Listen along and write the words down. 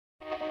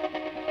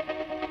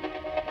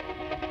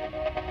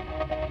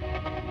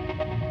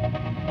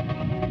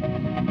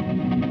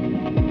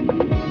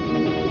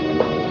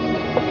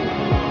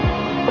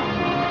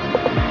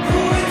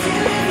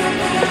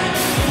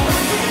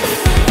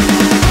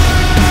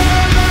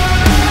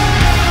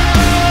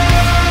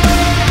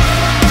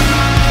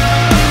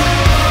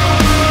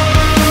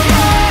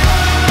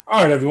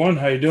All right, everyone.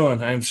 How you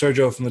doing? I'm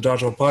Sergio from the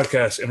Dodgeball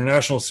Podcast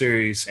International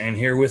Series, and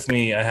here with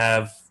me I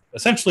have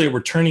essentially a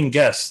returning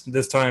guest,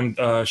 this time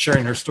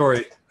sharing her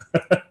story.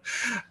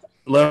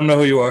 Let them know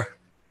who you are.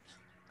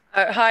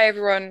 Hi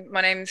everyone,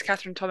 my name is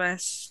Kathryn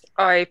Thomas.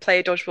 I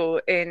play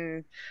dodgeball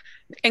in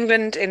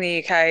England, in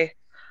the UK,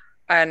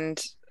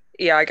 and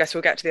yeah, I guess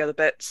we'll get to the other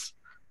bits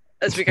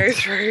as we go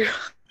through.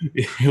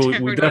 we We'll not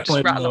just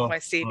definitely rattle off will. my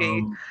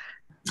CV.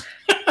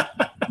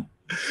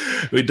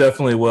 We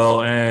definitely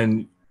will.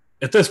 And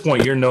at this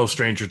point, you're no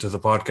stranger to the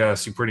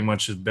podcast. You pretty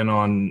much have been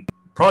on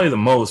probably the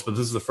most, but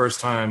this is the first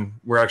time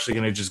we're actually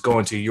going to just go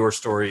into your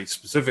story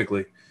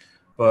specifically.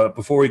 But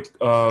before we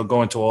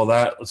go into all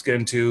that, let's get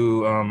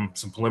into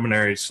some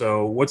preliminaries.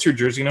 So, what's your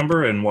jersey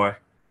number and why?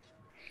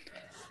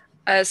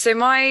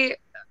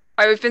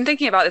 I've been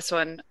thinking about this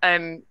one,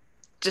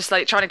 just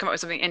like trying to come up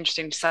with something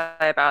interesting to say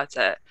about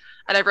it,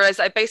 and I realized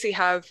I basically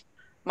have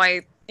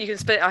you can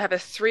split. I have a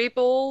three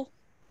ball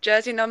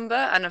jersey number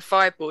and a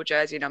five ball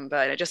jersey number,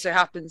 and it just so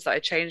happens that I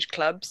changed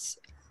clubs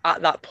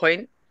at that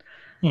point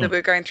that Hmm. we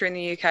are going through in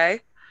the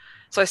UK.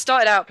 So I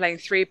started out playing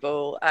three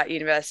ball at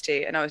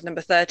university, and I was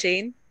number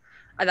 13,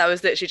 and that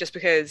was literally just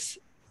because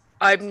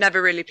I've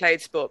never really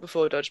played sport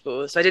before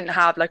dodgeball, so I didn't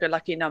have like a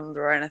lucky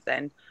number or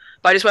anything.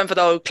 But I just went for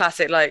the old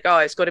classic, like, oh,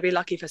 it's got to be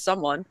lucky for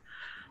someone.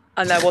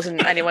 And there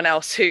wasn't anyone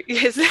else who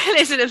is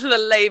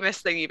the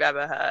lamest thing you've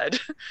ever heard.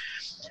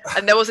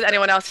 And there wasn't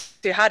anyone else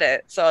who had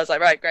it. So I was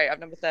like, right, great, I'm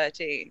number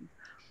 13.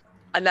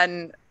 And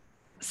then,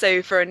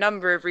 so for a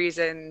number of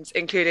reasons,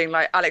 including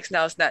like Alex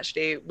Nelson,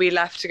 actually, we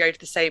left to go to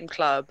the same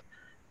club.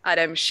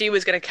 And she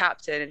was going to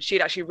captain, and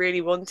she'd actually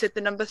really wanted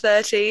the number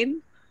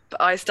 13.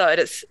 But I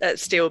started at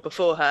Steel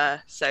before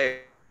her. So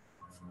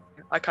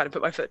I kind of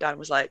put my foot down and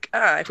was like,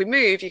 if we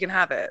move, you can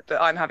have it, but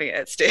I'm having it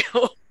at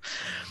Steel.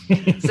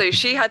 So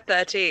she had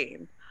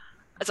 13.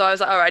 So I was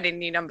like, all right, I need a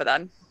new number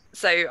then.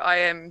 So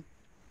I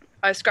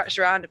scratched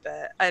around a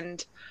bit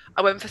and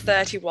I went for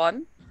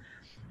 31.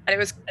 And it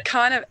was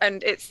kind of,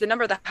 and it's the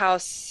number of the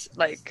house,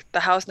 like the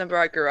house number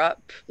I grew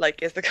up,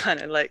 like is the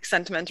kind of like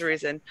sentimental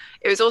reason.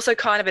 It was also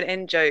kind of an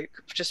in joke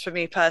just for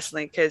me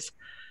personally, because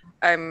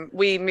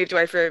we moved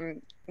away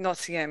from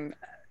Nottingham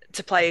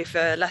to play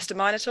for Leicester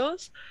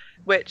Minotaurs,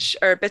 which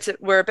are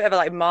we're a bit of a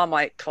like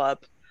Marmite club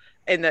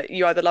in that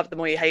you either love them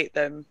or you hate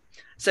them.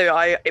 So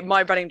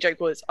my running joke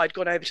was I'd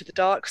gone over to the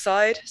dark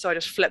side, so I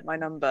just flipped my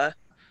number.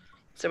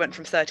 So I went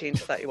from 13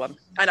 to 31,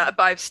 and but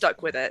I've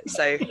stuck with it.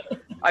 So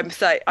I'm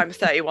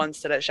 31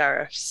 still at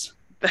Sheriff's,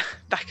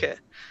 back at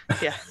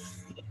yeah,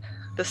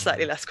 the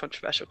slightly less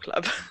controversial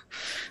club.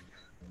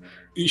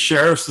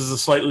 Sheriffs is a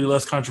slightly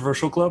less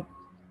controversial club.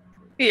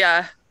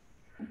 Yeah,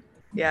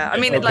 yeah. I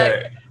mean, like,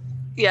 Okay.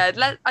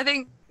 yeah. I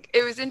think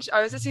it was.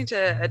 I was listening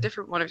to a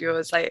different one of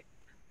yours, like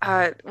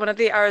one of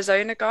the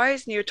Arizona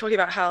guys, and you were talking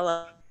about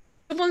how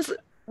someone's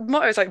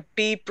motto is like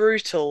 "be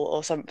brutal"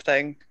 or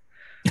something.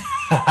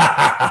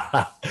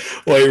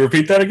 Will you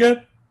repeat that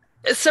again?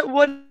 So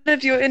one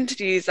of your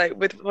interviews, like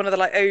with one of the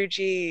like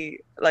OG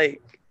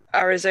like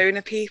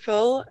Arizona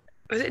people,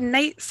 was it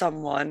Nate?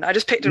 Someone I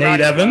just picked a Nate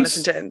random one. I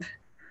listened Evans. to him.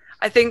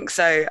 I think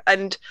so.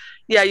 And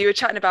yeah, you were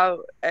chatting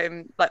about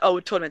like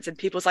old tournaments and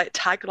people's like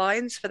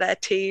taglines for their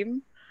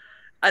team,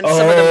 and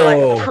some of them were like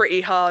Oh,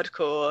 pretty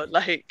hardcore.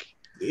 Like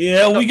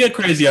yeah, we not get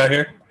crazy out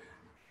here.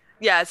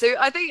 yeah. So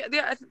I think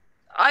yeah,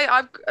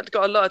 I've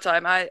got a lot of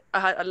time. I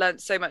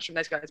learned so much from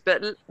those guys,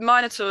 but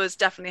Minotaurs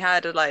definitely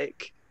had a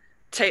like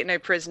take no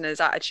prisoners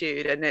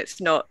attitude, and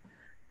it's not.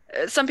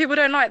 Some people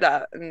don't like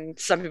that, and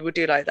some people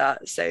do like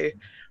that. So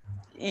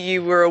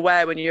you were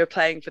aware when you were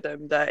playing for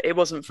them that it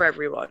wasn't for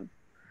everyone,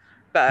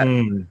 but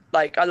Hmm.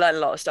 like I learned a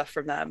lot of stuff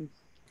from them,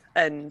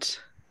 and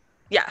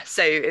yeah,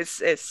 so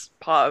it's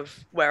part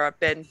of where I've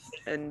been,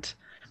 and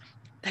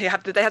they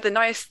have the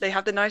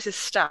nicest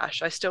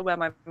stash. I still wear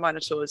my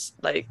Minotaurs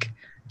like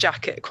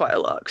jacket quite a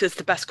lot because it's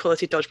the best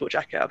quality dodgeball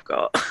jacket I've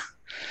got.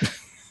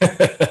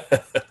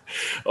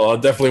 Well, I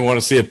definitely want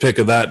to see a pic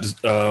of that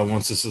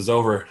once this is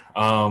over.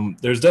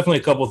 There's definitely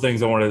a couple of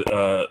things I want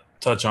to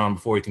touch on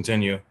before we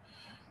continue.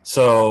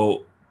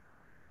 So,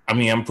 I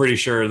mean, I'm pretty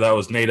sure that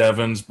was Nate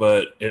Evans,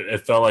 but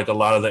it felt like a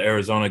lot of the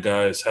Arizona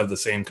guys have the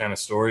same kind of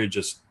story,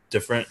 just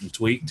different and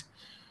tweaked.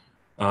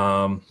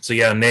 So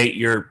yeah, Nate,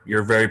 you're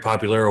very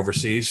popular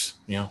overseas.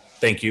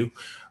 Thank you.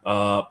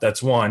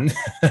 That's one.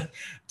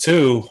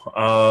 Two.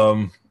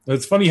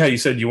 It's funny how you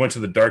said you went to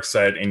the dark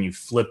side and you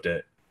flipped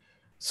it.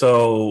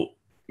 So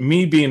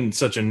me being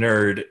such a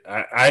nerd,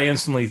 I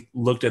instantly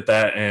looked at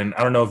that, and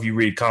I don't know if you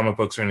read comic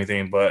books or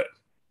anything, but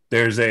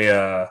there's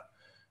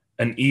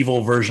an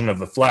evil version of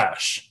the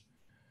Flash,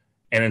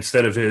 and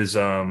instead of his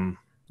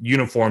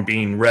uniform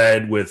being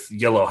red with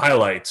yellow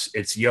highlights,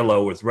 it's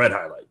yellow with red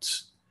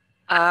highlights.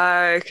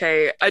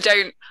 Okay. I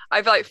don't.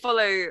 I've like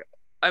follow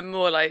a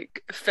more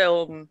like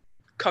film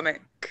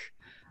comic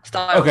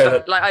style, Okay,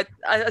 but like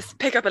I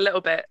pick up a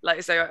little bit.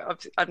 Like so,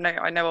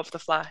 I know of the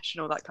Flash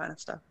and all that kind of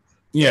stuff.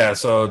 yeah.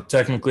 So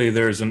technically,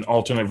 there's an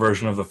alternate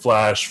version of the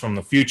Flash from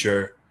the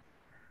future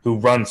who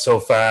runs so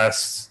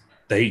fast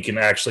that he can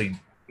actually,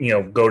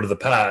 go to the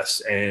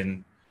past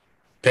and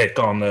pick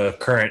on the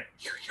current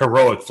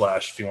heroic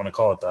Flash, if you want to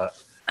call it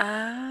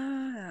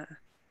that.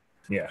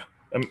 Yeah.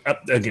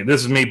 Again,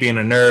 this is me being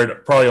a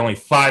nerd. Probably only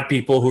 5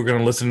 people who are going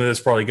to listen to this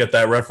probably get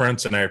that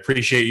reference, and I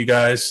appreciate you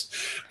guys.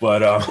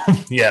 But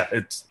yeah,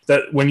 it's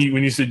that when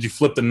you said you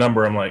flipped the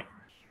number, I'm like,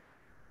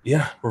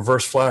 yeah,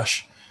 Reverse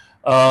Flash.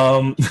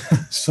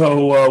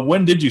 So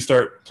when did you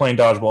start playing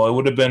dodgeball? It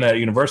would have been at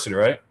university,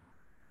 right?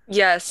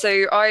 Yeah,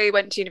 so I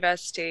went to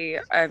university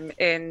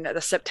in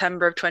the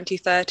September of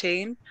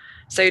 2013.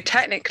 So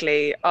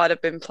technically, I'd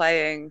have been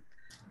playing.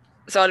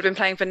 So I'd have been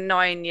playing for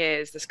 9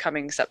 years this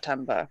coming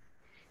September.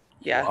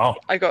 Yeah, Wow.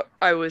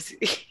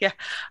 yeah,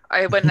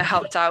 I went and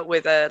helped out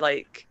with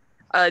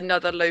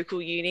another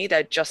local uni.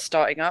 They're just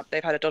starting up.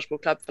 They've had a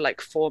dodgeball club for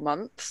like 4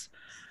 months.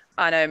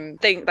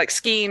 And think like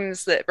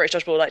schemes that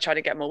British Dodgeball like trying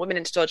to get more women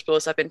into dodgeball.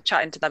 So I've been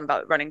chatting to them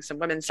about running some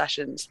women's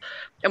sessions.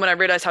 And when I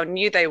realized how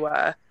new they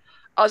were,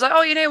 I was like,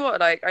 oh, you know what?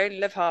 Like, I only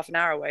live half an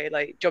hour away.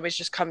 Like, do you want me to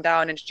just come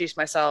down, introduce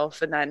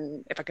myself, and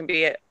then if I can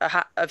be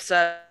of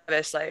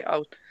service, like,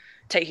 I'll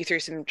take you through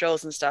some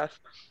drills and stuff.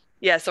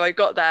 Yeah, so I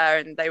got there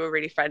and they were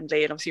really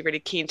friendly and obviously really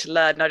keen to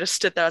learn. And I just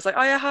stood there. I was like,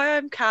 oh yeah, hi,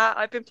 I'm Kat.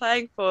 I've been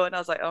playing for, and I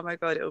was like, oh my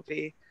God, it'll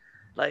be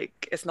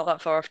like it's not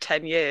that far off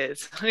 10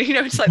 years.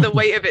 It's like the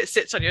weight of it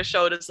sits on your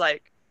shoulders.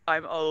 Like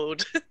I'm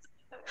old.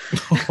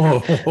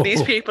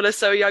 These people are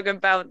so young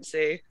and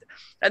bouncy.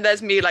 And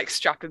there's me like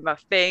strapping my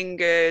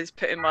fingers,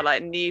 putting my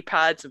like knee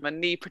pads and my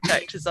knee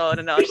protectors on,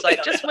 and I was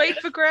like, just wait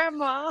for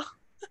grandma.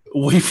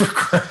 Wait for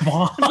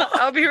grandma.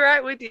 I'll be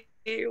right with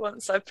you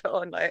once I put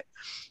on like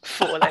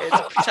 4 layers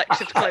of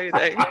protective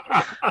clothing.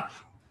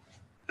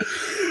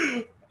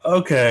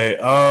 Okay.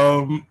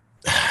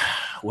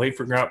 Wait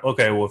for grandma.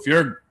 Okay, well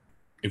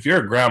if you're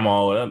a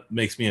grandma, that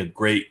makes me a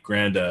great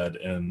granddad,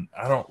 and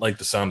I don't like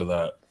the sound of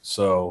that.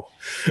 So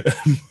yeah,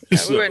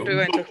 we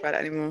won't talk about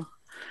it anymore.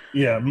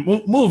 Yeah,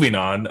 moving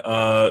on.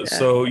 Yeah.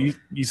 So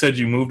you said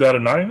you moved out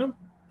of Nottingham?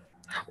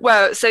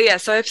 Well, so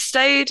I've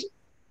stayed.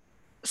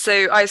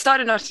 So I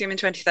started Nottingham in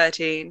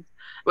 2013,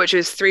 which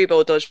was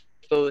 3-ball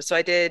dodgeball. So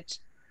I did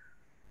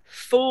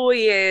 4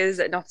 years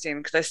at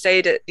Nottingham because I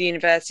stayed at the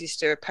university to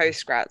do a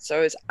postgrad. So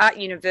I was at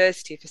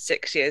university for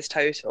 6 years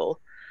total.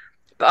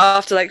 But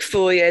after like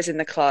 4 years in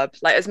the club,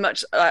 like as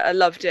much I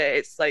loved it,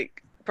 it's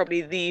like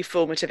probably the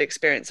formative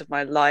experience of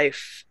my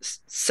life.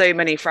 So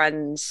many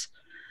friends,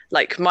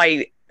 like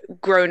my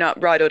grown-up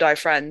ride or die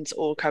friends,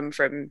 all come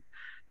from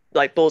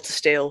like Balls of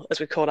Steel, as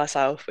we call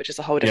ourselves, which is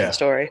a whole different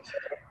story.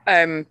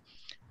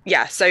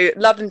 Yeah, so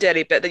loved them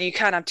dearly, but then you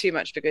can have too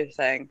much of a good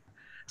thing.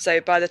 So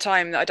by the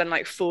time that I'd done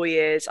like 4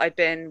 years, I'd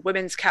been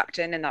women's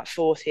captain in that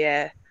 4th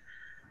year,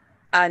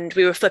 and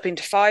we were flipping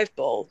to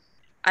 5-ball,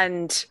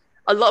 and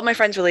a lot of my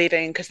friends were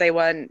leaving because they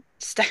weren't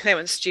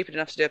stupid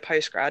enough to do a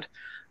postgrad.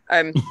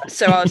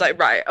 So I was like,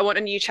 right, I want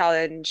a new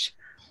challenge.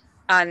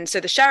 And so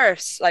the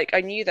sheriffs, like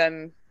I knew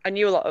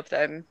a lot of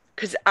them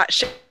because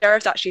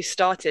sheriffs actually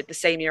started the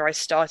same year I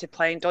started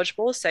playing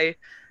dodgeball. So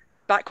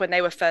back when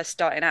they were first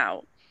starting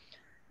out,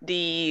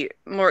 the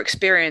more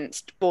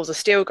experienced Balls of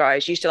Steel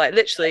guys used to like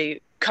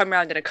literally come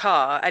around in a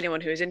car.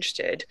 Anyone who was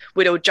interested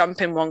would all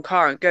jump in one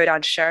car and go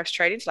down to sheriff's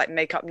training to like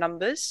make up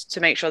numbers to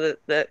make sure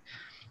that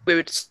we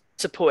would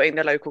supporting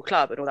the local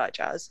club and all that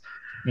jazz.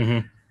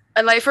 Mm-hmm.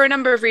 And like for a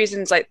number of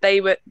reasons, like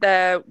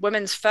their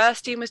women's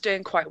first team was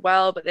doing quite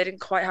well, but they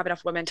didn't quite have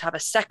enough women to have a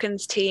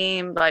seconds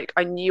team. Like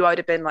I knew I'd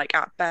have been like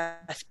at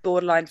best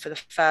borderline for the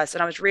first,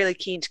 and I was really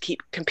keen to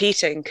keep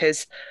competing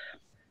because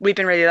we've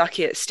been really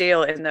lucky at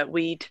Steel in that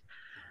we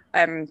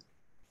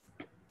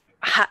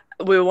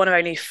were one of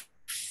only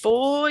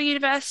 4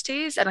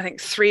 universities, and I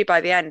think 3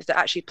 by the end that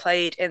actually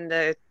played in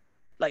the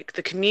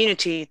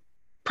community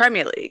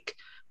Premier League.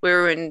 We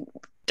were in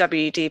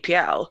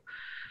WDPL.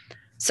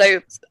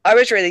 So I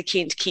was really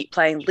keen to keep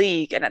playing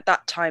league, and at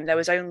that time there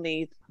was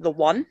only the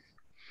one.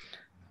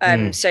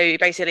 So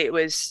basically it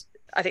was,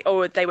 I think,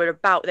 they were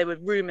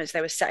rumours they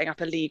were setting up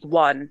a League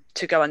One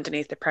to go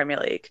underneath the Premier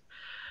League.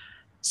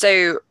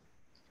 So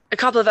a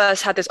couple of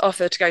us had this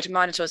offer to go to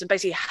Minotaurs and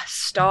basically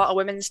start a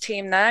women's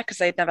team there because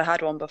they'd never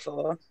had one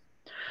before.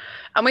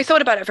 And we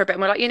thought about it for a bit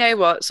and we're like, you know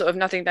what, sort of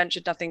nothing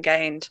ventured, nothing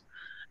gained.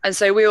 And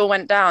so we all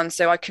went down.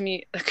 So I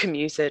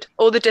commuted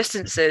all the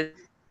distances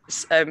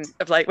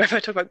of like, when I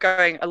talk about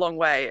going a long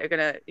way,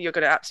 you're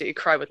gonna absolutely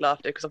cry with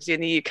laughter because obviously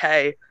in the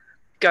UK,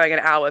 going an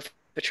hour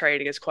for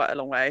training is quite a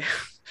long way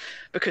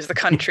because the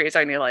country is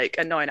only like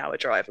a 9-hour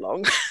drive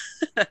long.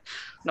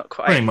 Not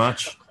quite. Pretty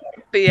much.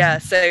 But yeah,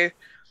 so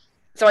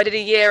I did a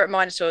year at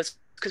Minotaurs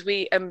because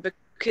we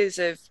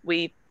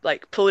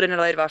like pulled in a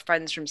load of our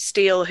friends from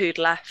Steel who'd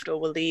left or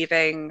were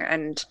leaving,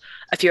 and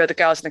a few other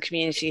girls in the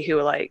community who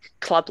were like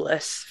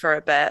clubless for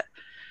a bit.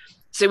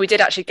 So we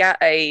did actually get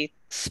a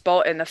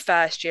spot in the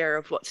first year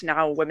of what's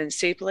now Women's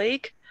Super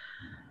League,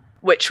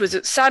 which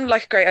sounded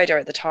like a great idea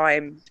at the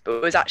time,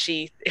 but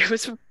it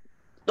was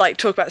like,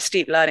 talk about a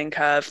steep learning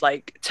curve,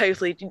 like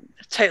totally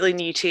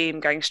new team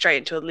going straight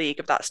into a league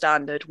of that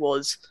standard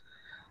was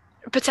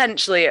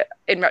potentially,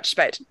 in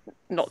retrospect,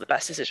 not the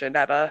best decision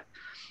ever.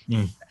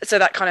 So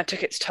that kind of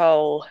took its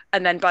toll.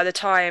 And then by the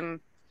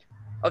time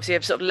obviously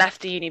I've sort of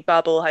left the uni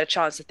bubble, had a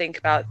chance to think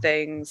about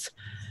things,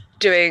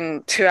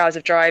 doing 2 hours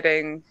of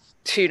driving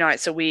 2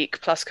 nights a week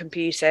plus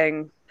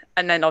competing,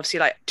 and then obviously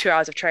like 2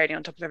 hours of training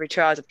on top of every 2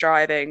 hours of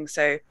driving.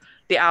 So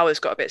the hours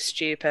got a bit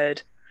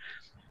stupid.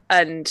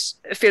 And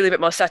feeling a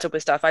bit more settled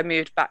with stuff, I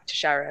moved back to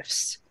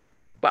Sheriffs.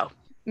 Well,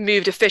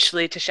 moved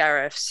officially to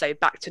Sheriffs, so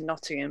back to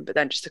Nottingham, but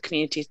then just the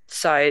community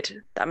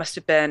side. That must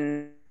have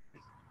been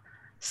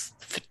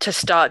to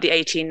start the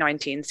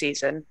 18-19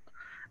 season.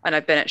 And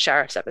I've been at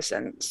Sheriffs ever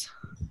since.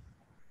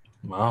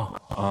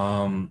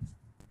 Wow.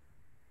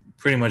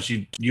 Pretty much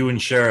you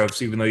and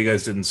Sheriffs, even though you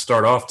guys didn't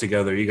start off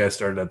together, you guys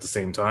started at the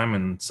same time,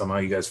 and somehow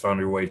you guys found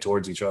your way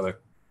towards each other.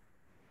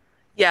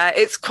 Yeah,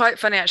 it's quite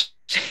funny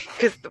actually,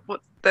 because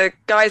the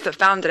guys that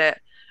founded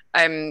it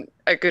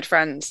are good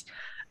friends,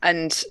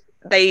 and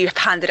they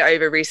handed it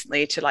over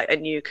recently to like a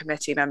new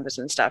committee members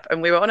and stuff.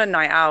 And we were on a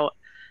night out,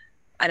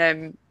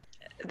 and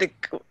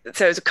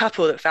so it was a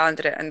couple that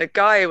founded it, and the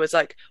guy was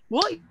like,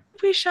 "What?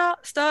 We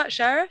start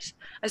Sheriffs?"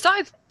 I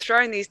started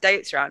throwing these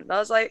dates around, and I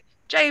was like,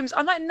 James,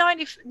 I'm like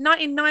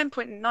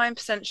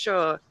 99.9%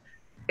 sure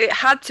it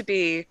had to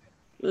be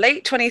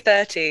late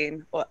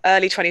 2013 or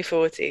early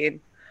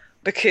 2014,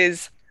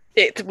 because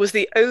it was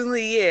the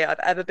only year I've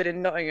ever been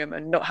in Nottingham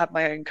and not had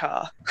my own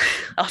car.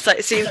 I was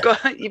like, so you've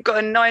got a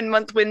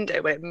 9-month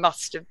window where it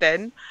must have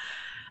been.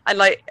 And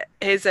like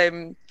his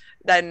then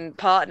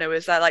partner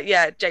was there, like,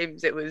 yeah,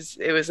 James, it was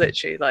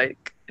literally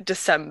like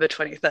December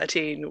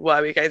 2013. Why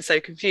are we getting so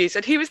confused?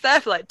 And he was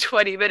there for like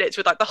 20 minutes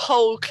with like the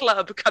whole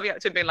club coming up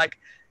to him being like,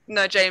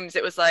 no, James,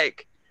 it was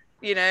like,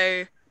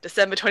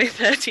 December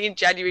 2013,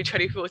 January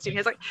 2014. He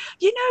was like,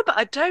 but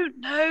I don't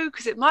know,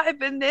 because it might have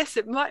been this,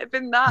 it might have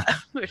been that.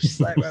 We're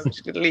just like, well, I'm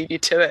just going to leave you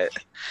to it.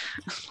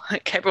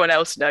 Like everyone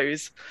else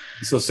knows.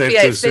 So safe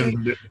to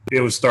assume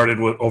it was started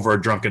over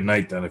a drunken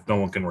night then, if no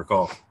one can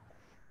recall.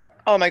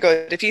 Oh my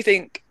God. If you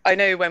think, I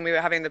know when we were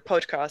having the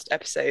podcast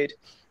episode,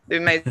 we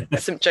made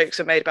some jokes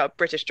were made about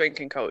British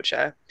drinking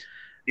culture.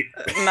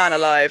 Man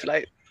alive,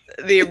 like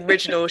the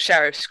original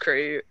Sheriff's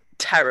crew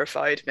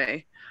terrified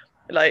me,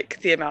 like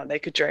the amount they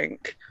could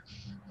drink.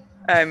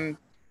 And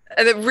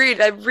they're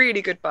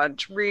really good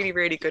bunch, really,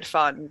 really good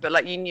fun. But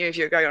like, you knew if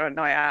you were going on a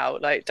night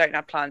out, like don't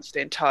have plans for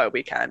the entire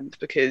weekend,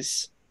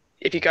 because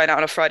if you're going out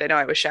on a Friday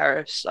night with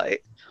Sheriffs,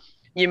 like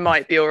you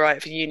might be all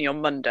right for uni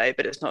on Monday,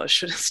 but it's not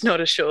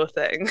a sure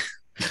thing.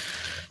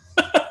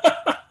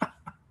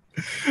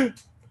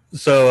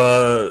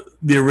 So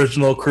the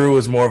original crew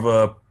was more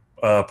of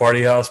a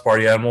party house,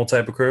 party animal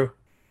type of crew?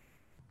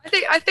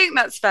 I think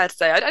that's fair to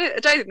say. I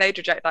don't think they'd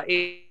reject that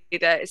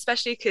either,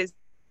 especially because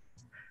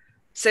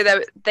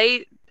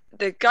the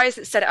guys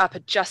that set it up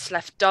had just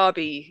left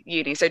Derby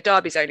uni. So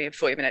Derby's only a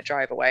 40-minute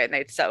drive away, and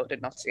they'd settled in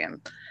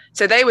Nottingham.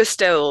 So they were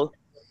still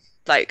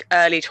like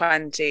early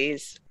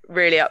 20s,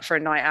 really up for a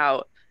night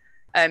out.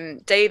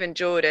 Dave and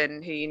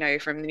Jordan, who you know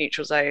from the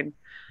Neutral Zone,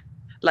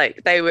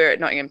 like they were at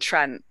Nottingham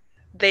Trent.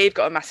 They've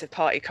got a massive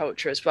party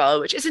culture as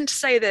well, which isn't to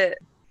say that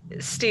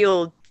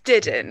Steel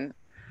didn't.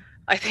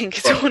 I think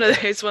it's one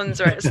of those ones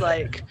where it's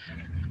like,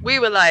 we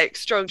were like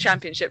strong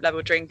championship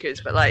level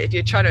drinkers, but like if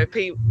you're trying to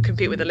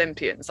compete with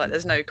Olympians, like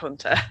there's no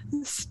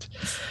contest.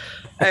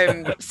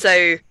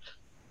 So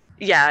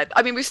yeah,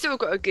 I mean, we've still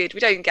got we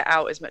don't get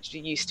out as much as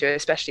we used to,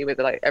 especially with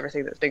like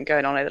everything that's been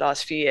going on over the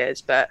last few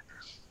years, but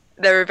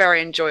they're a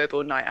very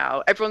enjoyable night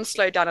out. Everyone's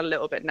slowed down a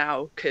little bit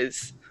now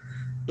because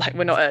like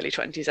we're not early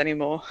 20s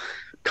anymore.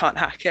 Can't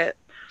hack it.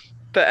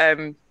 But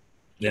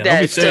yeah,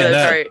 don't be saying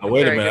that.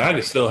 Wait a minute, I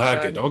can still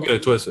hack it. Don't get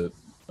it twisted.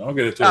 All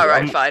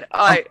right, fine.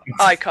 I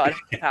can't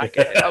hack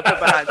it. I'll put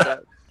my hands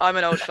up. I'm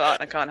an old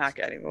fart and I can't hack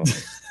it anymore.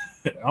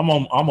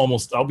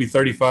 I'll be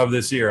 35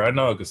 this year. I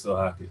know I can still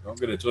hack it. Don't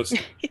get it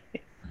twisted.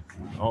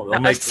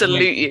 I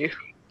salute you.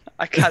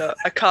 I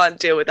can't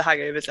deal with the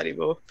hangovers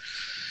anymore.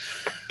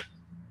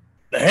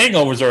 The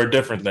hangovers are a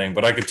different thing,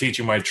 but I could teach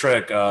you my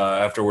trick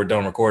after we're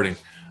done recording.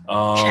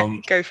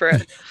 Go for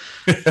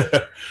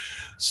it.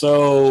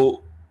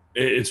 So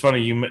it's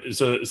funny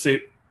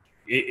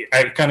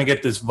I kind of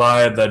get this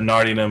vibe that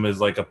Nottingham is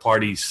like a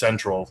party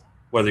central,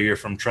 whether you're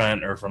from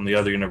Trent or from the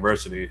other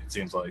university. It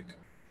seems like.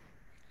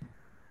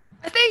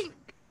 I think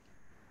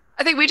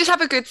we just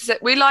have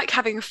we like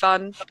having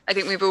fun. I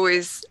think we've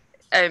always,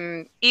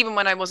 even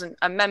when I wasn't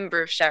a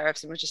member of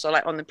Sheriffs and was just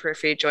like on the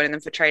periphery, joining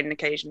them for training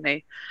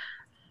occasionally.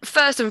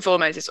 First and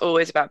foremost, it's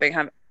always about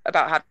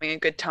having a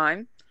good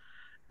time,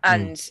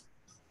 and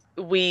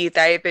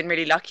they've been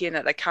really lucky in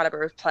that the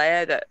caliber of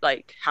player that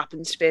like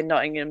happens to be in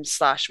Nottingham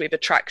 / we've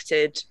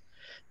attracted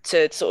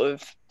to sort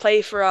of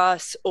play for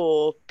us,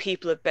 or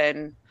people have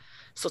been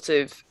sort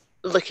of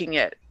looking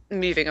at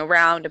moving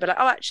around and be like,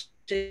 oh,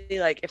 actually,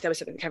 like if there was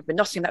something that came from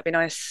Nottingham, that'd be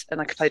nice,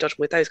 and I could play dodgeball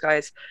with those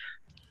guys.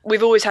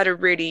 We've always had a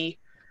really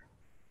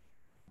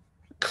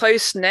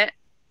close-knit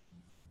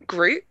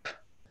group,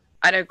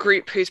 and a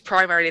group who's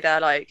primarily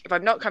there, like if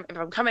I'm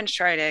coming to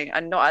training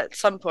and not at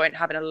some point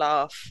having a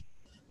laugh,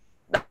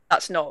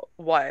 that's not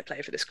why I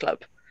play for this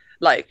club.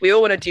 Like we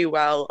all want to do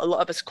well. A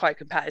lot of us are quite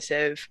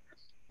competitive.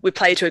 We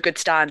play to a good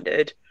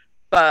standard,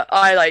 But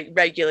I like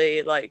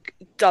regularly like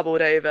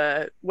doubled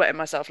over, wetting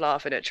myself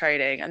laughing at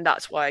training, and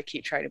that's why I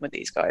keep training with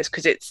these guys,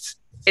 because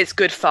it's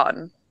good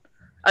fun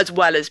as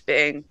well as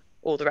being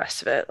all the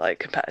rest of it, like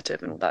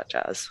competitive and all that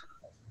jazz.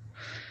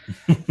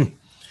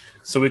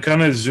 So we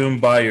kind of zoomed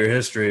by your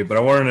history, but I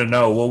wanted to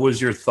know, what was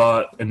your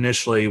thought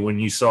initially when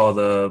you saw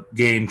the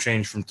game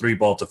change from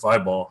 3-ball to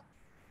 5-ball?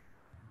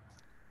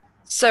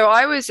 So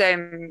I was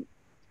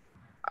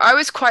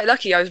quite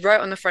lucky. I was right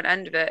on the front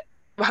end of it.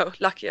 Well,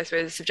 lucky I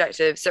suppose is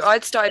subjective. So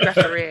I'd started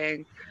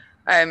refereeing,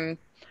 and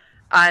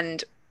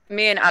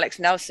me and Alex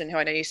Nelson, who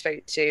I know you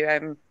spoke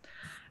to,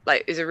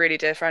 like is a really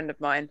dear friend of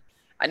mine,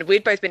 and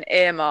we'd both been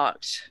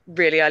earmarked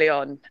really early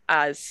on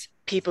as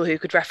people who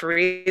could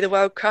referee the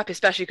World Cup,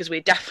 especially because we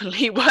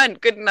definitely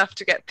weren't good enough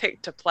to get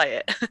picked to play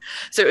it.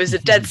 So it was a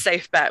dead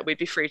safe bet we'd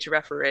be free to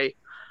referee.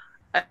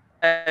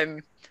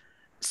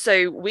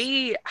 So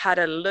we had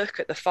a look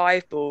at the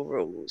 5-ball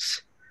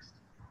rules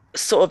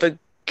sort of a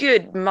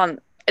good month.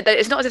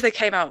 It's not as if they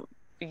came out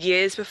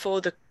years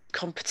before the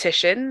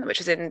competition, which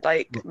was in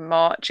like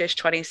March-ish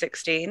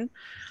 2016.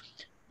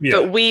 Yeah.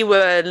 But we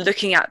were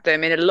looking at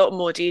them in a lot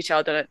more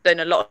detail than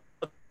a lot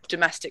of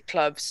domestic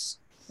clubs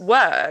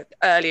were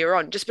earlier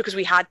on, just because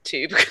we had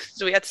to,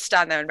 because we had to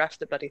stand there and ref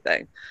the bloody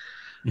thing.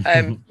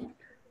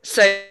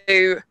 So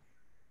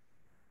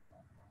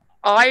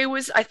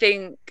I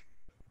think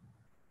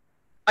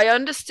I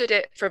understood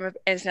it from an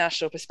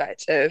international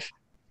perspective,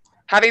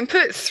 having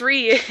put 3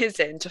 years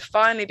in to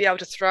finally be able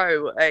to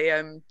throw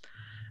a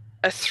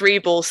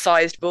 3-ball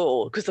sized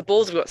ball, because the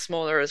balls have got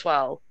smaller as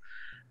well.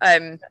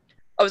 I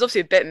was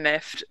obviously a bit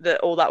miffed that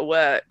all that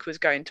work was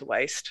going to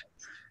waste.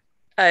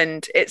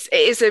 And it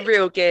is a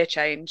real gear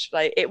change.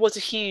 Like, it was a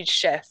huge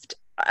shift.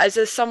 As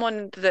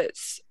someone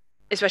that's,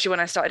 especially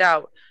when I started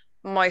out,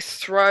 my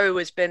throw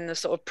has been the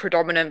sort of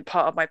predominant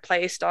part of my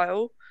play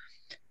style.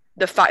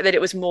 The fact that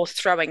it was more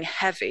throwing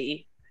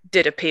heavy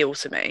did appeal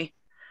to me.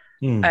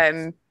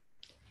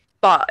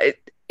 But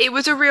it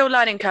was a real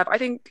learning curve. I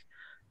think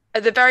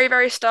at the very,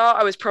 very start,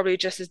 I was probably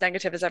just as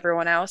negative as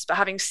everyone else. But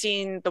having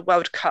seen the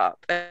World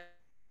Cup and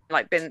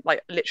like been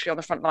like literally on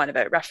the front line of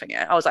it, reffing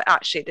it, I was like,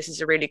 actually, this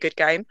is a really good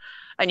game.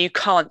 And you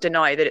can't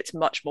deny that it's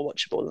much more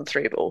watchable than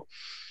 3-ball.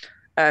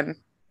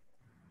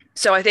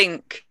 So I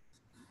think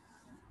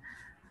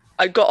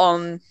I got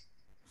on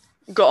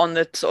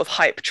the sort of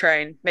hype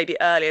train maybe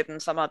earlier than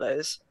some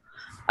others.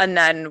 And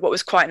then what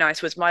was quite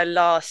nice was my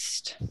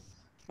last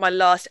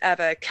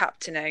ever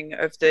captaining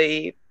of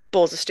the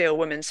Balls of Steel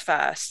women's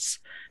firsts.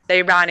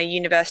 They ran a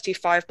university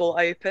 5-ball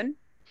open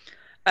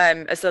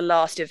as the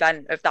last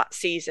event of that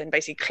season,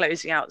 basically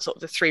closing out sort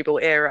of the 3-ball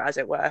era, as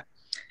it were.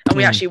 And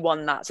we actually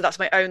won that. So that's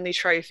my only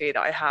trophy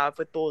that I have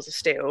with Balls of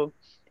Steel.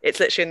 It's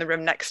literally in the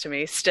room next to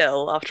me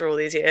still after all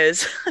these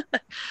years.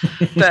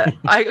 But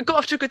I got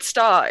off to a good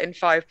start in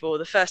 5-ball.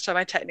 The first time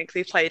I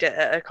technically played it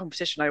at a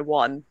competition, I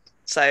won.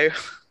 So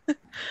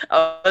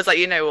I was like,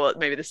 you know what,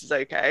 maybe this is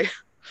okay.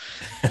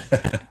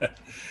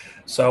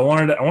 So I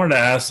wanted to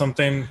ask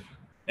something,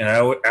 and I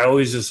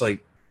always just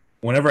like,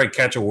 whenever I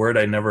catch a word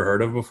I never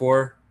heard of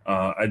before,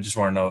 I just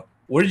want to know,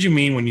 what did you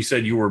mean when you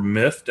said you were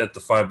miffed at the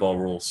 5-ball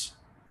rules?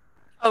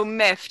 Oh,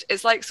 miffed.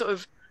 It's like sort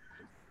of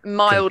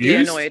mildly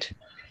Confused? Annoyed.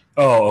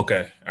 Oh,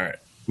 okay. All right.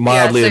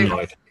 Mildly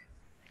annoyed.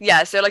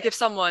 Yeah, so like if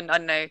someone, I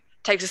don't know,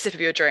 takes a sip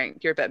of your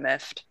drink, you're a bit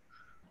miffed.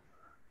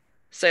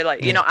 So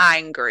like you're not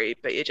angry,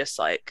 but you're just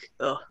like,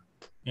 oh,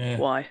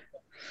 why?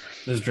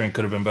 This drink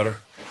could have been better.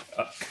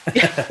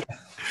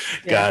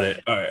 Got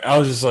it. All right. I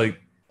was just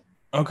like,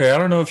 okay, I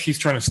don't know if she's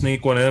trying to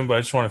sneak one in, but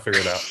I just want to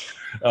figure it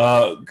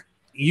out.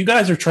 You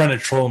guys are trying to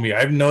troll me.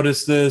 I've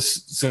noticed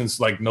this since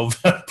like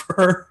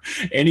November.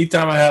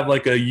 Anytime I have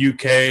like a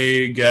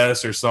UK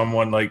guest or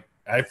someone, like,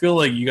 I feel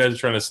like you guys are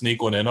trying to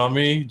sneak one in on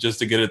me just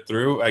to get it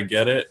through. I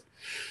get it.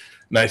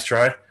 Nice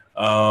try.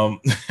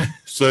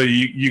 So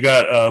you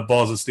got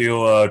Balls of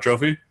Steel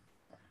trophy?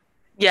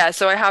 Yeah,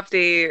 so I have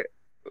the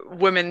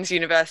Women's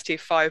University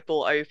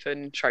 5-ball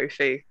Open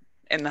trophy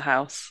in the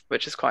house,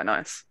 which is quite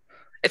nice.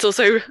 It's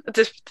also,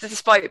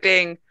 despite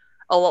being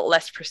a lot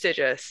less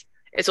prestigious,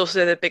 it's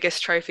also the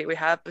biggest trophy we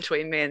have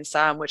between me and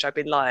Sam, which I'd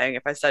be lying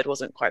if I said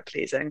wasn't quite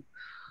pleasing.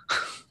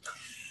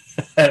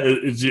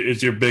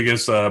 It's your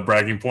biggest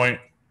bragging point?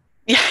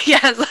 Yeah,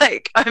 it's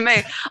like,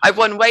 I've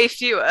won way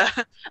fewer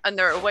and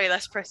there are way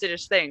less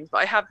prestigious things, but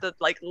I have the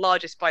like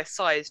largest by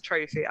size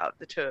trophy out of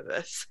the two of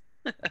us.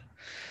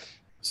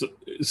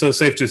 So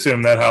safe to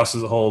assume that house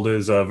as a whole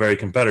is very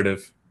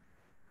competitive.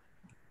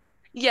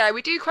 Yeah,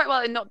 we do quite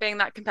well in not being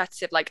that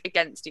competitive, like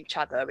against each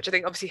other, which I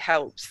think obviously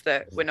helps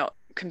that we're not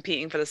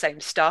competing for the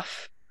same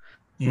stuff.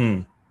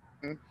 And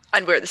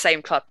we're at the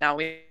same club now.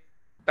 We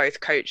both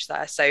coach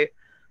there, so.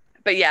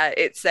 But yeah,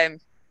 it's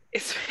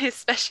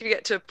especially if you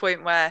get to a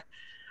point where,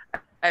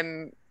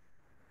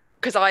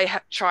 because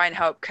I try and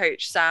help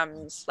coach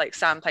Sam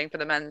playing for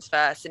the men's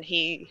first, and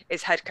he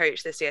is head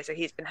coach this year, so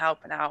he's been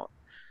helping out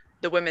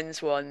the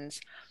women's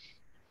ones.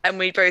 And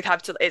we both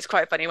have to. It's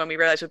quite funny when we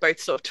realise we're both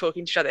sort of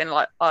talking to each other in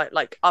like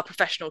our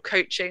professional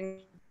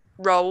coaching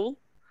role.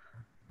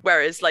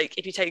 Whereas, like,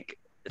 if you take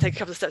take a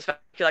couple of steps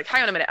back. You're like,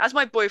 hang on a minute. As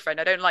my boyfriend,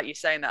 I don't like you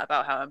saying that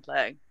about how I'm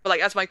playing. But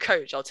like, as my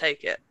coach, I'll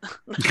take it.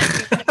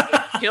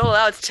 You're not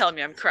allowed to tell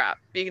me I'm crap.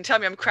 But you can tell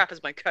me I'm crap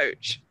as my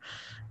coach,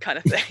 kind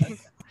of thing.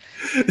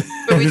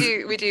 But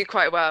we do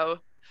quite well.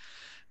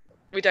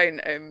 We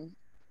don't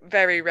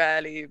very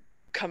rarely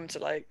come to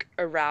like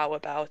a row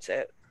about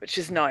it, which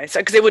is nice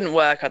because it wouldn't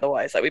work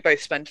otherwise. Like we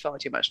both spend far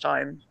too much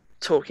time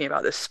talking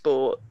about this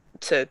sport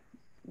to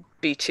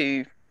be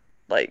too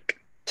like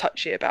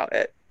touchy about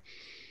it.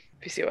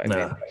 If you see what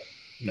I mean.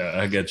 No,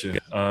 I get you.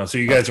 So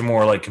you guys are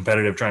more like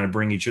competitive, trying to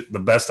bring the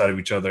best out of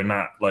each other,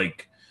 not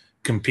like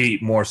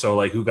compete, more so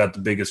like who got the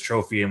biggest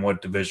trophy in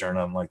what division or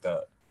nothing like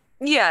that.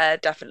 Yeah,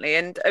 definitely.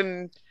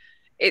 And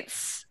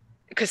it's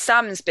because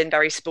Sam's been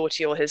very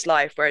sporty all his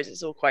life, whereas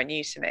it's all quite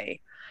new to me.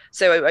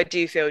 So I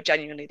do feel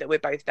genuinely that we're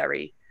both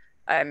very,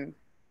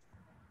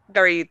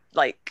 very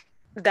like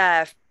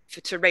there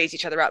to raise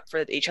each other up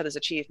for each other's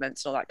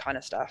achievements and all that kind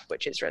of stuff,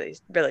 which is really,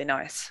 really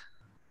nice.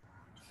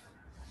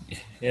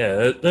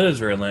 Yeah, that is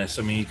very nice.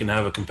 I mean, you can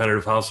have a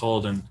competitive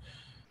household, and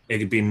it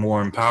could be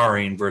more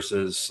empowering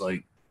versus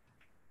like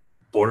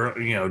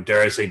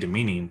dare I say,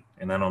 demeaning.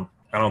 And I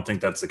don't think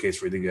that's the case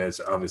for you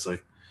guys, obviously.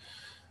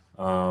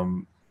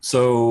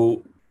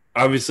 So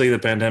obviously the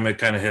pandemic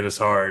kind of hit us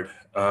hard,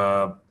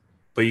 but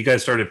you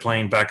guys started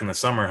playing back in the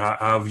summer. How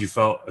have you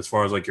felt as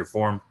far as like your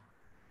form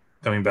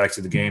coming back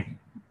to the game?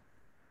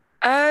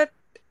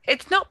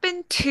 It's not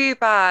been too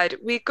bad.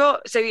 We've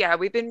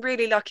been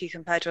really lucky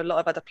compared to a lot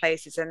of other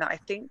places in that I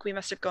think we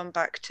must have gone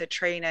back to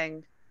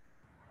training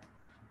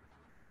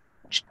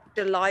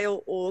July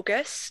or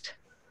August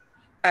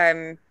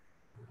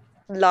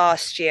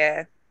last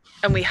year,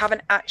 and we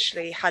haven't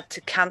actually had to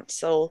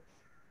cancel.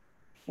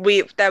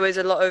 There was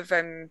a lot of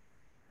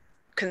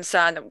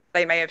concern that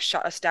they may have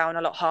shut us down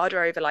a lot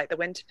harder over like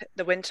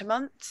the winter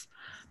months,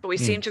 but we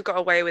seem to have got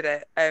away with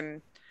it.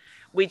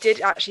 We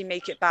did actually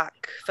make it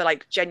back for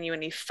like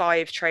genuinely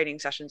 5 training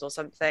sessions or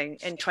something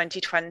in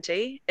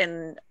 2020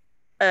 in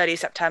early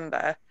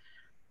September.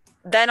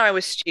 Then I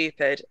was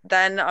stupid.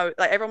 Then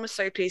everyone was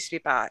so pleased to be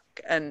back,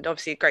 and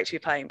obviously great to be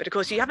playing. But of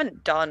course, you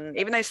haven't done,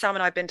 even though Sam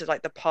and I've been to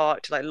like the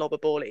park to like lob a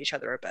ball at each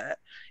other a bit,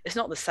 it's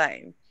not the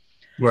same.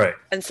 Right.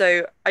 And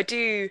so I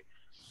do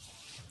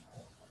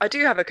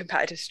have a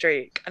competitive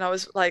streak, and I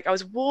was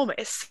warm.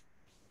 It's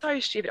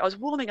so stupid. I was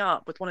warming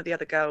up with one of the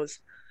other girls,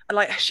 and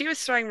like she was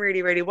throwing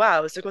really, really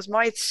well. So of course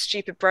my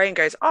stupid brain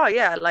goes, oh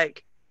yeah,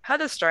 like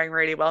Heather's throwing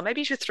really well.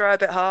 Maybe you should throw a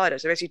bit harder.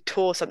 So I basically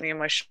tore something in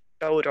my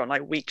shoulder on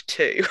like week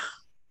 2.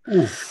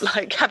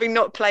 Like having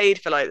not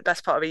played for like the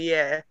best part of a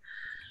year.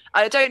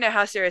 I don't know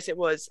how serious it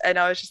was, and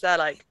I was just there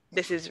like,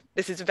 this is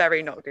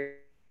very not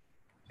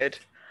good.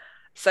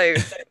 So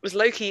was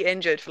low-key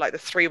injured for like the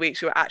 3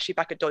 weeks we were actually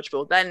back at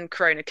dodgeball. Then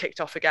Corona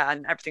kicked off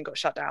again, everything got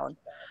shut down.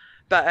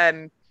 But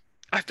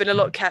I've been a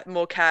lot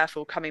more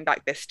careful coming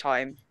back this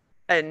time,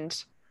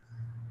 and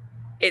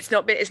it's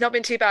not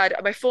been too bad.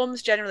 My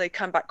form's generally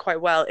come back quite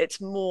well.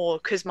 It's more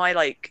because my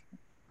like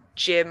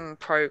gym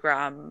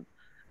program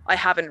I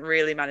haven't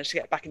really managed to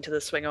get back into the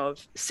swing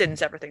of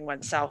since everything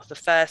went south the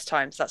first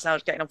time. So that's now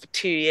getting on for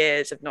 2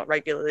 years of not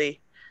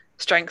regularly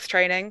strength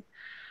training.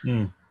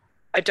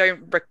 I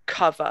don't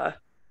recover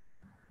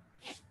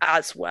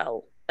as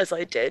well as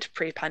I did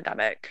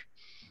pre-pandemic,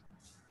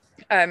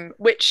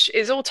 which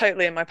is all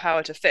totally in my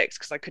power to fix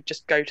because I could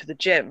just go to the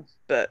gym,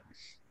 but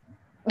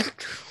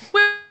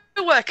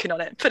we're working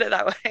on it, put it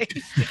that way.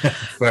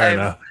 Fair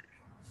enough.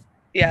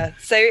 Yeah,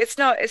 so it's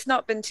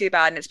not been too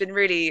bad, and it's been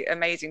really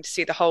amazing to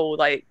see the whole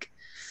like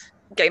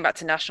getting back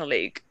to National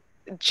League.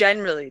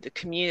 Generally, the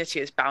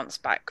community has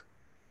bounced back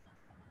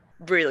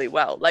really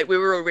well. Like we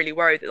were all really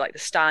worried that like the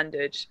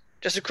standard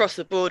just across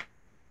the board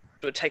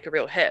would take a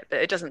real hit, but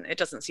it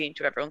doesn't seem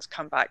to. Everyone's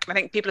come back. I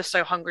think people are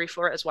so hungry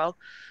for it as well.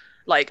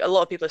 Like a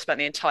lot of people have spent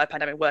the entire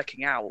pandemic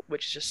working out,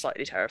 which is just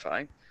slightly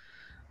terrifying.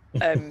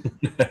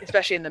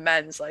 Especially in the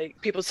men's,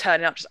 like people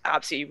turning up just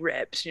absolutely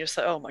ripped, and you're just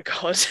like, oh my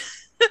god.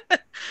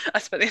 I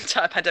spent the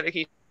entire pandemic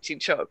eating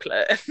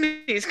chocolate,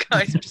 and these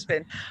guys have just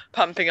been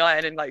pumping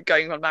iron and like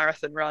going on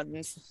marathon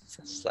runs. It's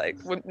just like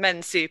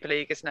men's Super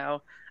League is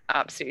now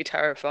absolutely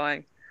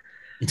terrifying.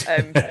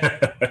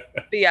 But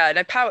yeah,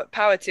 no,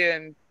 power to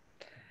them.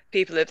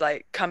 People have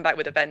like come back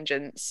with a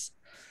vengeance,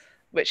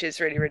 which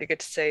is really, really good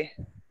to see.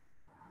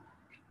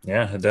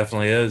 Yeah, it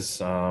definitely is.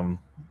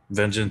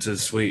 Vengeance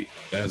is sweet,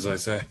 as I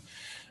say.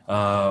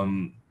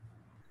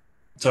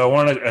 So I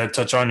want to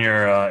touch on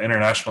your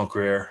international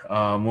career.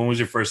 When was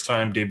your first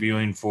time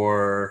debuting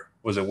for,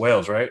 was it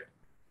Wales, right?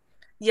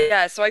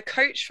 Yeah, so I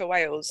coach for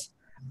Wales.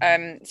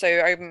 So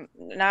I'm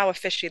now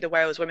officially the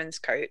Wales women's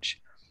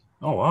coach.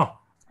 Oh, wow.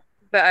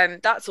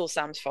 But that's all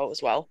Sam's fault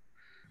as well.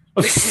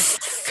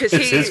 It's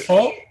his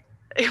fault?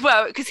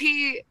 Well, because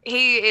he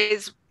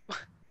is,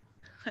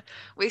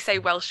 we say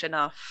Welsh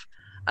enough.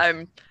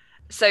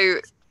 So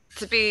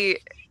to be,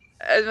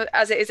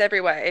 as it is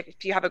everywhere,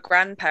 if you have a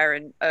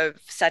grandparent of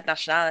said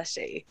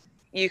nationality,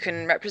 you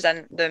can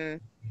represent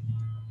them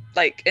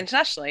like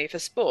internationally for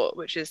sport,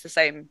 which is the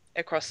same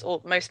across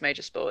most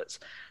major sports.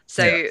 Yeah.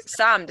 So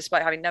Sam,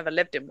 despite having never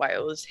lived in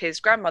Wales, his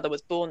grandmother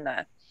was born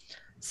there.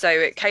 So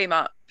it came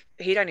up,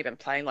 he'd only been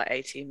playing like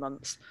 18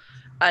 months.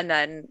 And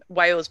then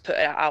Wales put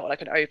it out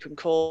like an open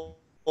call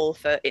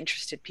for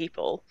interested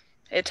people.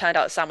 It turned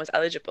out Sam was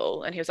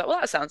eligible, and he was like, "Well,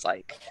 that sounds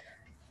like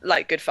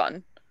good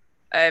fun."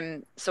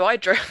 So I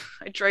drove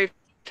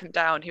him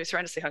down. He was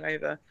horrendously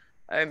hungover.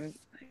 Um,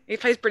 he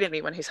plays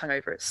brilliantly when he's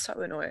hungover. It's so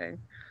annoying.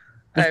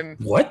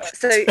 What?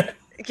 So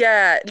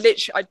yeah,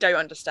 literally, I don't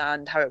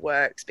understand how it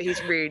works, but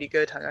he's really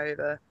good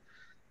hungover.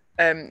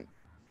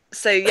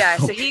 So yeah,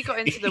 so he got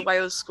into the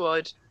Wales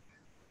squad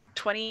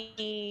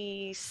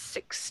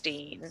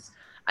 2016,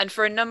 and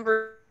for a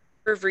number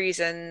of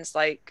reasons,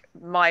 like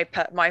my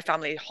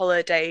family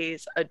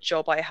holidays, a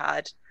job I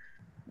had.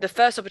 The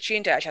first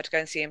opportunity I actually had to go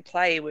and see him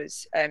play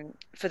was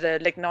for the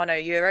Lignano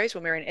Euros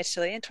when we were in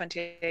Italy in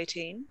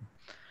 2018.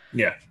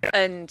 Yeah.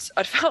 And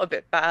I'd felt a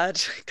bit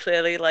bad,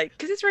 clearly, like,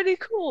 because it's really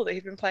cool that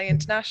he'd been playing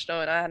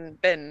international and I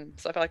hadn't been,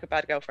 so I felt like a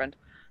bad girlfriend.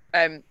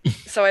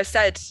 So I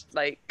said,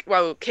 like,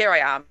 well, here I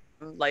am,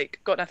 like,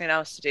 got nothing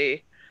else to do,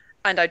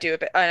 and I do a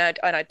bit, and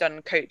I'd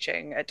done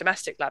coaching at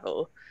domestic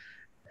level,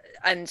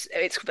 and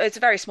it's a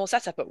very small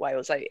setup at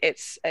Wales. Like,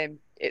 it's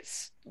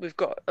we've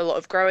got a lot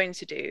of growing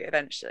to do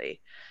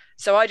eventually.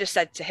 So I just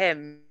said to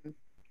him,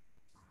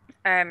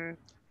 I'm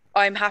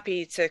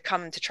happy to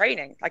come to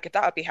training. Like, if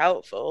that would be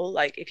helpful,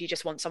 like if you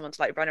just want someone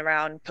to like run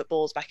around, put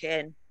balls back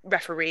in,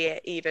 referee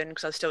it even,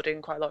 because I was still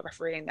doing quite a lot of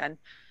refereeing then.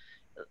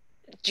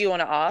 Do you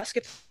want to ask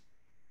if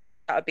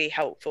that would be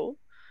helpful?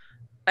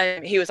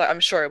 And he was like,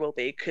 I'm sure it will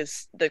be,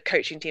 because the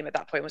coaching team at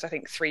that point was, I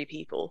think, 3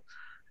 people,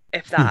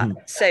 if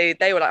that. So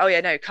they were like, oh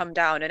yeah, no, come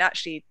down. And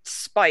actually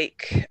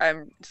Spike,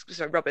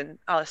 so Robin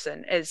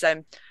Allison is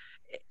an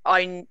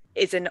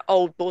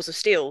old Balls of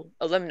Steel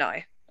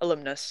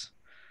alumnus.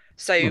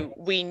 So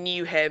we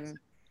knew him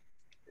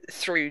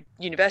through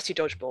university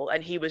dodgeball,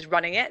 and he was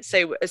running it.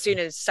 So as soon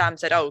as Sam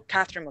said, oh,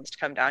 Kathryn wants to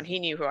come down, he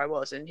knew who I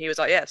was, and he was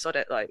like, yeah, sod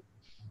it, like,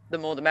 the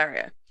more the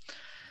merrier.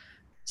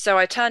 So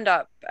I turned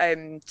up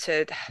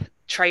to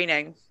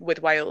training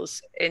with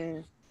Wales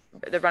in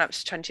the run up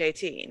to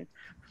 2018,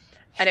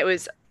 and it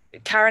was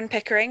Karen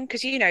Pickering,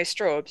 because you know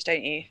Straubs,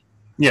 don't you?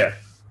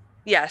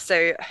 Yeah,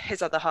 so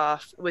his other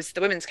half was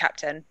the women's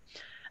captain,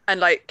 and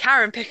like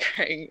Karen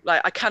Pickering,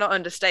 like, I cannot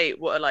understate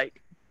what a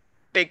like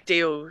big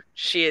deal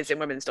she is in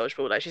women's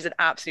dodgeball. Like, she's an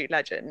absolute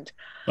legend.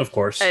 Of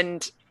course.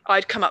 And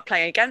I'd come up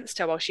playing against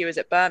her while she was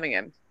at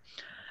Birmingham,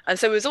 and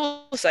so I was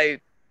also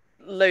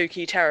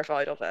low-key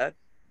terrified of her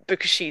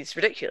because she's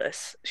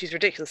ridiculous. She's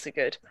ridiculously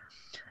good.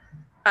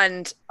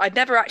 And I'd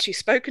never actually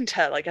spoken to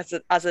her like as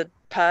a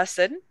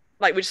person.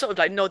 Like, we just sort of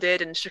like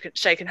nodded and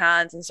shaken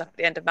hands and stuff at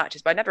the end of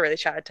matches, but I never really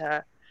chatted to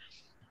her.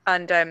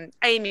 And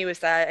Amy was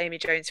there, Amy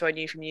Jones, who I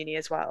knew from uni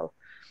as well.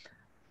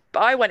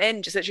 But I went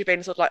in just literally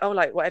being sort of like, oh,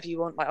 like, whatever you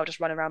want, like, I'll just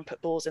run around,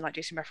 put balls in, like,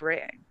 do some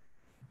refereeing.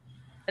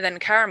 And then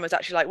Karen was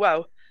actually like,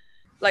 well,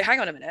 like, hang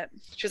on a minute.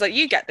 She was like,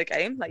 you get the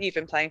game, like, you've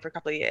been playing for a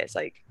couple of years,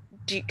 like,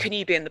 can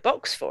you be in the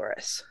box for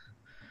us?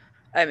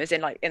 As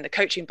in, like, in the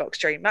coaching box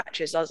during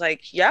matches. I was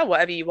like, yeah,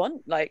 whatever you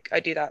want, like, I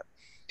do that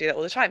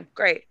all the time,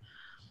 great.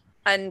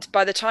 And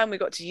by the time we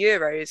got to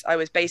Euros, I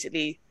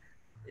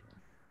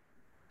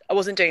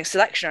wasn't doing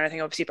selection or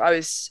anything, obviously, but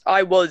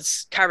I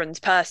was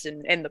Karen's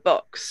person in the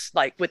box,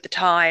 like, with the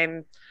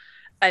time.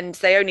 And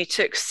they only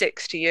took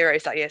 6 to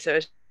Euros that year, so there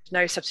was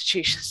no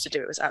substitutions to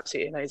do. It was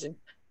absolutely amazing.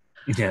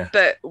 Yeah.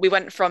 But we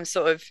went from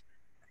sort of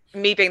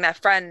me being their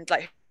friend,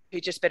 like,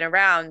 who'd just been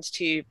around,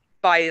 to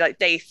by like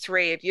day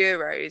 3 of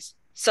Euros,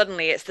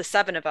 suddenly it's the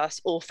 7 of us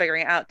all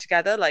figuring it out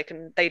together. Like,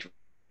 and they'd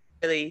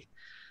really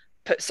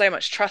put so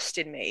much trust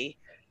in me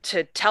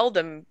to tell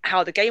them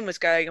how the game was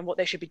going and what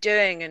they should be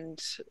doing, and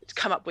to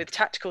come up with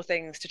tactical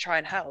things to try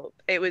and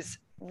help. It was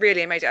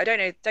really amazing. I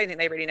don't think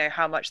they really know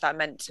how much that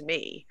meant to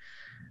me,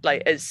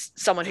 like, as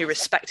someone who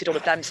respected all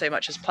of them so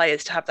much as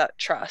players, to have that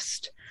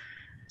trust.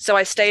 So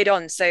I stayed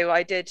on. So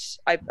I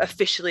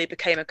officially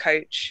became a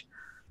coach.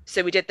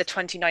 So we did the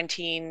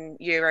 2019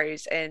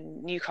 Euros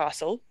in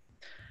Newcastle,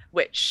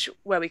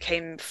 where we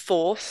came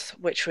 4th,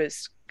 which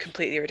was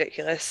completely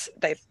ridiculous.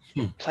 They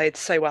played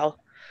so well.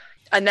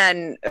 And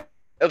then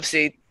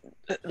obviously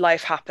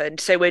life happened.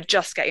 So we're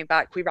just getting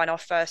back. We ran our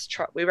first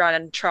we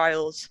ran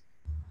trials,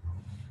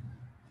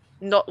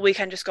 not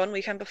weekend just gone,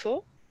 weekend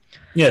before.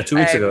 Yeah, 2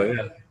 weeks ago.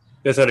 Yeah. You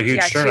guys had a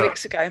huge turnout. 2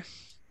 weeks ago.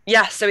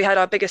 Yeah, so we had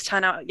our biggest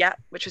turnout yet,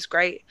 which was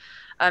great.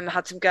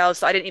 Had some girls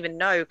that I didn't even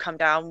know come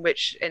down,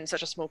 which in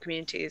such a small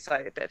community is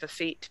like a bit of a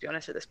feat, to be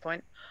honest, at this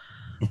point.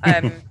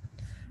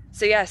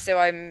 So yeah, so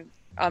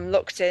I'm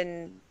locked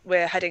in.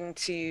 We're heading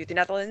to the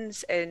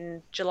Netherlands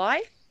in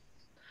July.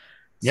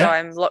 So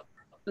I'm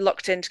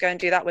locked in to go and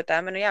do that with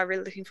them, and yeah,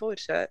 really looking forward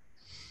to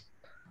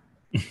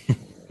it.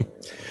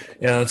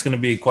 Yeah, that's going to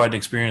be quite an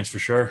experience for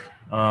sure.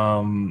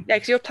 Yeah,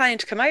 because you're planning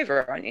to come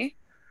over, aren't you?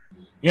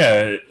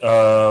 Yeah,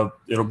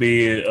 it'll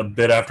be a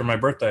bit after my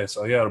birthday,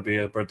 so yeah, it'll be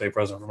a birthday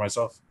present for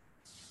myself.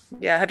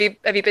 Yeah, have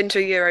you been to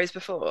Euros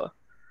before?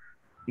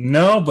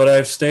 No, but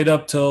I've stayed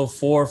up till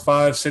 4,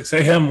 5, 6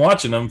 a.m.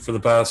 watching them for the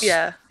past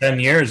Yeah. 10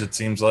 years, it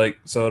seems like.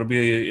 So it'll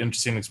be an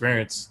interesting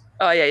experience.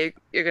 Oh yeah,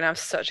 you're gonna have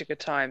such a good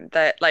time.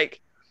 That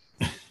like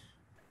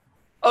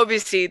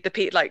obviously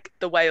like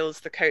the Wales,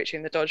 the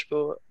coaching, the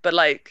dodgeball, but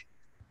like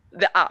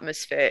the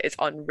atmosphere is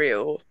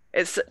unreal.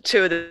 It's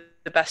two of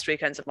the best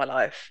weekends of my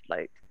life.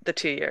 Like the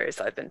 2 years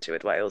I've been to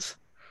with Wales.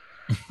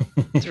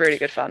 It's really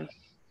good fun.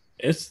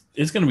 It's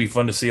going to be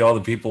fun to see all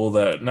the people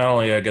that not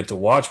only I get to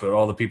watch, but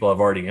all the people I've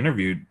already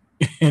interviewed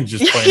and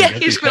just Yeah, playing yeah,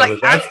 against you just each be like, other.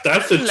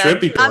 That's the and them,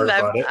 trippy and part them,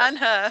 about it. and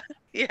her.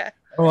 Yeah.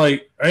 I'm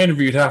like, I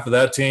interviewed half of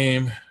that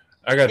team.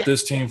 I got Yeah.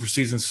 this team for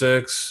season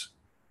 6.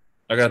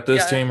 I got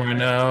this Yeah. team right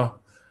now.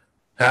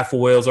 Half of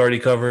Wales already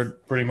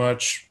covered, pretty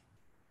much.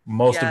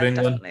 Most of Yeah,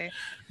 England. definitely.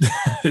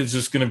 It's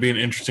just going to be an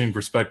interesting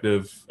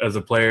perspective as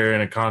a player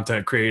and a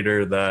content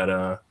creator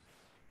that,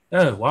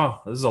 yeah,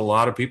 wow, there's a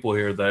lot of people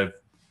here that I've,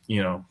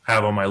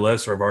 have on my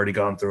list or I've already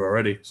gone through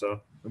already.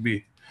 So it'd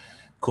be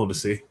cool to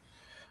see.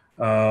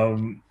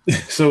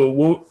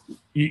 So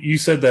you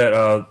said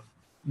that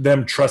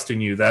them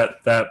trusting you, that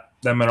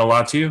meant a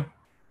lot to you?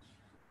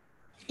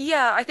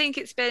 Yeah, I think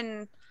it's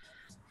been.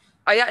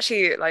 I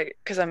actually like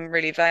because I'm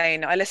really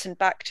vain. I listened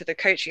back to the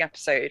coaching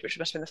episode, which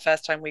must have been the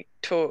first time we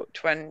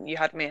talked when you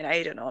had me and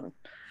Aidan on,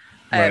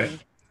 Right. um,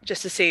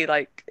 just to see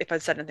like if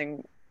I'd said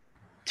anything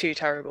too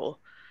terrible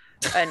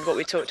and what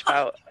we talked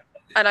about.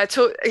 And I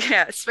talked,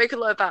 yeah, spoke a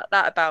lot about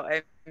that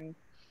about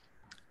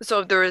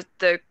sort of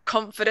the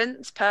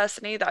confidence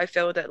personally that I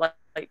feel that like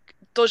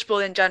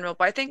dodgeball in general,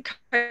 but I think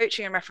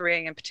coaching and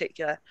refereeing in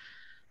particular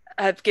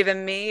have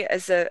given me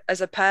as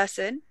a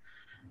person.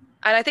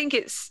 And I think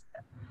it's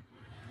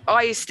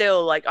I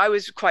still like I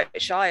was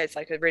quite shy as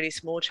like a really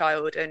small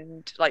child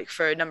and like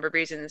for a number of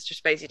reasons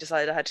just basically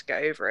decided I had to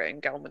get over it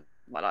and get on with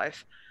my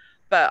life.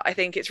 But I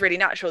think it's really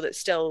natural that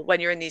still when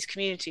you're in these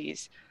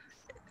communities,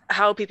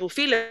 how people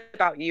feel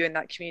about you in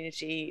that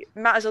community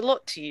matters a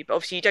lot to you. But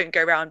obviously you don't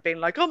go around being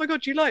like, oh my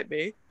God, you like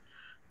me?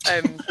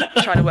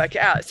 Trying to work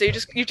it out. So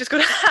you've just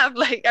got to have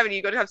like I mean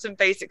you've got to have some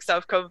basic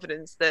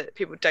self-confidence that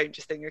people don't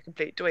just think you're a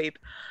complete dweeb.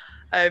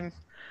 Um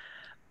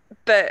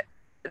but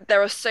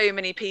there are so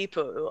many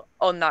people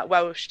on that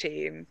Welsh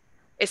team,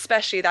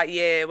 especially that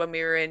year when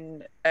we were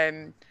in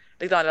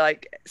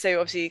like so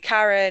obviously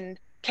Karen,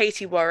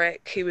 Katie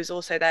Warwick, who was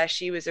also there,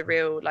 she was a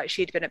real like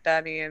she'd been at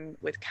Birmingham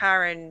with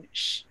Karen.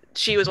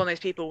 She was one of those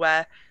people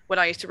where when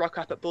I used to rock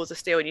up at Balls of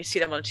Steel and you see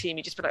them on a team,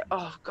 you just be like,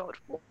 oh God,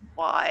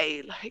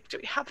 why? Like, do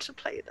we have to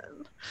play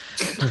them?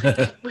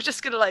 Like, we're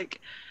just gonna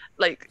like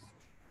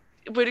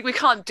we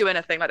can't do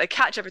anything. Like they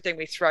catch everything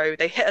we throw,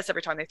 they hit us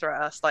every time they throw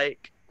at us.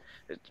 Like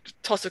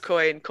toss a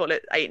coin, call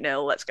it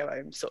 8-0, let's go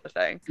home, sort of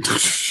thing.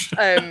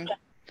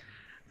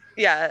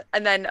 Yeah,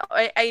 and then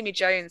Amy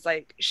Jones,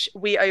 like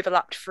we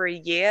overlapped for a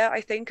year,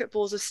 I think, at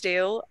Balls of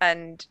Steel,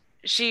 and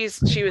she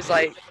was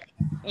like,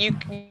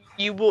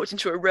 you walked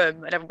into a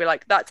room and everyone be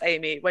like, that's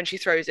Amy. When she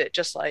throws it,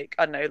 just like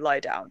I don't know, lie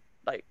down,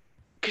 like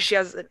because she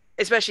has,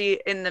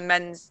 especially in the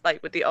men's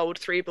like with the old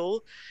 3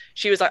 ball,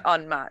 she was like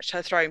unmatched.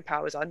 Her throwing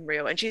power is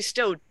unreal, and she's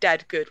still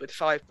dead good with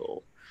 5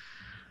 ball.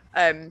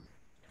 Um,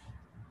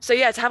 so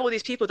yeah, to have all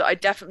these people that I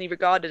definitely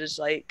regarded as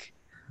like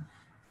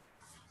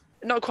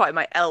not quite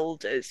my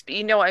elders, but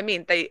you know what I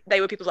mean. They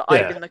were people that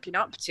I'd Yeah. been looking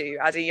up to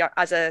as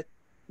a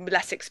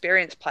less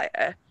experienced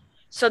player.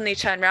 Suddenly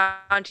turn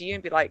around to you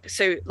and be like,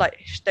 so like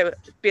they would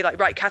be like,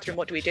 right, Kathryn,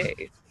 what do we do?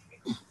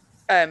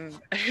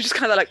 And you're just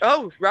kind of like,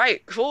 oh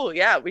right, cool,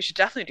 yeah, we should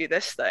definitely do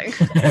this thing.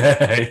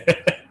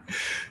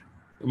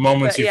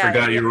 Moments But you yeah,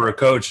 forgot you were a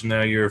coach and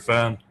now you're a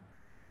fan.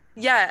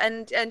 yeah,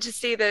 and to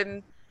see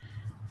them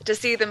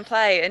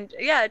play, and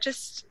yeah,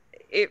 just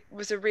it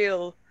was a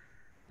real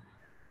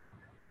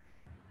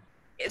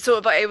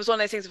sort of it was one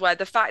of those things where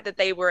the fact that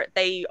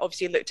they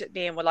obviously looked at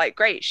me and were like,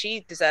 great,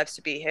 she deserves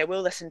to be here,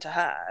 we'll listen to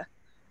her,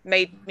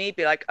 made me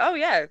be like, oh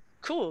yeah,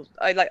 cool.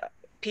 I like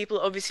people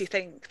obviously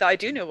think that I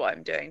do know what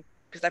I'm doing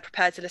because they're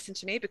prepared to listen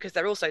to me because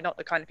they're also not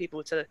the kind of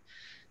people to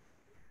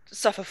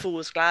suffer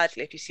fools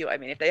gladly, if you see what I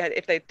mean.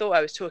 If they thought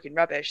I was talking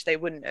rubbish, they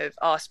wouldn't have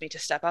asked me to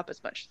step up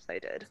as much as they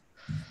did.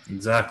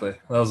 Exactly.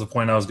 That was the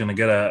point I was going to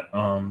get at.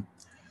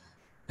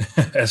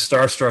 As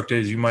starstruck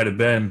as you might have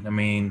been, I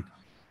mean,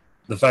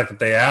 the fact that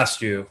they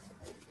asked you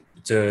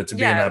to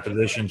be in Yeah, that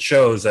position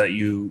shows that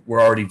you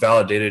were already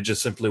validated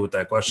just simply with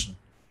that question.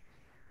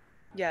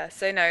 yeah.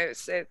 So no,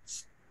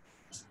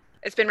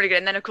 it's been really good.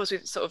 And then of course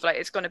we've sort of like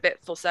it's gone a bit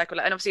full circle.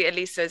 And obviously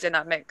Elisa's in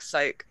that mix.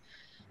 Like,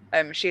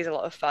 she's a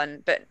lot of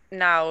fun. But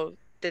now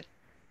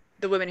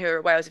the women who are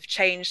at Wales have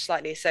changed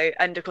slightly. So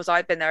and of course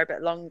I've been there a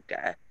bit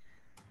longer.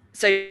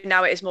 So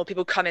now it is more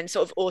people come in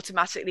sort of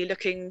automatically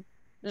looking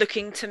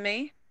to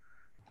me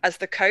as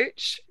the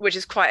coach, which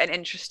is quite an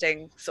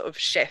interesting sort of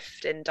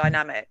shift in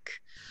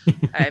dynamic.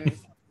 Um,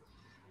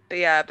 but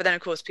yeah, but then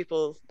of course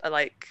people are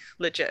like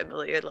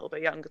legitimately a little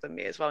bit younger than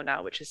me as well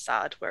now, which is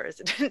sad. Whereas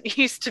it didn't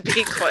used to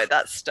be quite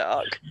that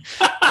stark.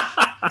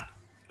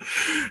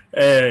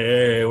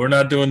 Hey, we're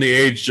not doing the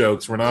age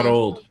jokes. We're not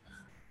old.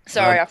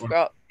 Sorry, I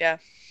forgot. Yeah.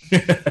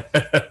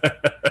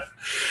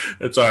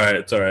 It's all right.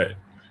 It's all right.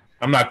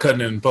 I'm not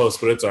cutting it in post,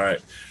 but it's all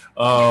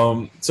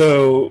right.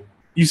 So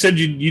you said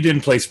you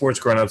didn't play sports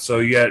growing up,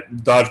 so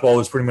dodgeball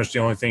was pretty much the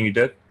only thing you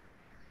did?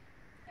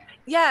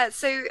 Yeah,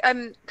 so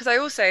because I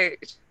also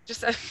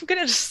just I'm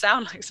gonna just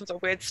sound like some sort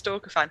of weird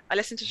stalker fan. I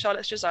listened to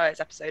Charlotte Josiah's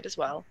episode as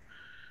well.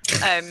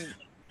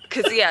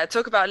 Because yeah,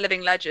 talk about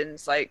living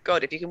legends. Like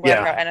God, if you can work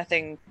out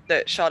anything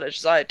that Charlotte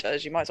Josiah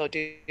does, you might as well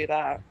do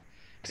that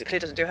because it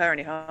clearly doesn't do her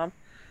any harm.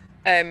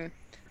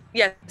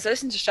 Yeah, so I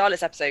listened to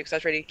Charlotte's episode because I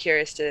was really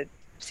curious to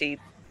see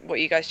what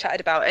you guys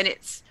chatted about, and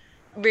it's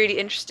really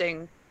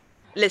interesting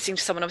listening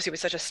to someone obviously with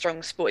such a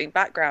strong sporting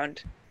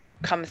background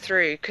come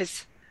through,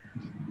 because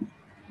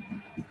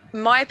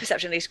my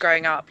perception, at least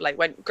growing up, like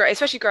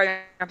especially growing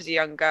up as a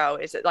young girl,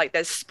 is that like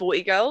there's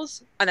sporty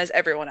girls and there's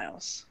everyone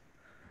else,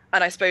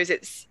 and I suppose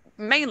it's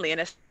mainly an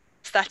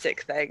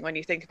aesthetic thing when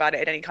you think about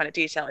it in any kind of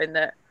detail, in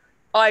that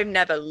I've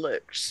never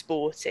looked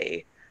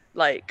sporty.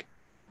 Like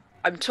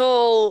I'm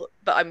tall,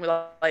 but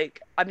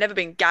I've never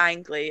been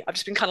gangly. I've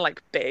just been kind of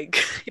like big,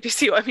 if you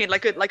see what I mean,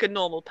 like a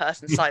normal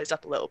person sized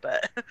up a little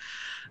bit.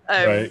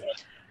 Right.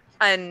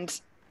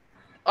 And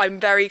I'm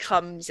very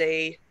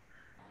clumsy.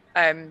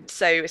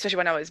 So especially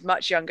when I was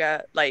much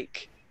younger,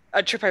 like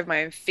I'd trip over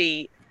my own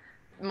feet.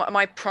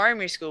 My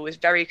primary school was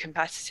very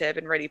competitive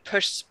and really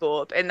pushed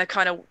sport in the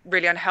kind of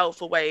really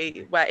unhelpful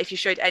way where if you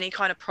showed any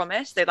kind of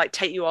promise, they'd like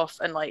take you off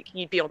and like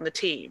you'd be on the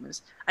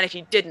teams. And if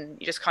you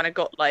didn't, you just kind of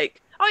got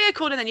like, oh yeah,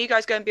 cool. And then you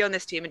guys go and be on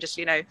this team and just,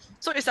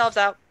 sort yourselves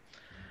out.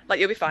 Like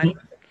you'll be fine.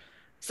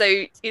 So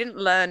you didn't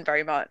learn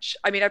very much.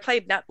 I mean, I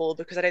played netball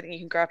because I don't think you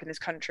can grow up in this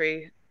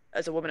country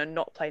as a woman and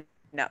not play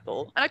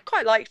netball. And I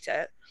quite liked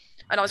it.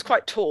 And I was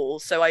quite tall.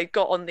 So I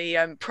got on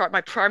the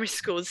my primary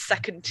school's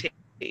second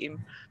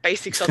team,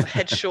 basically because I was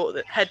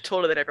head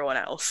taller than everyone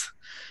else.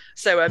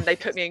 So they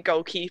put me in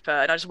goalkeeper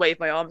and I just waved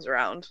my arms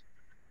around.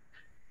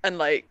 And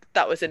like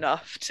that was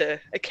enough to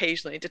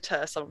occasionally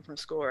deter someone from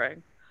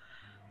scoring.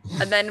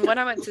 And then when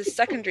I went to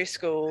secondary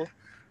school,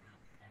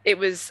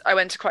 I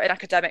went to quite an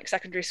academic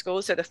secondary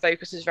school. So the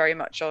focus was very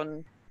much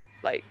on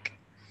like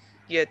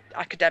your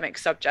academic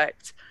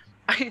subject.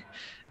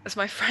 As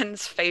my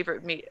friend's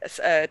favorite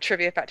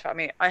trivia fact about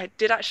me, I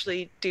did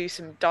actually do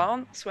some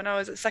dance when I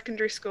was at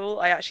secondary school.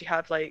 I actually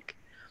have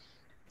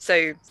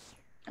so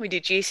we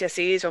do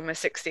GCSEs when we're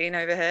 16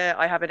 over here.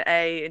 I have an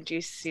A in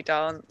GCSE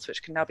dance,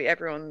 which can now be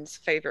everyone's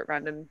favorite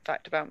random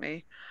fact about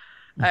me.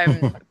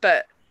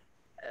 But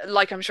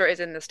like I'm sure it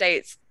is in the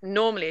States,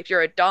 normally if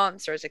you're a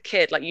dancer as a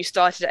kid, like you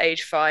started at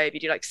age 5,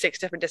 you do like 6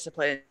 different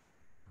disciplines.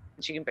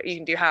 You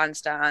can do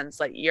handstands,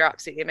 like you're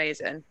absolutely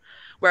amazing.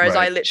 Whereas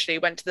I literally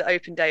went to the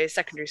open day of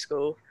secondary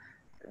school.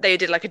 They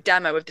did like a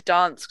demo with the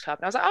dance club.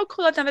 And I was like, oh,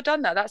 cool, I've never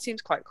done that. That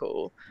seems quite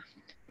cool.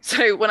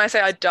 So when I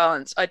say I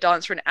dance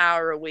for an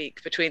hour a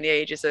week between the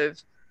ages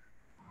of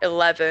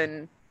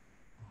 11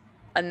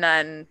 and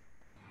then,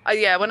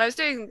 when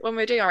we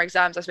were doing our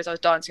exams, I suppose I was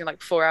dancing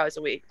like 4 hours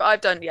a week. But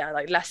I've done,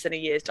 like less than a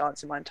year's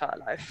dance in my entire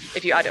life,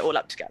 if you add it all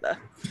up together.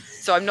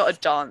 So I'm not a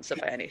dancer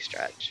by any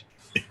stretch.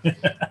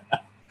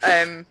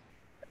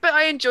 But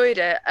I enjoyed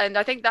it, and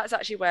I think that's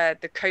actually where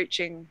the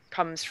coaching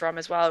comes from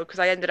as well, because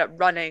I ended up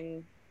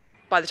running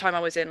by the time I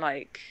was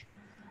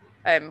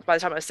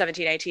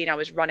 17, 18, I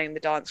was running the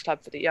dance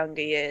club for the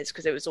younger years,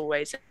 because it was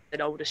always an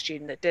older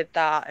student that did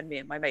that, and me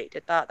and my mate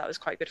did that. That was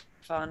quite good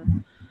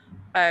fun.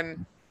 I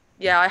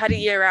had a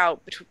year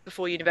out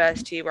before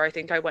university where I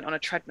think I went on a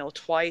treadmill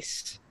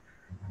twice,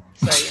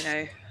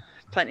 so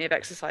plenty of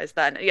exercise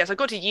then. Yes, I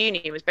got to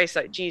uni, it was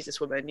basically like, Jesus,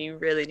 woman, you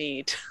really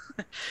need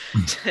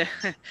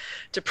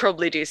to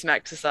probably do some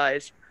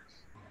exercise.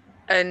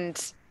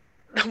 And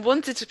I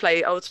wanted to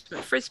play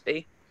ultimate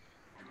frisbee.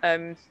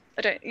 They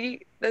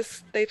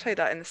play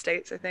that in the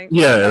States, I think.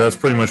 Yeah, that's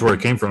pretty much where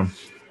it came from.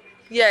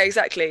 Yeah,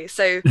 exactly.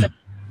 So,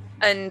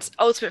 and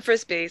ultimate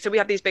frisbee, so we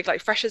have these big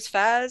like freshers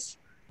fairs.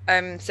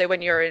 So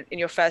when you're in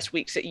your first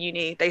weeks at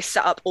uni, they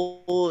set up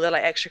all the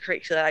like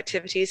extracurricular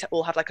activities,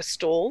 all have like a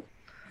stall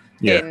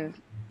in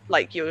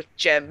like your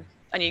gym,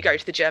 and you go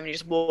to the gym and you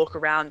just walk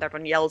around,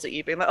 everyone yells at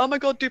you being like, oh my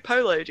god, do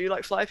polo, do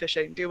like fly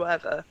fishing, do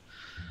whatever.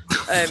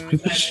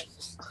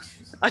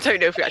 I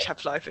don't know if we actually have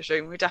fly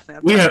fishing. We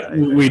definitely have.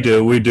 We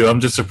do. I'm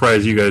just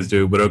surprised you guys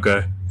do, but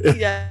okay.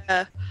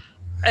 Yeah.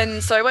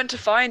 And so I went to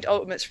find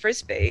ultimate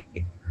frisbee,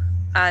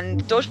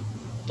 and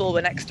dodgeball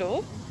were next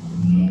door.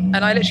 And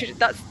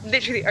that's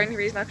literally the only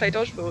reason I play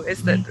dodgeball,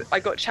 is that I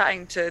got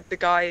chatting to the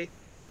guy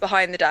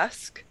behind the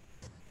desk.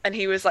 And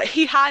he was like,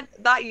 he had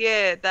that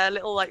year, their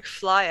little like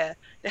flyer,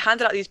 they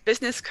handed out these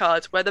business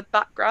cards where the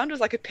background was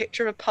like a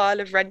picture of a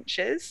pile of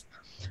wrenches.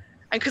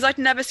 And because I'd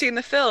never seen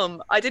the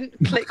film, I didn't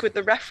click with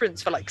the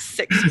reference for like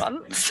 6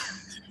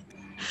 months.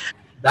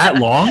 That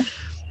long?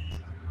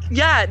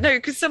 Yeah, no,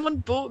 because someone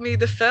bought me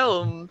the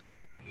film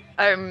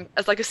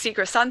as like a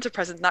secret Santa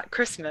present that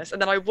Christmas.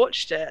 And then I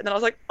watched it and then I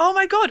was like, oh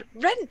my God,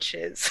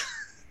 wrenches.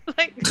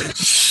 Like,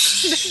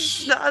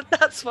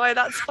 that's why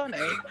that's funny.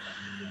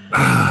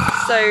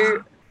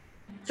 So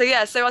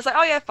I was like,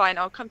 oh yeah, fine,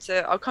 I'll come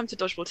to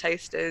Dodgeball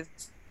Tasters.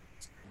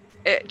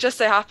 It just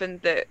so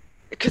happened that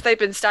because they've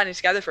been standing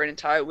together for an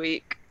entire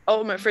week,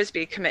 ultimate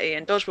frisbee committee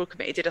and dodgeball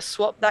committee did a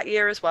swap that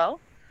year as well.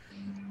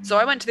 So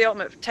I went to the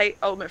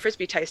ultimate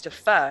frisbee taster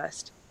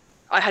first.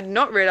 I had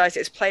not realized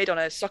it's played on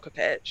a soccer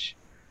pitch.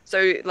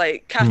 So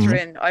like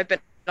Kathryn, I've been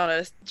on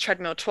a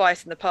treadmill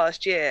twice in the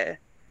past year.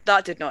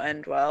 That did not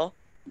end well.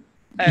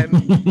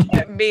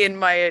 Me and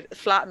my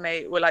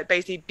flatmate were like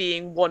basically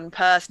being one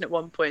person at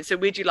one point. So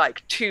we'd do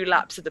like 2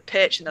 laps of the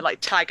pitch and then like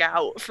tag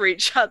out for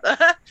each other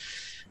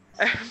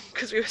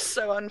because we were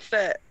so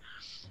unfit.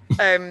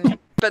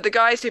 But the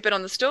guys who'd been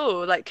on the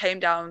stall like came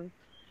down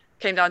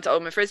to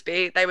Ultimate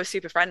Frisbee. They were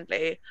super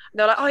friendly. And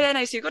they were like, "Oh yeah,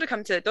 no, so you've got to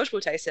come to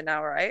dodgeball tasting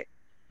now, right?"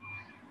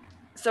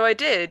 So I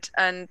did,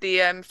 and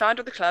the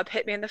founder of the club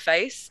hit me in the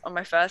face on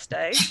my first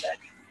day,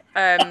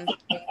 and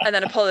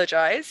then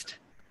apologized.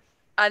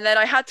 And then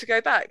I had to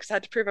go back because I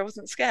had to prove I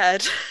wasn't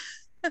scared.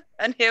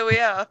 And here we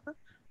are,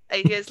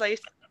 8 years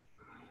later.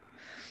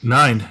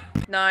 9.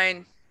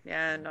 9.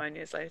 Yeah, 9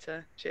 years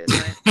later. Cheers,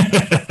 mate.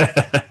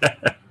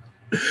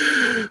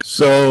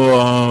 So,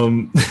 all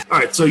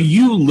right. So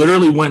you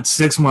literally went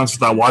 6 months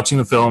without watching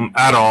the film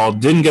at all,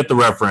 didn't get the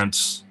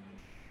reference,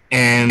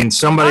 and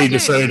somebody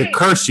decided to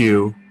curse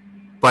you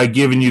by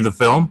giving you the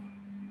film?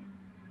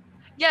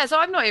 Yeah, so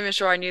I'm not even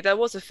sure I knew there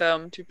was a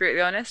film, to be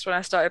brutally honest, when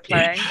I started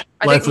playing.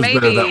 I Life think was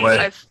better that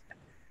way.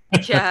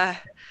 Yeah.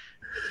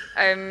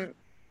 I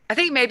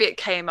think maybe it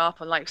came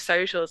up on like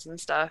socials and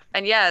stuff.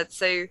 And yeah,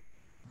 so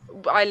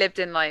I lived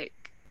in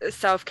like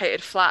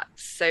self-catered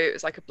flats, so it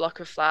was like a block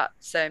of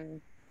flats,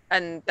 and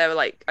there were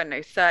like, I don't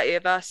know, 30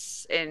 of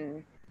us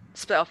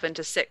split off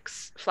into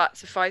 6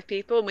 flats of 5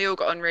 people, and we all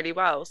got on really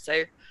well.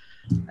 So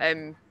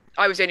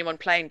I was the only one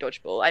playing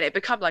dodgeball, and it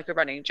became like a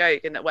running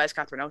joke in that, where's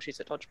Kathryn? Oh, she's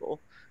at dodgeball,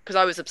 because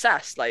I was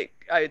obsessed. Like,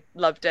 I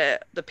loved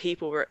it. The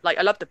people were like,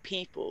 I loved the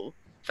people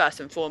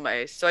first and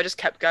foremost, so I just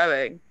kept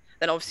going.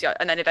 Then obviously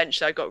and then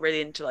eventually I got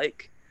really into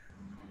like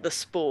the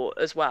sport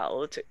as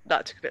well.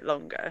 That took a bit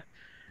longer.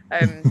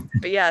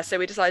 But yeah, so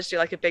we decided to do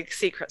like a big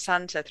secret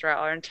Santa throughout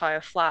our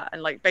entire flat,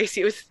 and like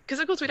basically it was because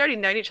of course we'd only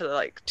known each other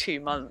like 2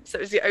 months. So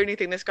it was the only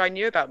thing this guy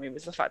knew about me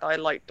was the fact that I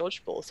liked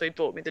dodgeball. So he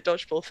bought me the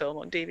dodgeball film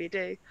on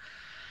DVD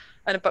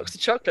and a box of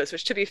chocolates,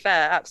 which, to be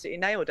fair, absolutely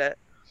nailed it.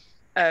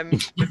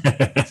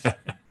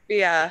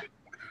 Yeah.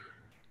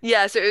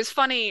 So it was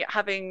funny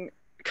having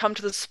come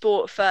to the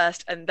sport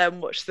first and then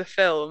watch the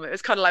film. It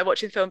was kind of like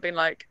watching the film being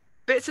like,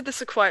 bits of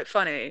this are quite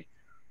funny,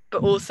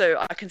 but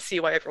also I can see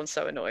why everyone's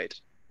so annoyed.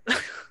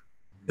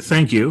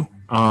 Thank you.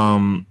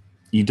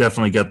 You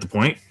definitely get the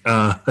point.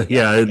 That's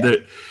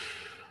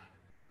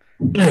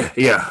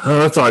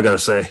all I gotta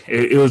say.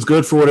 It was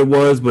good for what it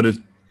was, but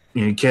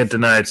you can't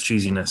deny its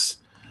cheesiness.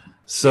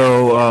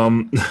 So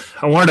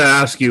I wanted to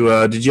ask you,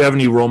 did you have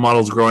any role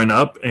models growing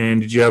up,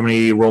 and did you have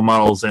any role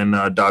models in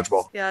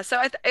dodgeball? Yeah,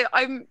 so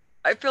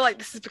I feel like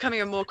this is becoming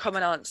a more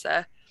common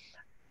answer.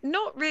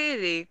 Not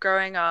really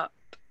growing up.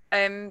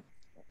 I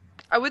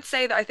would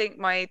say that I think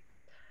my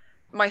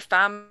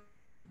family,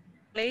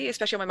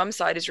 especially on my mum's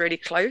side, is really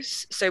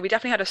close. So we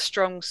definitely had a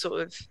strong sort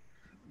of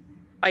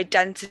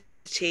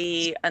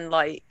identity, and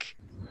like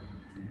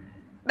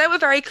there were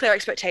very clear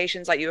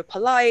expectations, like you were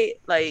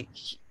polite, like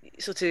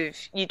sort of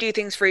you do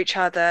things for each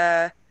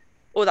other,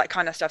 all that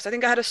kind of stuff. So I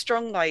think I had a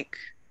strong, like,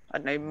 I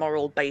don't know,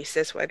 moral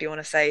basis, whatever you want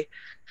to say,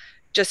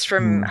 just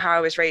from how I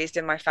was raised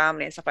in my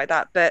family and stuff like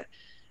that. But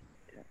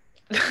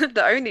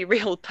the only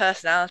real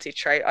personality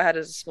trait I had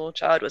as a small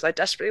child was I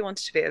desperately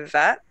wanted to be a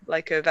vet,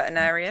 like a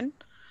veterinarian.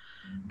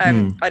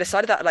 I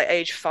decided that at like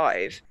age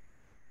 5,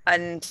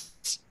 and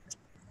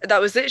that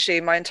was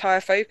literally my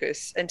entire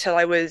focus until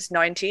I was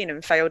 19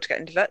 and failed to get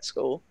into vet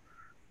school.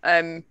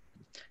 And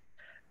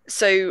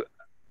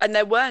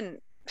there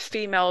weren't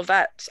female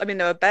vets. I mean,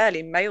 there were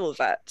barely male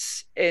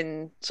vets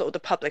in sort of the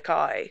public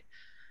eye.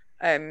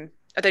 I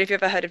don't know if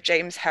you've ever heard of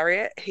James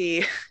Herriot.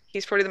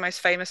 He's probably the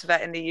most famous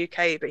vet in the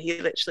UK, but he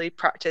literally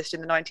practiced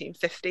in the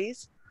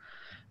 1950s.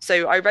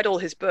 So I read all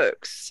his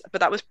books, but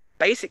that was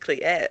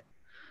basically it.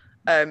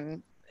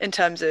 In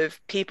terms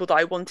of people that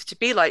I wanted to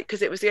be like,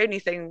 because it was the only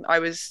thing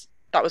that was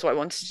what I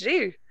wanted to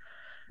do.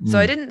 So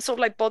I didn't sort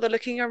of like bother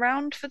looking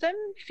around for them,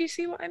 if you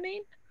see what I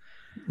mean.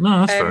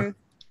 No, that's fair.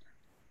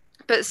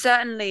 But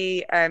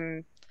certainly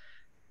in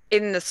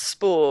the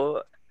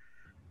sport,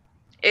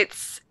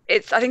 it's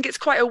I think it's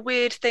quite a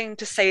weird thing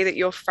to say that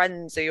your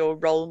friends are your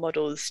role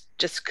models,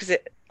 just because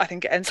I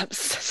think it ends up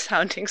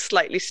sounding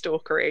slightly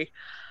stalkery.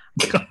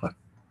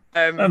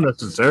 Not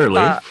necessarily.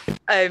 But,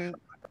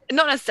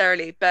 not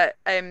necessarily, but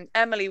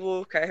Emily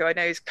Walker, who I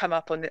know has come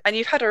up on and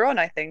you've had her on,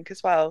 I think,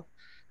 as well,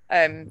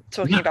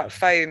 talking about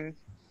foam.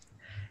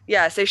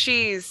 Yeah, so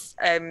she's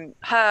her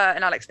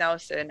and Alex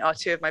Nelson are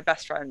 2 of my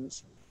best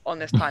friends on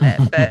this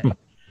planet. But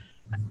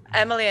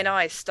Emily and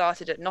I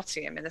started at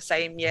Nottingham in the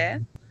same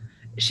year.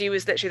 She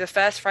was literally the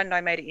first friend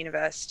I made at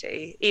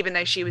university, even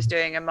though she was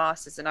doing a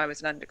master's and I was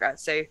an undergrad.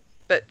 So,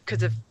 but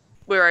because of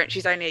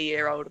she's only a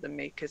year older than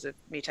me because of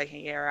me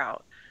taking a year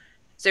out.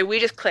 So we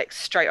just clicked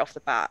straight off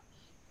the bat,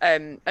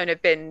 and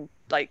have been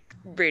like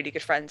really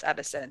good friends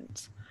ever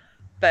since.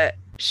 But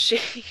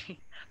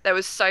there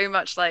was so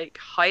much like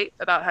hype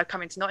about her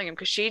coming to Nottingham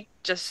because she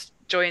just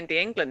joined the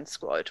England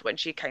squad when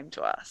she came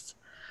to us.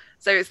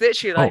 So it's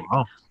literally like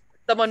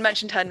someone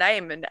mentioned her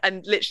name,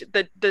 and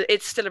literally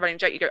it's still a running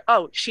joke. You go,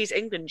 oh, she's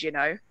England, you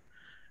know,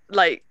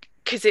 like,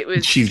 because it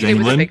was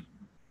a big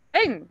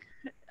thing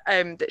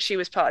that she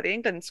was part of the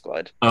England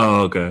squad.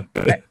 Oh, okay.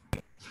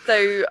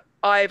 So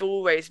I've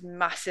always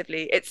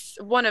massively, it's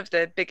one of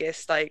the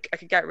biggest, like, I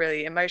could get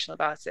really emotional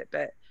about it,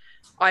 but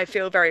I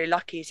feel very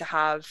lucky to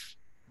have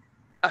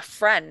a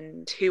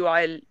friend who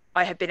I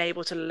have been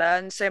able to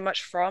learn so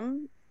much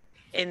from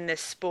in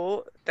this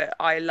sport that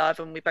I love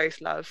and we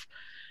both love.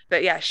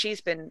 But yeah,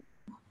 she's been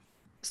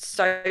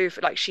so,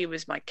 like, she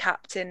was my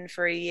captain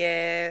for a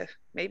year,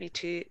 maybe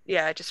two,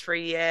 yeah, just for a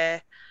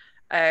year.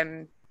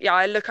 Yeah,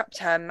 I look up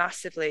to her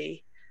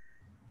massively.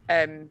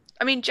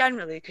 I mean,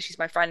 generally because she's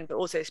my friend, but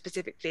also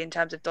specifically in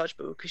terms of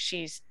dodgeball, because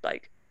she's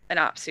like an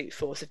absolute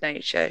force of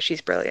nature. She's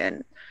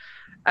brilliant.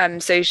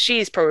 So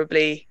she's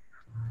probably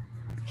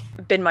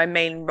been my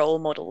main role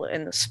model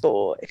in the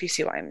sport, if you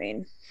see what I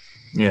mean.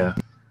 Yeah.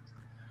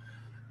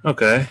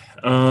 Okay.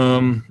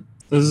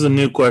 This is a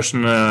new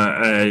question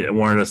I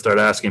wanted to start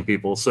asking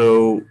people.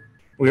 So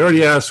we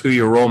already asked who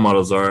your role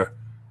models are,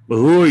 but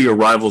who are your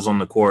rivals on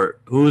the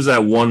court? Who is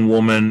that one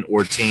woman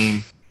or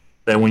team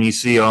that when you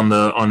see on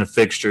the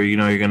fixture, you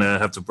know you're gonna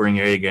have to bring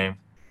your A game?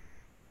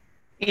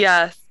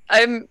 Yeah,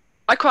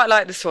 I quite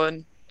like this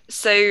one.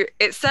 So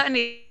it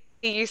certainly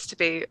used to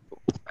be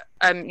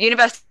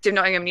University of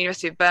Nottingham,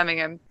 University of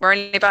Birmingham. We're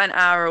only about an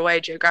hour away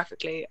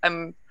geographically.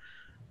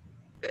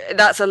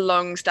 That's a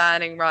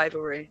long-standing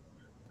rivalry,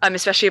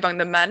 especially among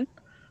the men.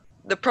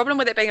 The problem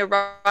with it being a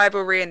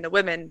rivalry in the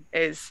women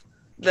is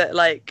that,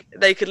 like,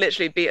 they could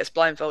literally beat us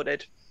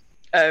blindfolded.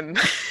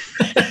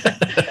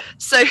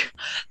 So,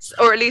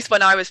 or at least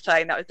when I was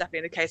playing, that was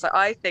definitely the case. Like,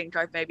 I think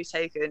I've maybe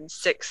taken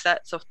 6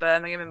 sets off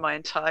Birmingham in my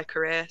entire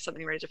career,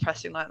 something really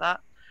depressing like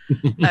that.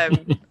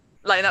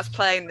 Like, that's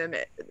playing them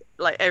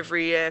like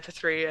every year for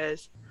 3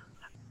 years.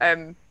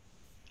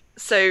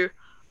 So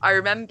I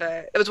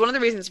remember it was one of the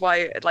reasons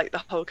why, like, the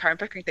whole Karen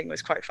Pickering thing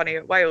was quite funny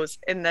at Wales,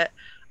 in that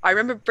I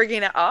remember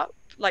bringing it up,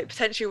 like,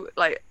 potentially,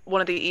 like,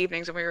 one of the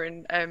evenings when we were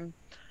in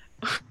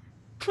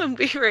when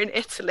we were in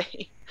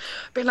Italy,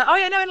 being like, oh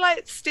yeah, no, and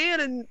like Steel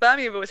and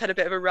Birmingham always had a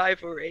bit of a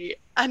rivalry,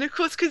 and of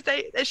course, because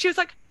she was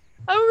like,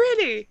 oh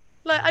really?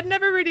 Like, I'd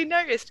never really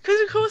noticed, because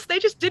of course they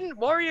just didn't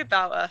worry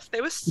about us.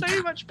 They were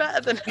so much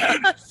better than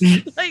us.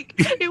 Like,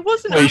 it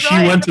wasn't. Wait, she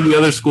went to the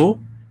other school?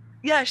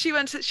 Yeah, she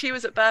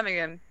was at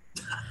Birmingham.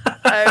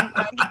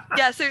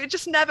 Yeah, so it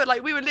just never,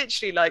 like, we were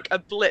literally like a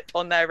blip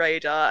on their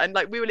radar, and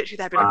like we were literally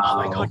there being like, oh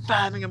my god,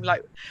 Birmingham,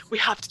 like, we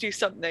have to do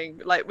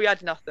something. Like, we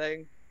had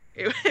nothing.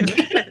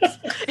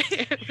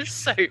 It was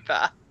so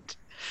bad.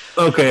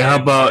 Okay, how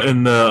about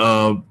in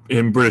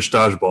British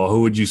dodgeball?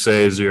 Who would you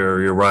say is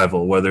your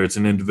rival, whether it's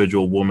an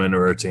individual woman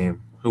or a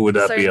team? Who would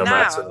that be on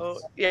that side?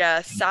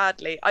 Yeah,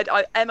 sadly,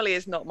 Emily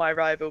is not my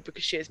rival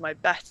because she is my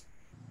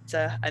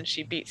better, and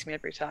she beats me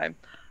every time.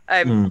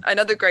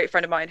 Another great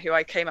friend of mine who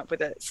I came up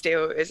with at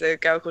Steel is a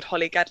girl called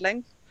Holly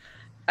Gedling.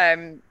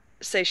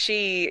 So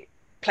she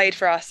played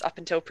for us up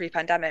until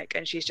pre-pandemic,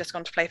 and she's just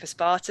gone to play for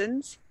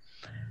Spartans.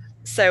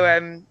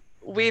 So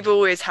we've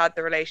always had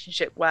the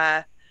relationship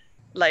where,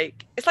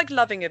 like, it's like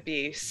loving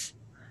abuse.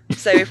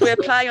 So if we're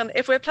playing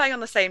on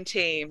the same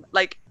team,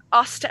 like,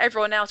 us to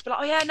everyone else, but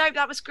like, oh yeah, no,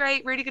 that was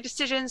great, really good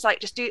decisions,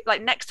 like, just do,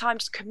 like, next time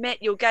just commit,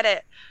 you'll get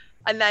it.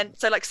 And then,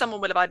 so, like, someone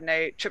will have, I don't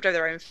know, tripped over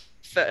their own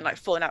foot and, like,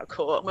 fallen out of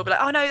court, and we'll be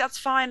like, oh no, that's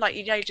fine, like,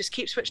 you know, you just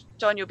keep switched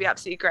on, you'll be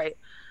absolutely great.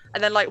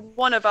 And then, like,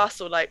 one of us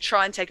will, like,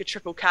 try and take a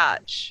triple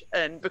catch,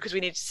 and because we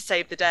need to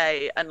save the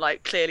day and,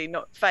 like, clearly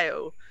not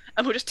fail,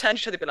 and we'll just turn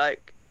to each other and be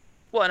like,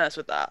 what on earth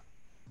was that?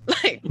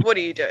 Like, what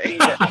are you doing?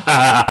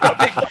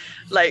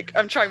 Like,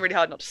 I'm trying really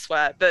hard not to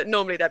swear, but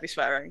normally they'd be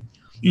swearing.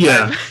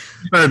 Yeah,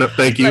 fair enough.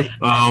 Thank you.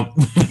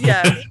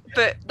 Yeah,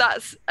 but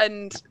that's,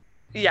 and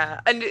yeah,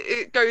 and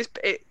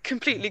it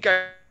completely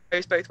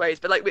goes both ways.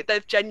 But like,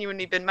 there've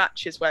genuinely been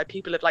matches where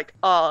people have, like,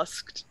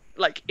 asked,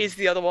 like, is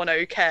the other one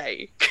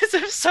okay? Because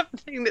of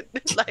something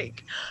that,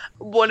 like,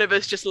 one of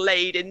us just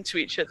laid into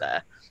each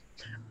other,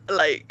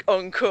 like,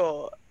 on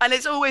court, and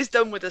it's always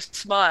done with a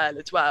smile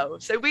as well,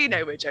 so we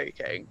know we're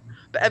joking,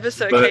 but ever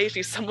so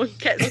occasionally someone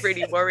gets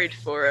really worried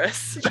for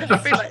us.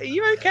 I'd be like, are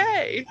you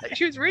okay? Like,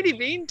 she was really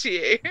mean to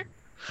you.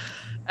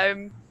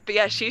 But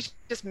yeah, she's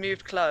just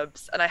moved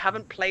clubs, and I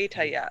haven't played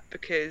her yet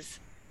because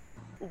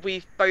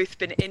we've both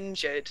been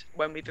injured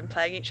when we've been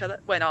playing each other,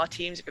 when our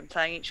teams have been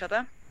playing each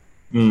other.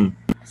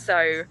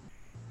 So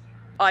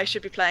I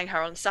should be playing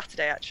her on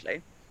Saturday,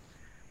 actually,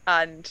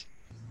 and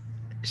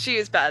she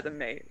is better than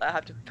me. I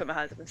have to put my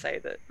hands up and say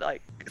that,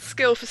 like,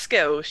 skill for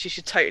skill, she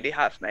should totally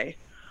have me.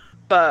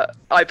 But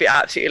I'd be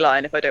absolutely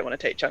lying if I don't want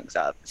to take chunks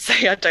out of it. So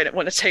I don't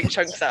want to take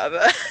chunks out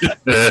of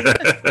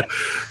it.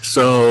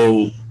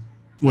 So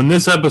when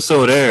this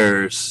episode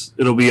airs,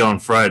 it'll be on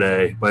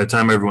Friday by the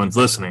time everyone's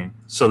listening.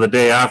 So the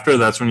day after,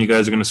 that's when you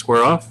guys are going to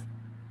square off?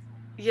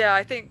 Yeah,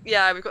 I think,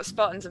 yeah, we've got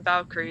Spartans and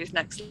Valkyries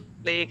next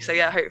league. So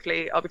yeah,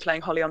 hopefully I'll be playing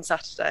Holly on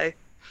Saturday.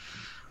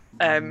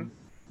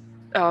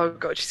 Oh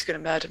god, she's gonna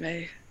murder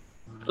me.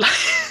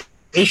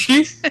 Is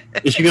she?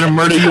 Is she gonna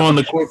murder you on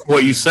the court for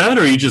what you said,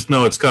 or you just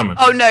know it's coming?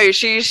 Oh no,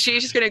 she's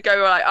just gonna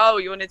go like, oh,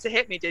 you wanted to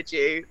hit me, did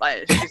you?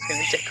 Like she's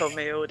gonna dick on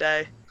me all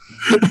day.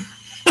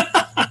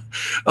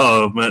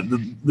 Oh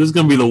man, this is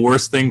gonna be the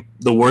worst thing.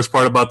 The worst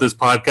part about this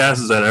podcast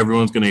is that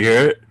everyone's gonna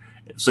hear it.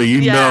 So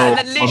know,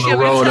 on the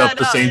road up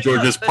to St.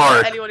 George's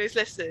Park, anyone who's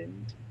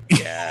listened,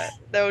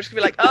 they'll just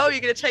be like, "Oh,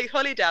 you're gonna take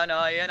Holly down,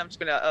 are you?" And I'm just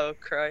gonna, "Oh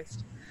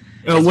Christ."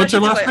 What's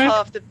your last name?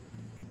 Half the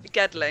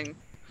Gedling.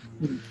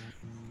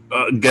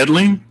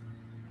 Gedling.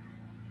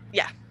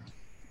 Yeah.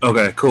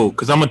 Okay, cool.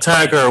 Because I'm gonna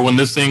tag her when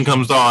this thing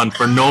comes on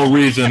for no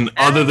reason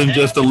other than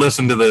just to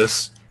listen to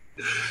this.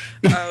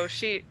 Oh,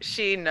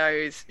 she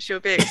knows. She'll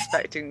be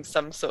expecting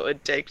some sort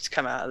of dig to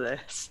come out of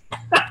this.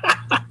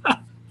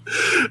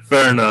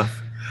 Fair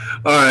enough.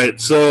 All right.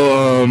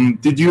 So,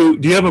 do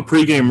you have a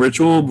pregame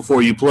ritual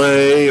before you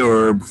play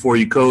or before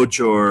you coach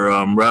or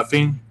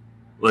reffing?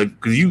 Like,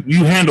 because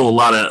you handle a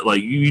lot of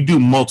you do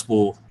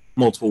multiple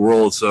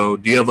roles. So,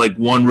 do you have like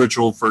one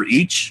ritual for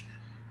each,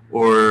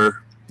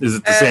 or is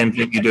it the same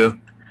thing you do?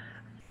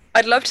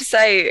 I'd love to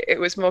say it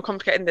was more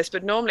complicated than this,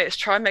 but normally it's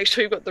try and make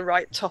sure you've got the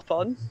right top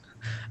on.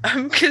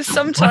 Because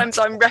sometimes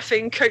I'm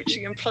reffing,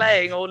 coaching, and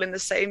playing all in the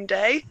same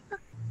day.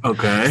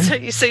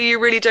 Okay. So you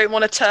really don't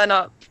want to turn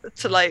up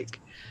to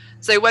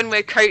So when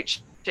we're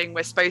coaching,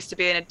 we're supposed to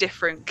be in a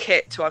different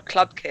kit to our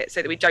club kit,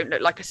 so that we don't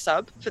look like a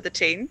sub for the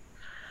team.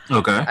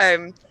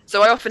 Okay.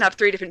 So I often have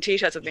 3 different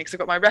t-shirts of me because I've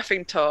got my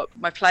reffing top,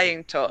 my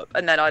playing top,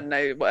 and then I don't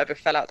know whatever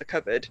fell out the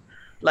cupboard,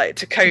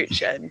 to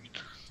coach in.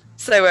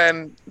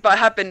 So, but I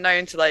have been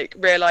known to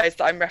realise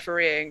that I'm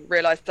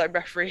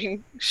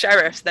refereeing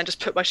sheriffs, and then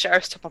just put my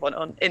sheriff's top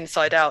on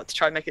inside out to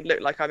try and make it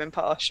look like I'm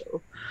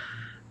impartial.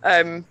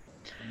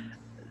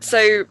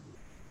 So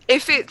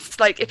if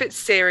it's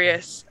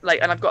serious,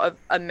 and I've got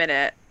a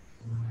minute,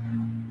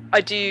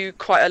 I do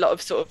quite a lot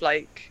of sort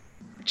of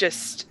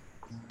just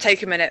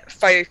take a minute,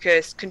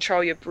 focus,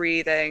 control your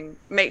breathing,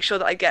 make sure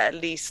that I get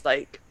at least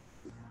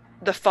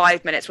the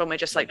 5 minutes when we're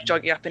just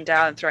jogging up and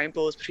down and throwing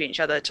balls between each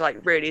other to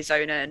really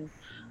zone in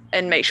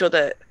and make sure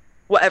that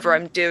whatever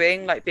I'm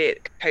doing, be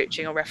it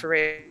coaching or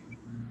refereeing,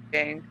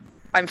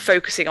 I'm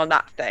focusing on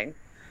that thing,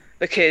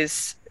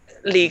 because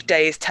league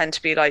days tend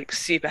to be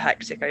super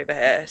hectic over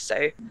here.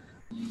 So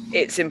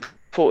it's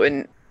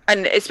important,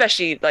 and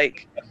especially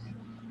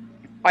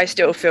I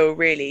still feel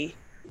really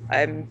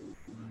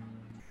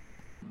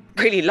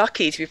really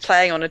lucky to be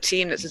playing on a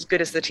team that's as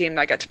good as the team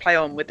that I get to play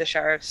on with the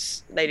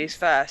Sheriffs ladies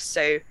first.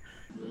 So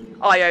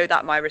I owe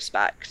that my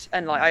respect,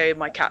 and I owe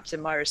my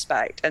captain my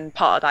respect, and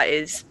part of that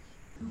is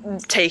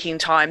taking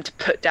time to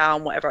put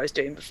down whatever I was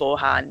doing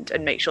beforehand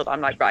and make sure that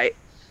I'm right,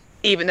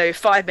 even though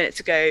 5 minutes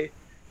ago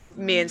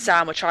me and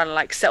Sam were trying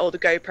to set all the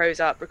GoPros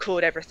up,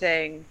 record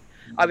everything,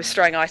 I was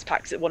throwing ice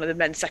packs at one of the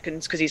men's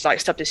seconds because he's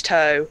stubbed his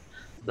toe.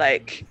 I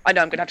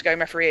know I'm gonna have to go and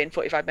referee in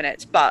 45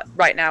 minutes, but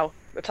right now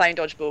we're playing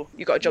dodgeball,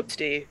 you've got a job to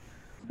do.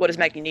 What does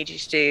Megan need you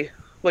to do?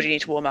 What do you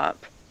need to warm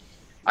up?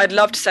 I'd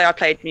love to say I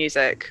played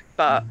music,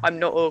 but I'm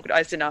not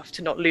organised enough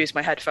to not lose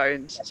my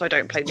headphones, so I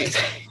don't play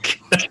music.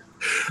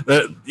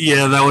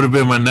 Yeah, that would have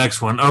been my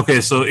next one.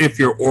 Okay, so if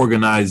you're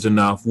organised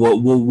enough,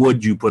 what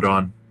would you put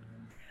on?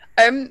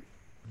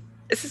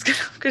 This is going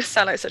to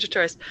sound like such a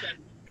tourist.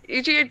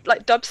 You do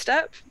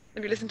dubstep?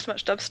 Have you listened to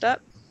much dubstep?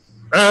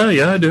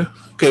 Yeah, I do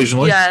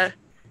occasionally.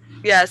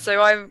 Yeah.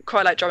 So I'm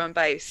quite like drum and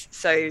bass.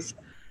 So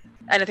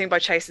anything by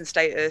Chase and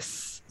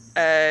Status.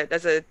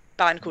 There's a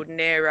band called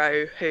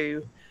Nero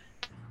who,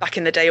 back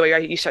in the day where I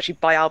used to actually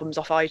buy albums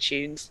off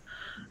iTunes,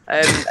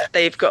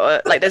 they've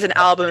got there's an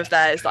album of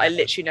theirs that I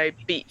literally know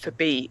beat for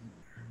beat.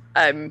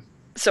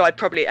 So I'd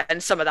probably,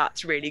 and some of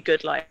that's really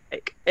good,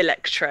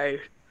 electro,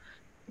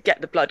 get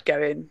the blood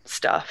going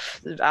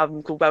stuff. There's an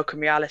album called Welcome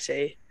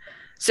Reality.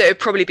 So it'd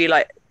probably be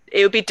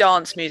it would be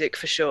dance music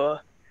for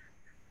sure.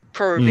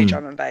 Probably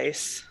drum and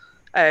bass.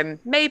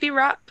 Maybe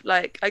rap.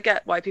 I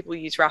get why people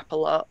use rap a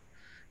lot.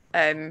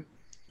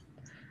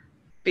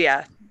 But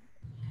yeah,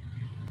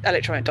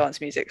 electronic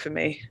dance music for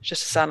me,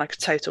 just to sound like a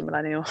total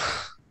millennial.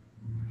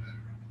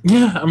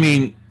 Yeah, I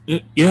mean,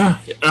 yeah,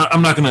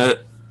 I'm not gonna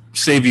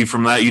save you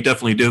from that. You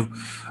definitely do.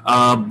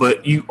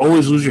 But you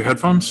always lose your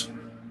headphones?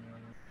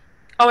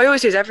 Oh, I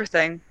always lose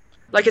everything.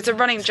 It's a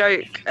running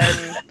joke.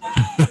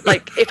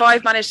 If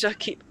I've managed to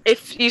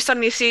if you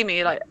suddenly see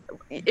me,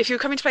 if you're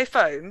coming to play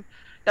foam,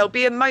 there'll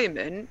be a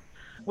moment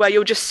where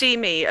you'll just see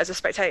me as a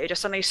spectator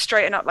just suddenly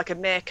straighten up like a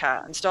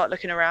meerkat and start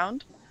looking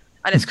around.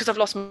 And it's because I've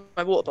lost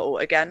my water bottle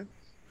again.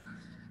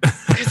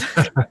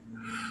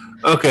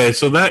 Okay,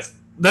 so that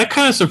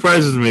kind of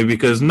surprises me,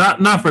 because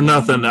not for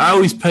nothing, I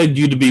always pegged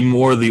you to be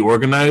more the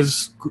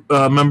organized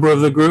member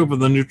of the group, of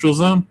the neutral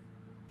zone.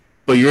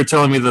 But you're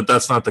telling me that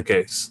that's not the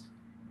case.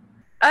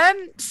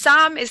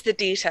 Sam is the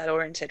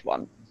detail-oriented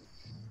one.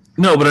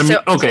 No, but I mean,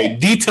 okay,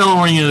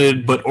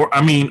 detail-oriented, but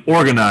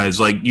organized.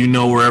 You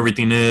know where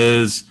everything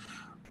is.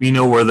 You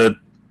know where the,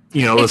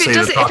 let's say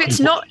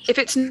if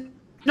it's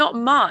not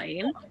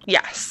mine,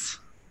 yes.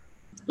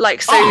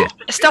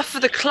 Stuff for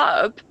the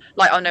club,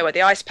 Like, I'll know where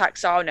the ice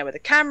packs are, I'll know where the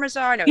cameras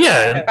are, I know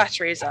where the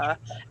batteries are.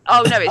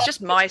 Oh no, it's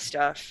just my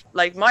stuff.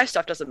 Like, my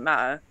stuff doesn't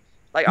matter.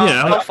 Like,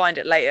 I'll find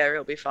it later,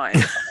 it'll be fine.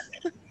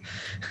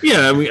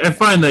 Yeah, I mean, I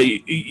find that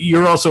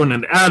you're also in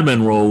an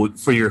admin role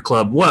for your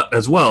club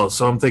as well.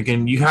 So I'm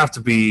thinking you have to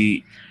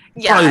be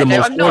probably the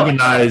most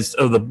organized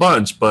of the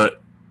bunch,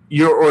 but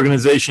your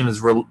organization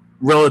is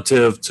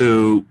relative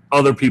to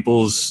other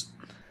people's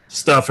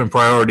stuff and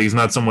priorities,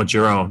 not so much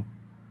your own.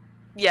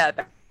 Yeah,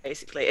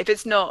 basically. If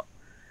it's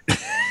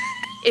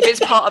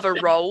part of a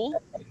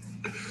role,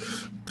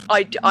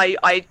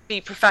 I'd be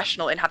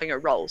professional in having a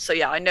role. So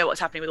yeah, I know what's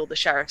happening with all the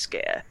sheriff's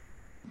gear.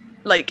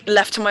 Like,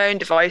 left to my own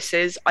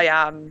devices, I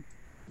am,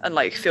 and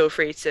like, feel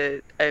free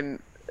to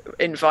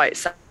invite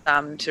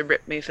Sam to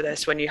rip me for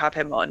this when you have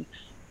him on.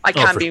 I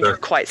can be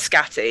quite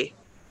scatty.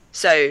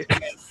 So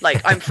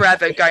like, I'm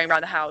forever going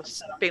around the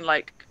house being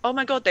like, oh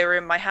my god, they were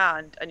in my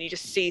hand, and you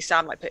just see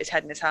Sam like put his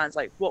head in his hands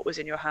like, what was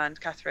in your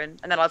hand, Kathryn?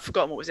 And then I've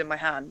forgotten what was in my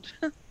hand.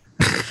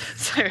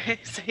 so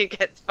he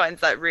finds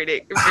that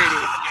really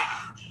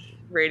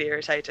really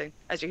irritating,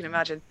 as you can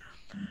imagine.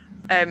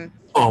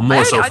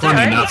 More so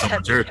funny, not so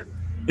much.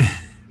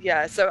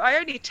 Yeah, so I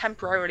only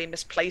temporarily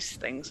misplace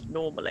things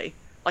normally.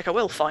 Like, I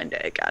will find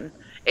it again.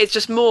 It's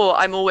just more,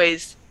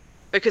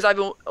 because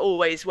I'm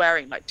always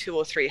wearing like 2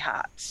 or 3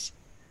 hats.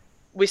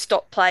 We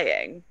stop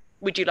playing,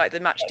 we do like the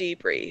match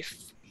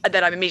debrief, and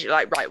then I'm immediately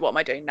like, right, what am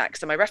I doing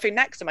next? Am I reffing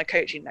next? Am I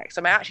coaching next?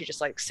 Am I actually just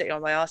like sitting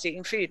on my arse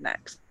eating food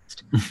next?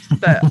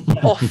 But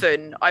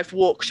often I've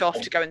walked off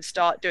to go and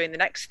start doing the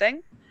next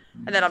thing,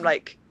 and then I'm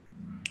like,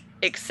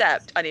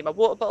 except I need my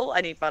water bottle,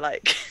 I need my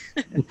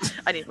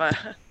I need my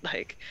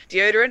like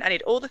deodorant, I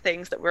need all the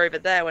things that were over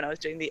there when I was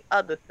doing the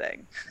other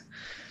thing.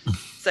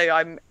 So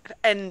I'm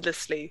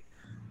endlessly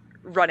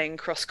running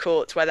cross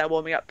courts where they're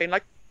warming up, being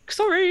like,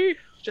 sorry,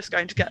 just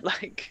going to get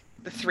like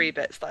the 3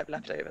 bits that I've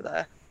left over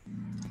there.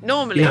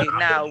 Normally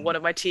now one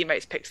of my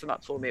teammates picks them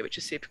up for me, which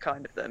is super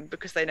kind of them,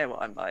 because they know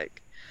what I'm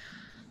like.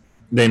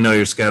 They know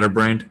you're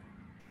scatterbrained.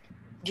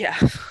 Yeah.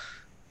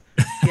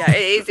 Yeah,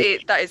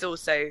 that is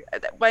also,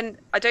 when,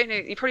 I don't know,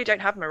 you probably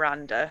don't have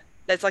Miranda.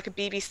 There's like a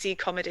BBC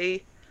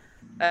comedy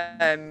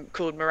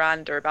called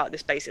Miranda, about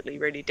this basically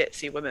really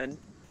ditzy woman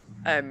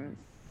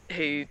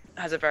who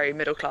has a very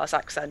middle class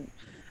accent.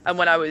 And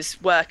when I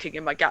was working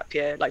in my gap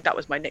year, like, that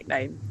was my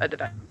nickname at the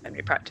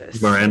veterinary practice.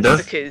 Miranda?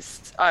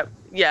 Because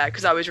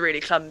I was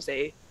really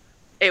clumsy.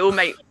 It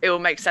will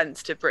make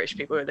sense to British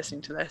people who are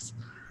listening to this.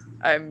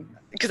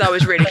 Because I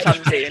was really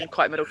clumsy and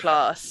quite middle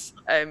class.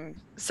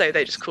 So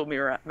they just called me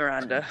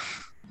Miranda.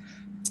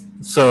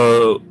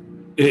 So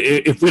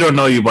if we don't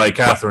know you by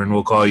Kathryn,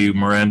 we'll call you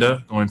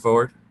Miranda going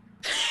forward?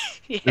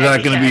 Is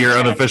that going to be your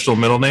unofficial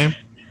middle name?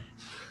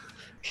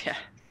 Yeah.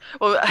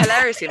 Well,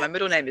 hilariously, my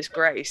middle name is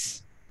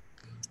Grace.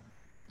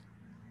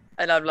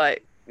 And I'm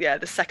like, yeah,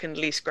 the second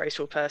least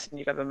graceful person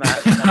you've ever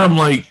met. I'm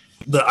like,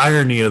 the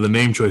irony of the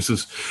name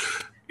choices.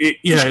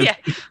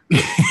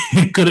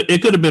 It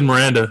could have been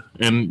Miranda,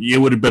 and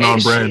you would have been on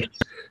brand.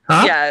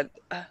 Huh? Yeah,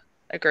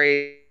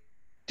 agreed.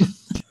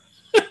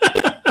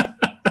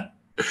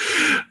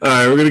 All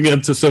right, we're going to get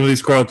into some of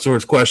these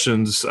crowdsourced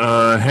questions.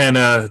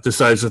 Hannah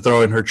decides to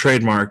throw in her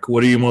trademark.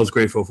 What are you most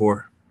grateful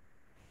for?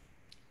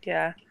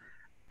 Yeah.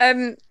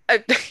 I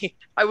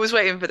was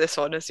waiting for this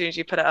one as soon as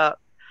you put it up.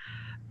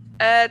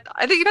 I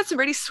think you've had some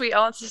really sweet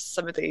answers to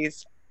some of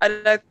these.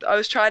 I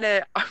was trying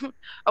to,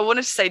 I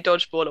wanted to say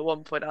dodgeball at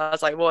one point. I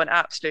was like, what an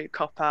absolute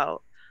cop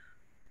out.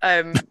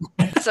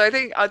 So I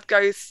think I'd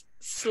go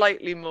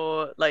slightly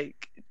more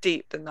like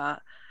deep than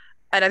that.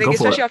 And I think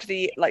especially after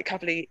the like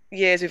couple of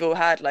years we've all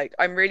had, like,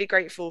 I'm really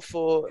grateful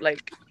for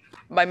like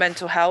my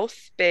mental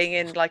health being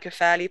in like a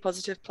fairly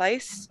positive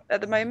place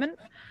at the moment.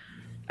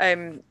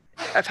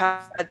 I've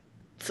had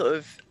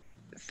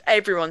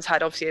everyone's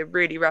had obviously a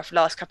really rough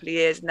last couple of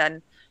years, and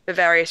then for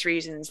various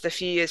reasons, the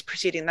few years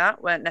preceding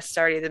that weren't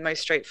necessarily the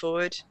most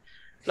straightforward,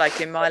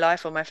 like in my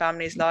life or my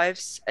family's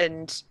lives.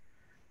 And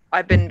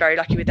I've been very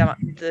lucky with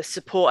them, the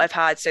support I've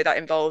had. So that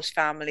involves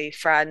family,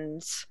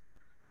 friends,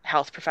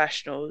 health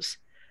professionals,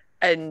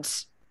 and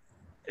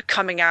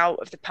coming out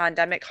of the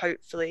pandemic,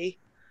 hopefully,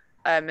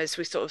 as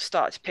we sort of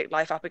start to pick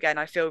life up again,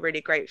 I feel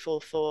really grateful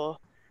for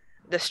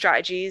the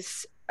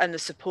strategies and the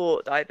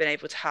support that I've been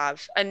able to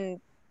have.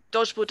 And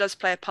dodgeball does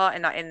play a part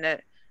in that, in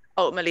that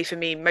ultimately for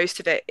me, most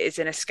of it is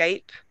an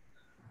escape.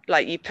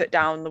 Like, you put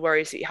down the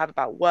worries that you have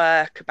about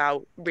work,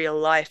 about real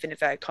life, in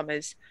inverted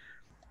commas,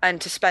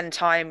 and to spend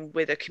time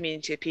with a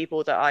community of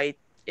people that I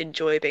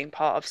enjoy being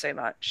part of so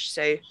much.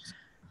 So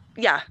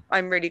yeah,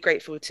 I'm really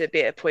grateful to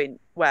be at a point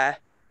where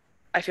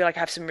I feel like I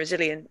have some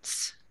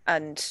resilience,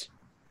 and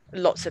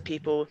lots of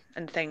people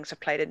and things have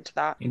played into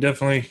that. You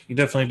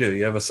definitely do.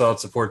 You have a solid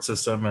support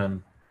system,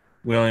 and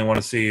we only want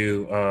to see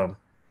you.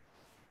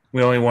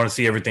 We only want to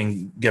see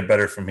everything get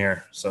better from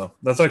here. So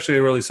that's actually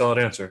a really solid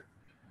answer.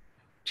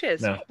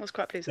 Cheers. No. I was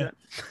quite pleased with it.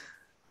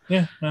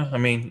 Yeah. No, I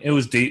mean, it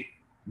was deep,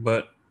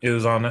 but it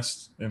was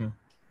honest, and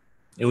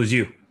it was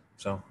you.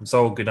 So it's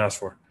all we could ask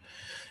for.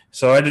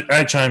 So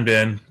I chimed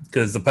in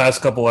because the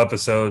past couple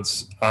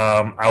episodes,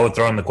 I would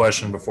throw in the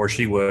question before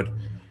she would.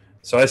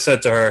 So I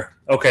said to her,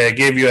 okay, I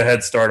gave you a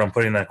head start on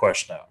putting that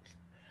question out.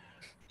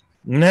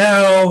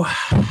 Now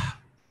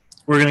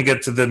we're going to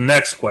get to the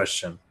next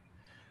question.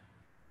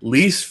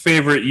 Least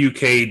favorite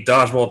UK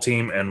dodgeball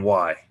team and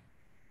why?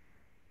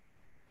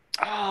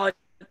 Oh,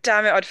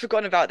 damn it. I'd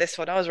forgotten about this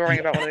one. I was worrying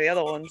about one of the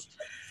other ones.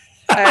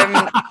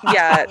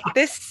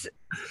 This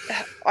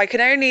I can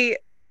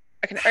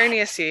only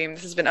assume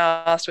this has been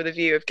asked with a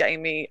view of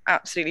getting me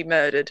absolutely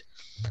murdered.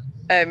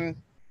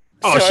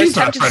 She's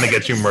not trying to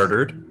get you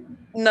murdered.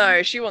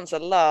 No, she wants a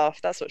laugh.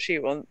 That's what she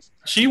wants.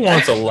 She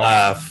wants a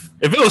laugh.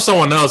 If it was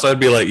someone else, I'd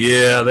be like,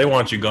 yeah, they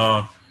want you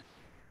gone.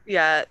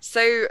 Yeah,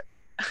 so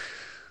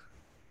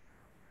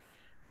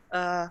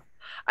I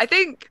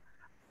think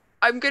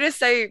I'm going to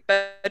say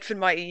Bedford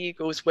Mighty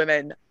Eagles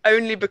women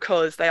only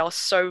because they are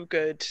so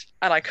good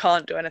and I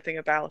can't do anything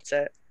about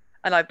it.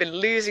 And I've been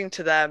losing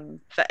to them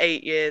for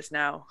 8 years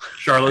now.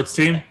 Charlotte's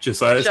team?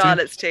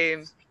 Charlotte's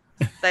team.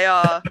 They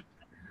are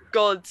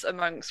gods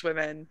amongst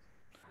women.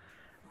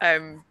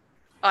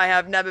 I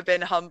have never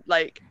been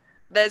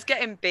there's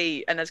getting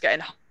beat and there's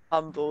getting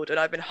humbled, and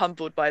I've been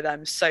humbled by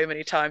them so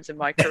many times in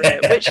my career,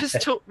 which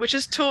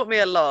has taught me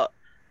a lot.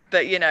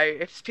 But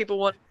if people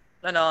want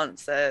an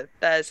answer,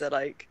 there's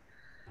a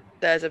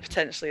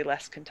potentially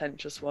less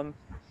contentious one.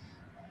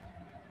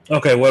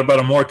 Okay, what about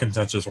a more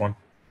contentious one?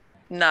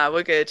 Nah,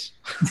 we're good.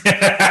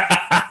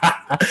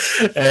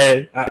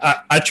 Hey,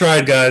 I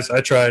tried, guys.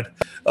 I tried.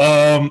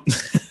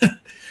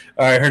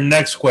 All right, her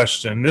next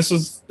question. This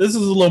is a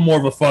little more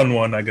of a fun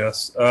one, I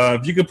guess.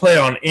 If you could play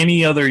on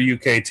any other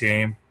UK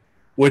team,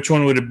 which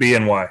one would it be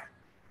and why?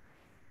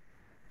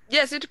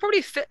 Yeah, so to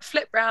probably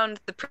flip round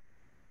the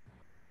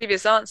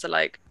previous answer,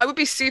 I would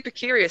be super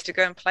curious to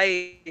go and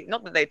play.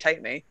 Not that they'd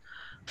take me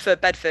for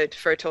Bedford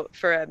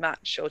for a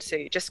match or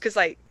two, just because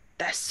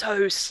they're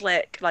so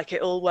slick.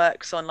 It all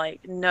works on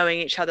knowing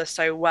each other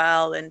so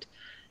well, and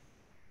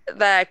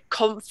their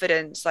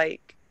confidence. And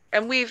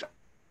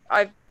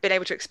I've been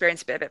able to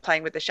experience a bit of it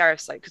playing with the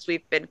Sheriffs, because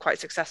we've been quite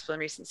successful in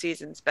recent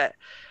seasons. But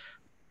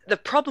the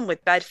problem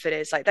with Bedford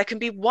is there can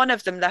be one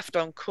of them left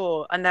on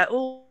court, and they're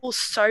all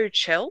so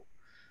chill.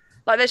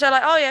 They're just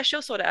oh yeah,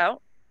 she'll sort it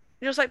out.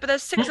 And you're just but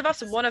there's 6 of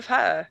us and 1 of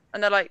her,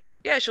 and they're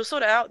yeah, she'll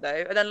sort it out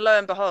though. And then lo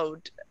and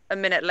behold, a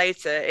minute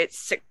later, it's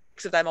 6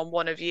 of them on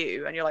 1 of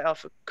you, and you're oh,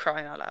 for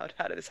crying out loud,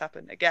 how did this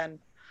happen again?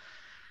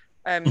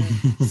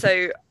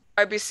 So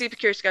I'd be super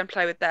curious to go and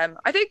play with them.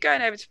 I think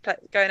going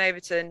over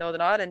to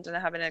Northern Ireland and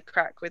having a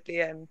crack with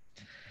the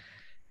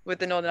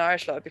Northern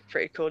Irish lot would be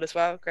pretty cool as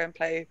well. Go and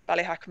play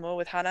Ballyhackamore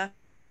with Hannah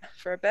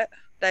for a bit.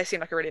 They seem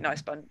like a really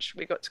nice bunch.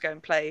 We got to go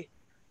and play.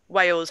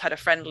 Wales had a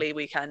friendly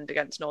weekend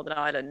against Northern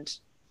Ireland,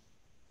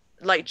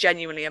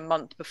 genuinely a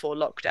month before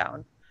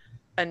lockdown,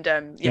 and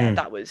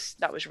that was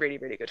really,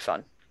 really good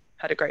fun.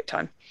 Had a great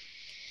time.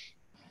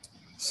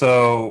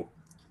 So,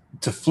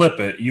 to flip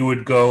it, you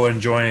would go and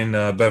join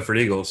Bedford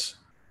Eagles?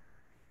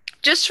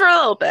 Just for a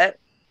little bit.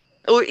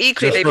 Or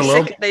equally,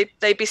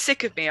 they'd be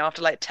sick of me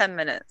after 10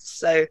 minutes.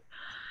 So,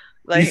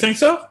 you think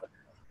so?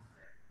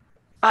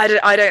 I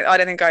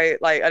don't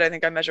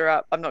think I measure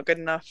up. I'm not good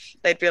enough.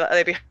 They'd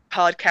be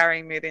hard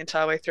carrying me the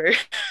entire way through.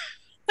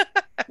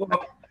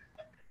 Well,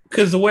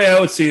 because the way I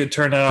would see it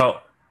turn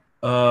out,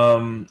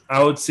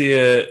 I would see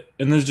it,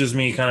 and this is just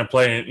me kind of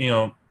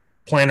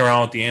playing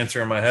around with the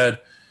answer in my head.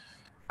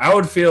 I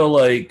would feel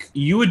like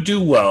you would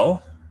do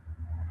well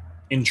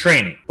in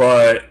training,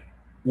 but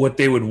what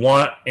they would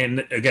want,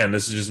 and again,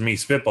 this is just me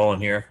spitballing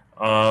here,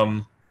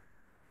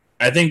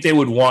 I think they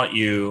would want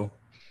you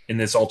in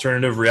this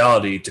alternative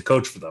reality to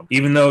coach for them,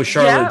 even though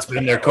Charlotte's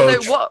been their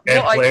coach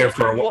and player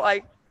for a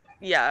while.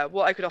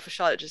 What I could offer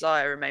Charlotte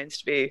Josiah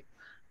remains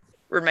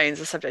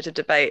a subject of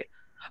debate.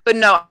 But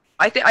no,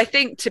 I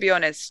think to be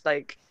honest,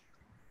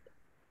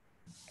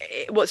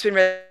 what's been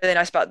really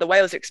nice about the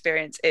Wales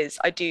experience is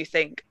I do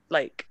think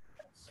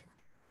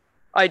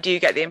I do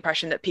get the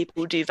impression that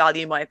people do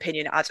value my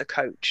opinion as a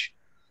coach.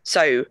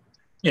 So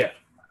yeah,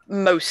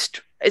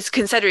 it's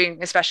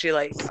considering,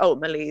 especially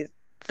ultimately,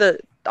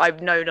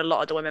 I've known a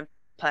lot of the women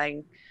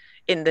playing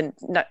in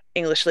the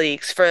English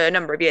leagues for a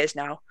number of years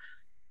now.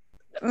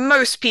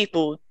 Most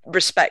people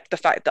respect the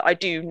fact that I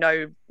do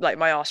know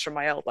my arse from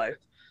my elbow,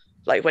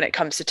 when it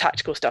comes to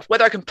tactical stuff.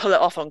 Whether I can pull it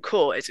off on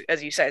court,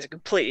 as you say, is a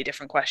completely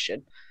different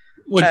question.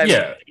 Well,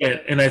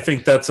 and I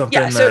think that's something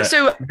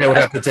that they would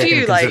have to take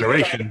into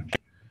consideration.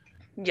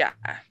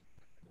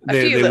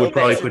 They would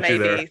probably put you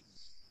there.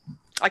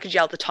 I could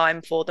yell the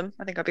time for them.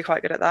 I think I'd be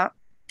quite good at that.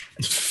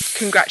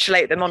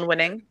 Congratulate them on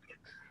winning.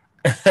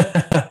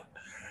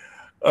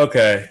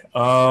 Okay.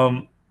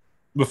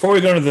 Before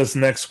we go to this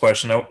next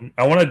question,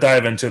 I want to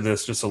dive into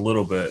this just a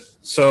little bit.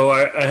 So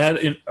I had,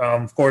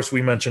 of course,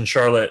 we mentioned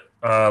Charlotte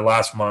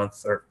last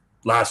month or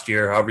last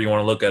year, however you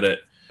want to look at it.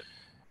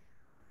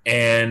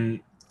 And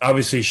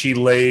obviously she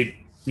laid,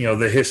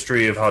 the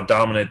history of how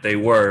dominant they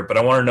were. But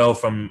I want to know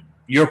from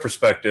your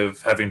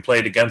perspective, having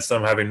played against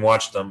them, having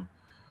watched them,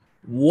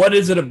 what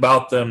is it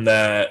about them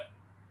that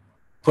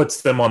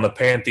puts them on the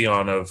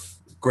pantheon of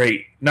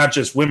great, not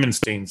just women's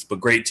teams, but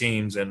great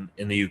teams in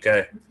the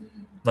UK?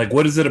 Like,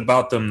 what is it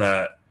about them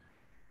that,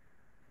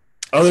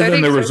 other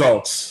than the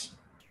results,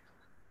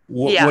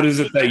 what is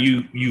it that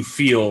you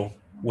feel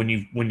when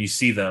you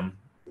see them,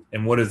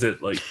 and what is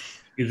it like?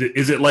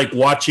 Is it like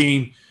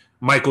watching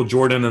Michael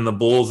Jordan and the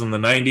Bulls in the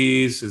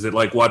 90s? Is it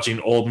like watching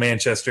old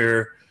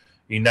Manchester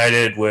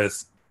United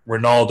with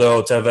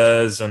Ronaldo,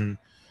 Tevez,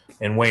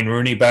 and Wayne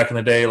Rooney back in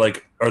the day?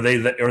 Like, are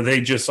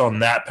they just on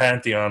that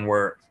pantheon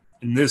where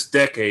in this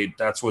decade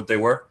that's what they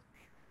were?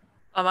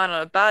 Oh man,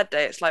 on a bad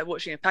day, it's like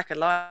watching a pack of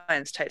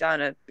lions take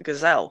down a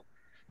gazelle.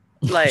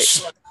 Like,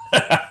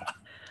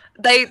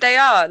 they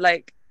are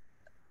like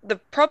the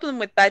problem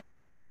with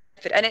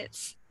Bedford, and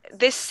it's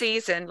this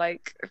season.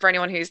 Like, for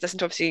anyone who's listened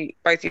to obviously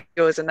both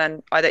yours and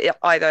then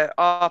either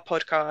our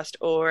podcast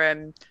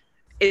or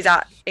is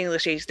at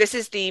English Leagues, this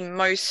is the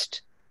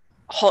most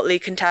hotly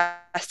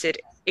contested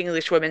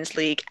English Women's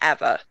League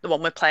ever, the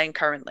one we're playing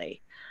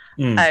currently.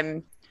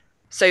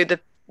 So the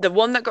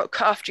one that got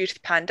cut off due to the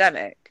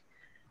pandemic,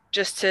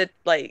 just to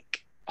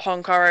like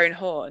honk our own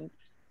horn,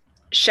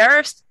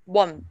 Sheriffs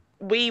won.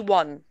 We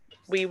won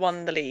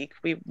the league.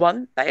 We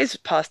won. That is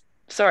past.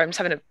 Sorry, I'm just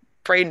having a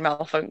brain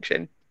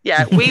malfunction.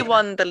 Yeah, we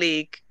won the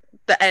league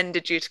that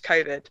ended due to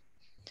COVID.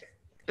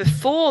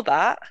 Before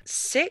that,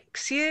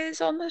 6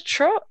 years on the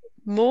trot,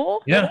 more?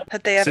 Yeah.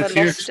 Had they ever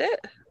lost it?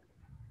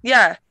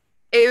 Yeah.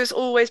 It was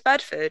always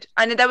Bedford.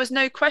 And there was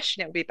no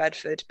question it would be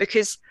Bedford,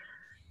 because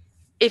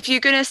if you're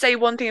going to say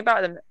one thing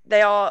about them,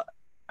 they are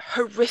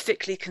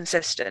horrifically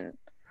consistent.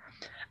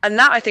 And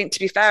that, I think, to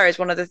be fair,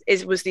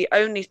 was the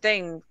only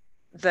thing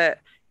that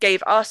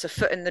gave us a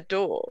foot in the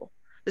door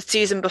the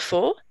season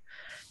before.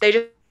 They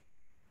just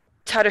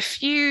had a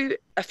few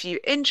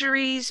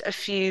injuries, a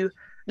few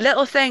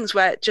little things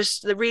where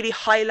just the really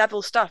high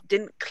level stuff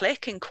didn't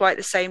click in quite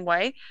the same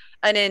way.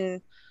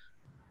 And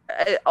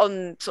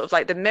on sort of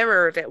like the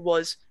mirror of it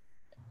was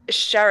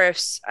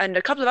Sheriffs and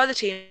a couple of other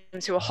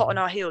teams who were hot on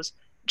our heels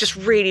just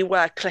really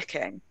were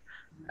clicking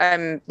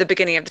the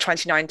beginning of the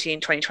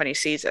 2019-2020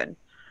 season.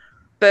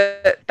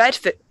 But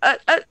Bedford,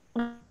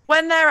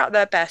 when they're at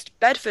their best,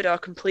 Bedford are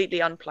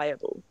completely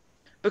unplayable,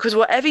 because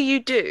whatever you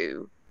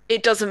do,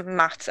 it doesn't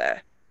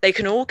matter. They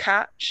can all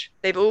catch.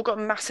 They've all got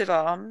massive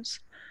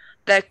arms.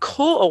 Their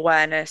court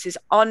awareness is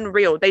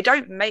unreal. They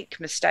don't make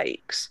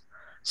mistakes.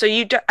 So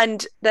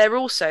and they're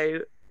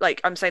also, like,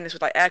 I'm saying this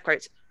with like air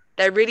quotes,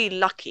 they're really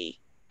lucky,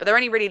 but they're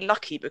only really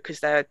lucky because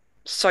they're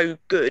so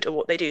good at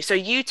what they do. So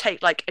you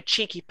take like a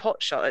cheeky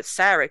pot shot at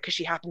Sarah because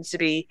she happens to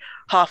be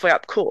halfway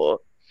up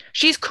court.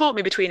 She's caught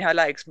me between her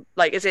legs,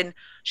 like as in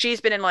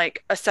she's been in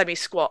like a semi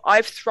squat.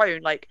 I've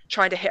thrown like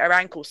trying to hit her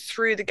ankles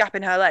through the gap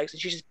in her legs,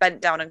 and she just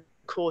bent down and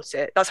caught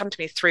it. That's happened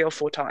to me 3 or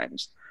 4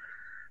 times.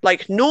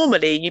 Like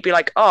normally you'd be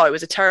like, oh, it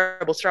was a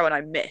terrible throw and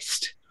I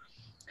missed.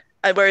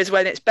 And whereas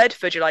when it's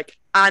Bedford, you're like,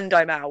 and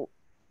I'm out,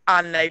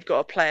 and they've got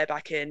a player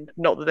back in,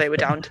 not that they were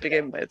down to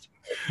begin with.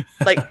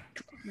 Like,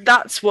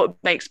 that's what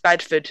makes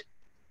Bedford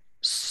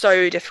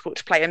so difficult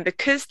to play. And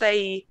because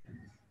they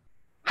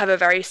have a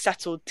very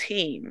settled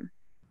team,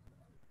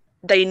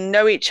 they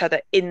know each other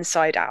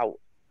inside out.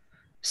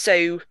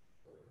 So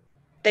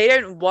they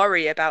don't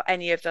worry about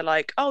any of the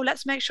like, oh,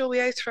 let's make sure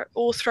we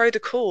all throw the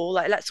call.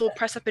 Like, let's all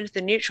press up into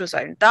the neutral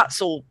zone.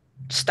 That's all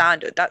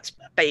standard. That's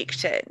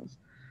baked in.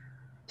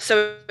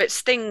 So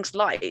it's things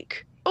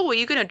like, oh, are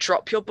you going to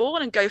drop your ball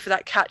and go for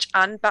that catch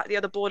and back the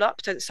other ball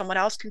up so that someone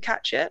else can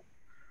catch it?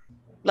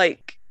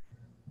 Like,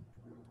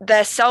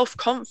 their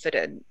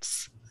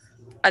self-confidence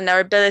and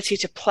their ability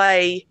to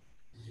play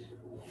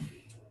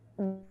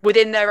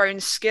within their own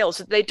skills,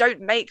 so they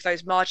don't make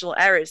those marginal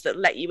errors that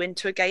let you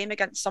into a game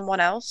against someone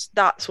else.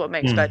 That's what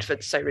makes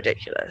Bedford so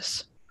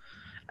ridiculous.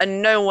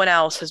 And no one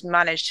else has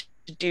managed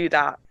to do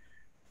that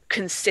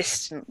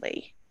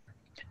consistently.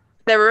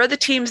 There are other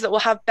teams that will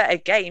have better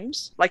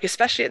games, like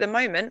especially at the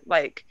moment,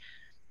 like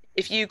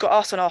if you got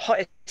us on our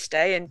hottest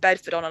day and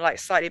Bedford on a like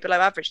slightly below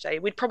average day,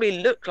 we'd probably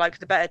look like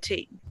the better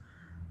team.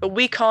 But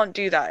we can't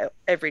do that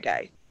every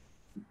day.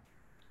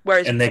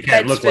 Whereas and they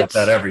can't look like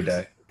that every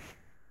day.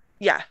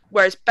 Yeah,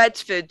 whereas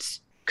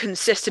Bedford's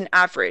consistent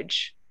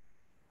average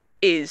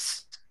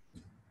is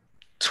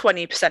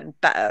 20%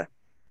 better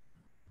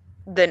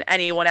than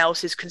anyone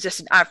else's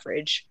consistent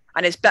average,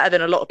 and is better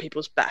than a lot of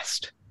people's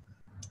best.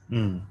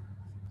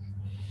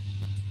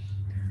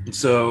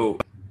 So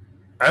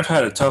I've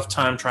had a tough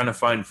time trying to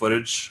find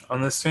footage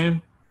on this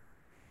team.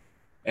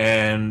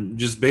 And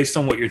just based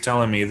on what you're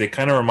telling me, they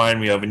kind of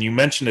remind me of, and you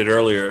mentioned it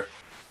earlier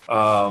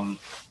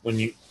when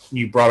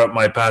you brought up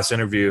my past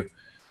interview.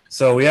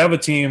 So we have a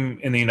team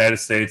in the United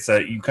States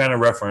that you kind of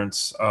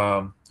reference who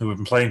have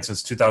been playing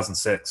since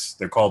 2006.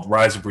 They're called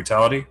Rise of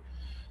Brutality.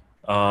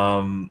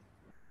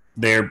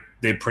 They've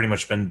pretty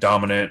much been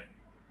dominant,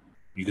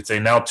 you could say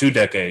now 2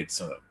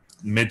 decades,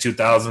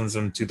 mid-2000s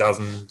and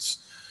 2000s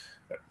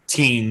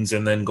teens,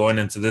 and then going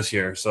into this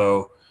year.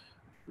 So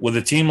with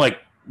a team like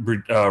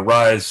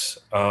Rise,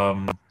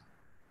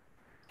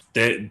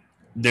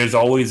 there's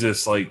always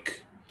this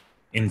like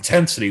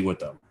intensity with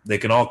them. They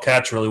can all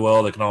catch really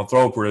well. They can all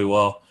throw really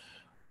well.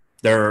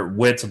 Their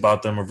wits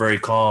about them are very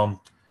calm.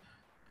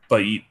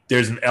 But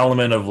there's an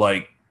element of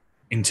like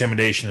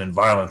intimidation and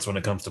violence when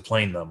it comes to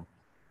playing them.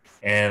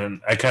 And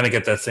I kind of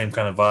get that same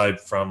kind of vibe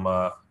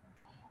from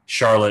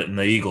Charlotte and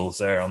the Eagles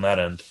there on that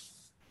end.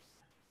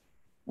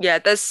 Yeah,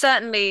 there's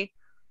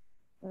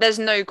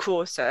no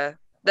quarter.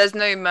 There's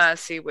no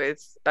mercy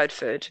with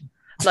Bedford.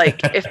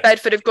 Like, if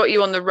Bedford have got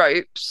you on the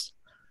ropes,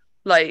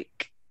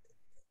 like,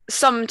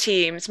 some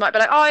teams might be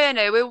like, oh, yeah,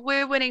 no,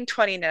 we're winning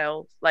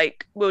 20-0.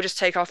 Like, we'll just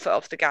take our foot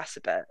off the gas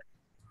a bit.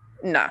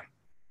 No.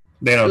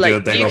 They don't do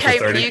it. They go for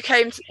 30.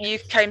 You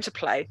came to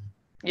play.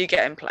 You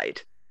getting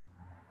played.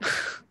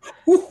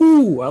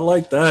 Woohoo! I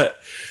like that.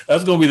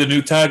 That's going to be the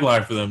new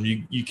tagline for them.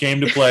 You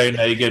came to play,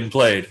 now you're getting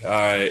played. All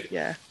right.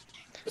 Yeah.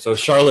 So,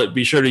 Charlotte,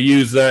 be sure to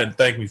use that and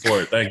thank me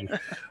for it. Thank you.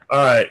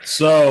 All right.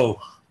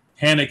 So,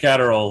 Hannah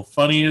Catterall,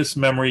 funniest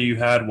memory you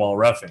had while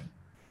reffing?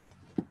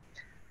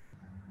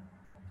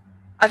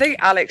 I think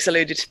Alex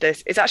alluded to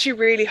this. It's actually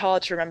really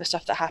hard to remember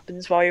stuff that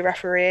happens while you're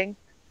refereeing.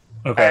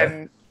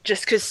 Okay.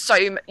 Just because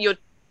you're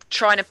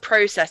trying to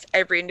process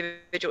every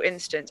individual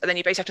instance, and then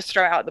you basically have to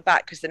throw it out the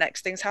back because the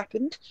next thing's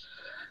happened.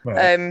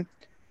 Right.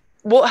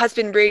 What has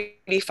been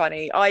really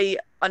funny, I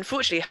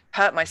unfortunately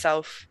hurt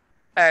myself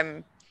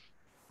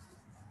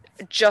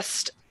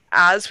just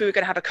as we were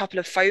going to have a couple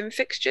of foam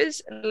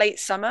fixtures late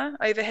summer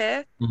over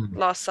here,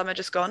 last summer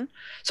just gone.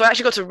 So I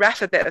actually got to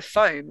ref a bit of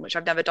foam, which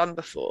I've never done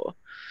before.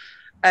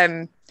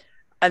 And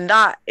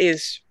that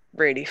is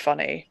really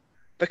funny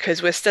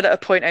because we're still at a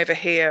point over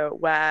here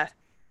where,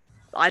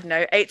 I don't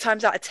know, 8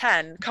 times out of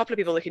 10, a couple of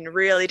people looking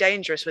really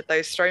dangerous with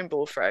those thrown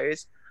ball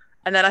throws.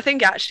 And then I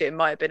think actually it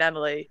might have been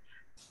Emily.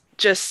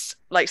 Just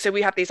like, so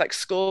we have these like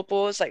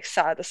scoreboards like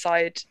sat at the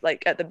side,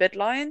 like at the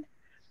midline.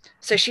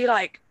 So she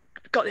like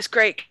got this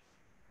great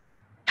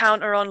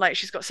counter on, like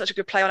she's got such a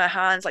good play on her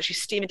hands, like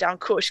she's steaming down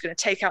court, she's going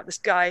to take out this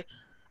guy.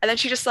 And then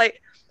she just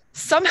like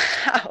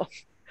somehow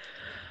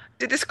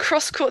did this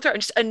cross court throw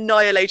and just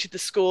annihilated the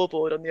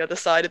scoreboard on the other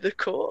side of the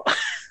court.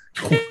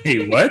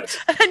 Wait, what?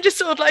 And then just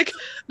sort of like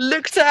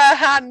looked at her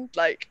hand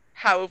like,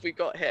 how have we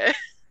got here?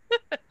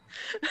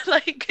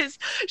 Like, because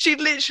she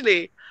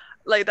literally,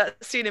 like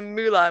that scene in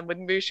Mulan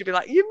when Mushu would be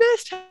like, you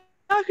missed,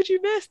 how could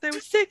you miss? They were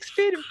 6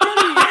 feet in front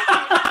of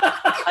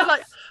you. And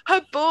like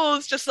her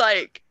ball's just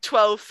like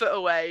 12 foot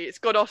away. It's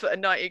gone off at a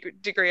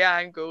 90-degree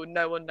angle.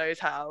 No one knows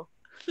how.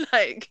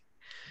 Like,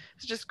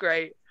 it's just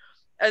great.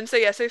 And so,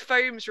 yeah, so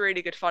foam's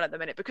really good fun at the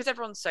minute because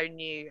everyone's so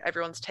new.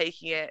 Everyone's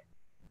taking it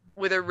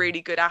with a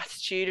really good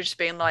attitude of just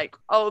being like,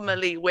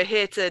 ultimately, we're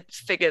here to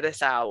figure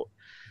this out.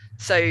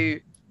 So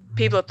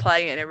people are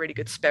playing it in a really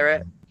good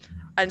spirit.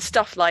 And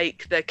stuff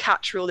like the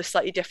catch rule is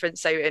slightly different.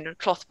 So in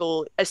cloth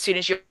ball, as soon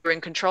as you're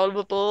in control of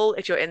a ball,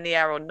 if you're in the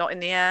air or not in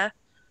the air,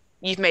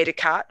 you've made a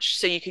catch.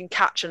 So you can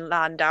catch and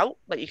land out.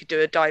 Like you could do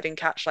a diving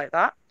catch like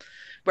that.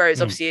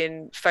 Whereas obviously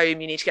in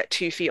foam, you need to get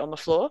 2 feet on the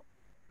floor.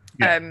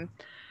 Yeah.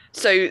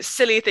 So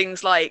silly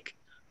things like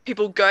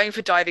people going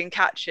for diving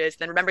catches,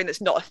 then remembering that's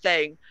not a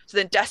thing. So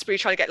then desperately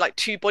trying to get like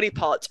 2 body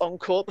parts on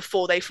court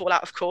before they fall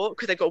out of court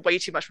because they've got way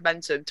too much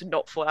momentum to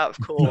not fall out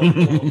of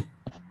court.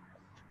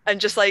 And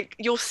just like,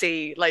 you'll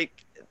see,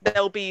 like,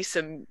 there'll be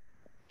some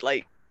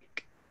like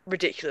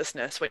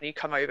ridiculousness when you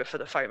come over for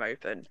the foam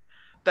open.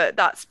 But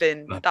that's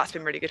been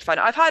really good fun.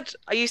 I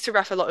used to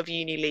ref a lot of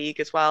uni league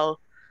as well.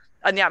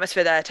 And the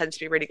atmosphere there tends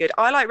to be really good.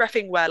 I like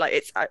reffing where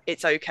like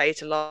it's okay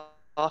to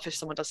laugh if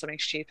someone does something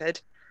stupid.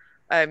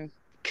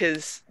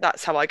 Because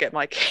that's how I get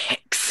my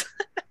kicks.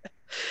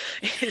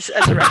 As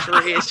a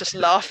referee, is just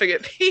laughing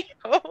at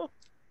people.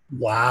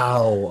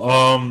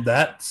 Wow.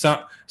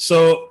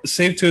 So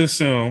safe to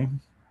assume,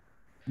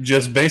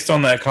 just based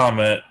on that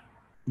comment,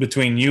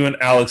 between you and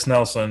Alex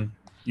Nelson,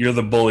 you're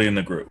the bully in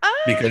the group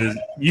because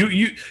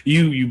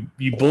you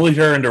bullied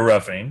her into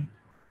reffing.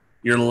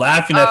 You're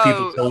laughing at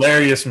people's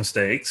hilarious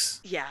mistakes.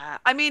 Yeah,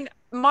 I mean,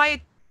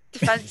 my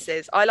defense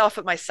is I laugh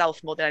at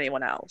myself more than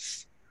anyone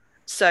else.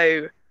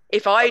 So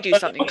if I do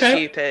something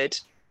stupid,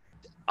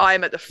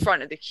 I'm at the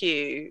front of the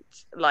queue,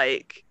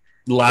 like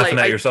laughing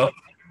at yourself.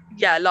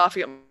 Yeah,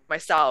 laughing at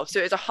myself. So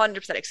it's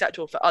 100%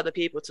 acceptable for other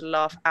people to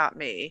laugh at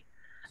me.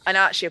 And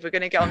actually, if we're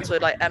going to get onto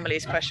like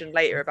Emily's question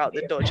later about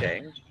the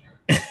dodging,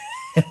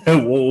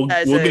 we'll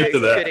get to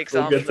that. Good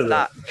example of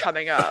that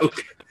coming up.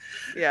 Okay.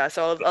 Yeah,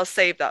 so I'll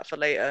save that for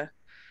later.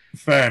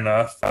 Fair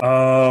enough.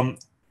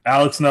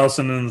 Alex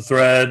Nelson in the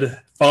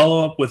thread.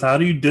 Follow up with, how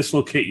do you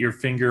dislocate your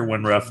finger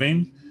when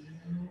reffing?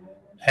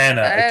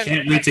 Hannah, I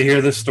can't wait to hear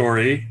this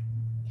story.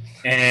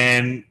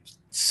 And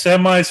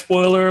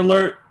semi-spoiler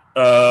alert,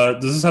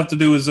 does this have to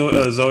do with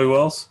Zoe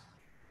Wells?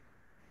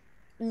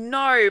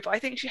 No, but I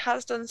think she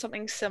has done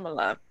something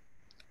similar.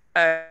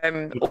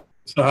 So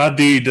how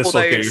do you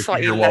dislocate your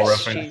finger while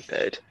reffing?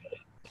 Stupid.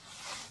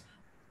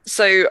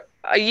 So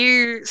are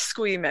you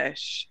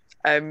squeamish?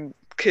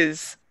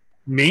 Because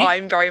me?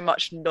 I'm very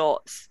much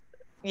not.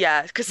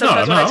 Yeah, because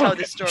sometimes when I tell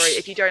this story,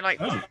 if you don't like...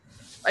 Oh.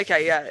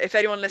 Okay, yeah. If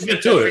anyone listening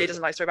really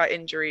doesn't like story about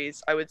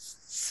injuries, I would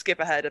skip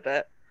ahead a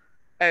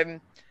bit.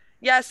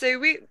 Yeah, so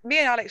me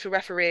and Alex were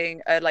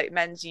refereeing a like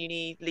men's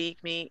uni league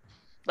meet,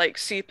 like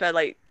super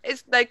like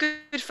it's like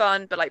good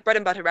fun, but like bread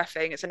and butter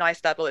reffing. It's a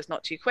nice level. It's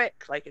not too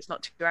quick. Like it's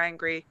not too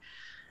angry.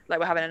 Like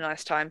we're having a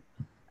nice time.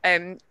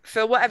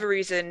 For whatever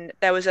reason,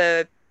 there was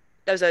a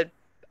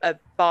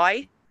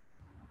buy,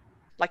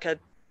 like a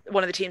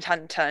one of the teams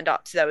hadn't turned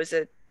up, so there was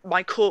a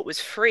my court was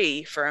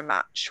free for a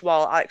match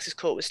while Alex's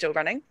court was still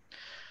running.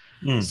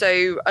 Mm.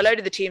 So a load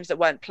of the teams that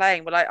weren't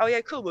playing were like, "Oh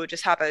yeah, cool. We'll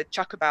just have a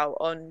chuck about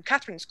on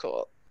Kathryn's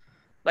court."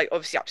 Like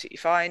obviously absolutely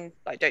fine.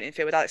 Like don't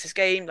interfere with Alex's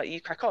game. Like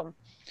you crack on.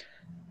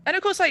 And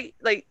of course,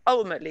 like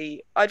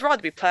ultimately, I'd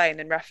rather be playing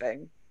than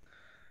reffing.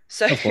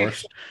 So Of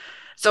course.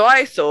 so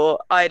I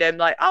thought I'd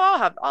like,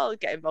 oh, I'll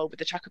get involved with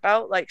the chuck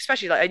about. Like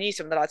especially like I knew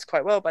some of the lads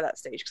quite well by that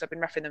stage because I've been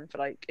reffing them for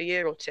like a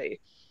year or two.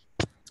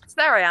 So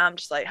there I am,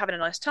 just like having a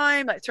nice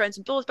time, like throwing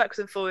some balls backwards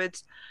and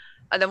forwards.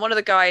 And then one of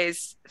the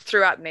guys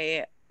threw at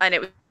me, and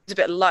it was a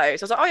bit low.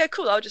 So I was like, oh yeah,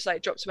 cool. I'll just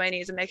like drop to my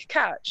knees and make a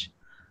catch.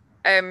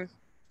 I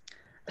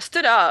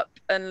stood up,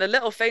 and the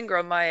little finger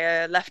on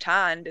my left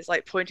hand is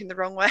like pointing the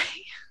wrong way.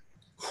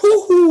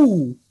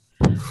 Woohoo!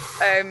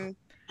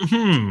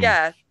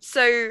 Yeah.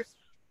 So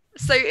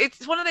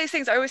it's one of those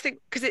things I always think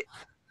because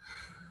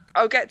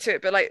I'll get to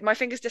it, but like my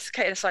fingers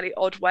dislocate in a slightly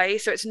odd way.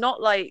 So it's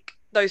not like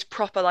those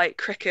proper like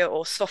cricket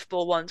or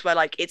softball ones where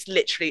like it's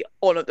literally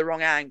on at the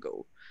wrong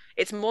angle.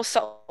 It's more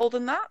subtle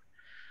than that.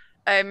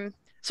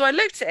 So I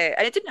looked at it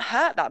and it didn't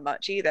hurt that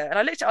much either. And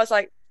I looked at it, I was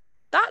like,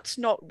 that's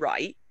not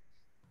right.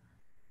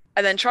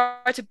 And then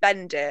tried to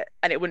bend it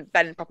and it wouldn't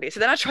bend properly. So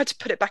then I tried to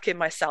put it back in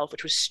myself,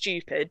 which was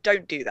stupid.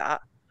 Don't do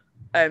that.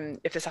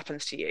 If this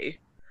happens to you.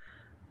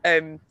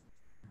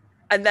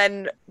 And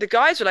then the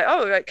guys were like,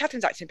 oh, like,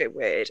 Kathryn's acting a bit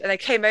weird. And they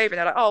came over and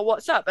they're like, oh,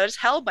 what's up? And I just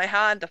held my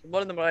hand up and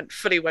one of them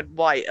fully went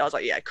white. I was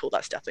like, yeah, cool.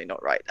 That's definitely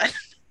not right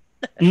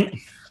then.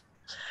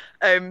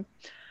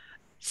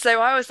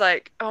 So I was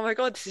like, oh my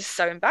God, this is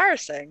so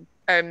embarrassing.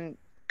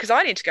 Because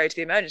I need to go to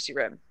the emergency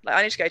room. Like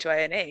I need to go to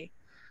A&E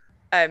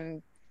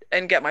and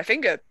get my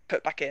finger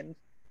put back in.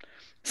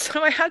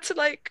 So I had to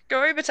like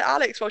go over to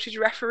Alex while she's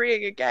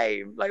refereeing a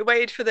game, like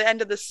waited for the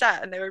end of the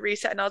set and they were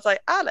resetting. I was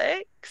like,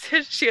 Alex,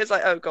 she was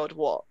like, oh God,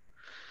 what?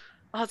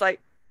 I was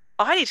like,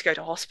 I need to go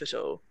to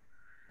hospital.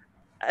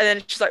 And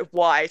then she's like,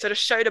 why? So I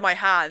just showed her my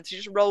hand. She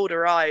just rolled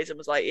her eyes and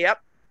was like, yep,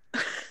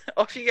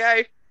 off you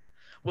go.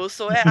 We'll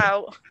sort it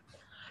out.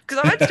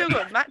 Because I had still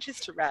got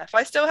matches to ref.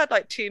 I still had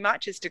like 2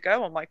 matches to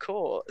go on my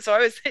court. So I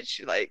was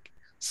literally like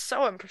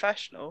so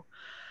unprofessional.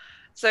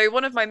 So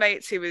one of my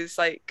mates who was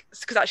like,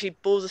 because actually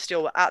Balls of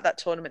Steel were at that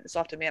tournament this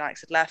after me and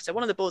Alex had left. So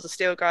one of the Balls of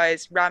Steel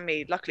guys ran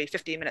me, luckily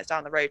 15 minutes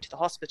down the road to the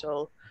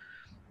hospital.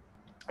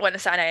 Went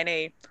and sat in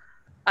A&E.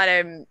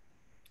 And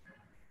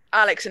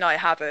Alex and I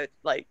have a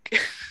like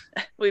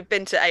we've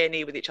been to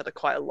A&E with each other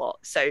quite a lot.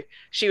 So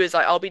she was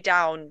like, I'll be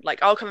down,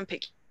 like I'll come and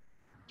pick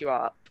you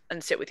up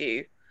and sit with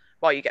you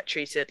while you get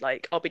treated.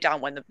 Like I'll be down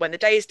when the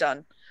day's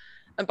done.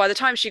 And by the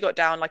time she got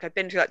down, like I'd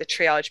been through like the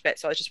triage bit,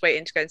 so I was just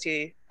waiting to go and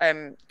see.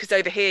 Because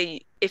over here,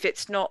 if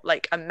it's not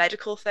like a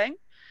medical thing,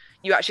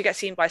 you actually get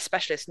seen by a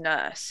specialist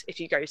nurse if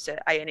you go to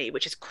A&E,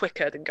 which is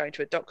quicker than going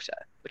to a doctor,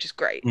 which is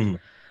great.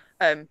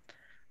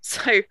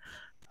 So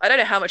I don't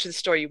know how much of the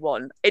story you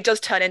want. It does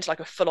turn into like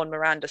a full-on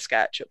Miranda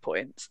sketch at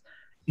points.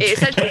 It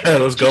essentially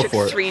let's go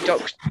for it. 3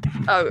 doctors.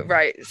 Oh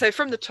right. So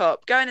from the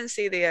top, go in and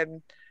see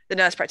the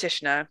nurse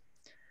practitioner.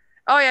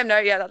 Oh yeah, no,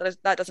 yeah,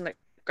 that doesn't look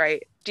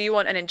great. Do you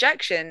want an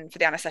injection for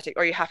the anesthetic,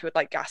 or are you happy with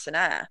like gas and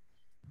air?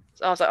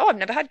 So I was like, oh, I've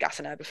never had gas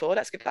and air before.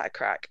 Let's give that a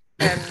crack.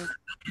 Because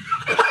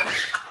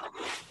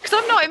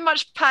I'm not in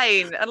much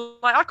pain, and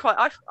like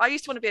I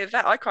used to want to be a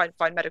vet. I quite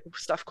find medical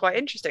stuff quite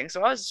interesting,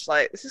 so I was just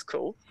like, this is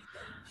cool.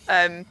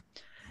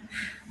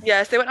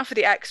 Yeah, so they went off for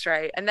the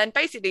X-ray, and then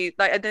basically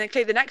like, and then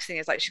the next thing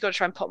is like she's got to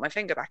try and pop my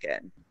finger back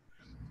in.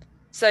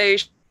 So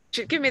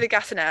she give me the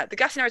gas and air. The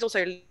gas and air is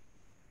also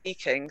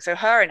leaking, so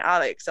her and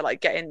Alex are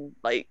like getting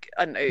like,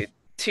 I don't know,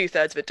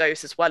 2/3 of a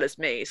dose as well as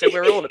me, so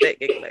we're all a bit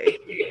giggly.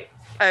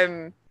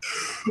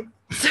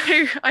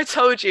 So I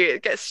told you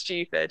it gets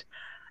stupid,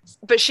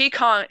 but she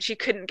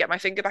couldn't get my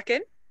finger back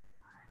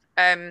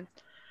in.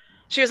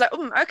 She was like,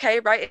 okay,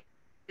 right,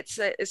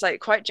 it's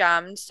like quite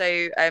jammed, so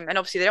and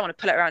obviously they don't want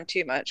to pull it around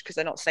too much because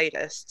they're not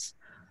sadists.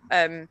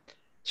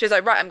 She was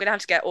like, right, I'm gonna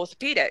have to get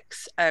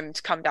orthopedics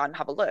to come down and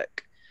have a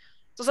look.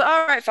 So I was like,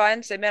 all right,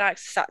 fine. So me and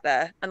Alex sat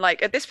there, and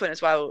like at this point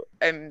as well,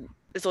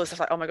 there's all this stuff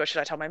like, oh my god, should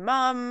I tell my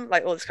mum?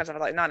 Like all this kind of stuff.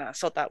 I'm like, no,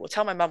 sod that. We'll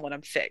tell my mum when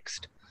I'm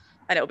fixed,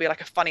 and it'll be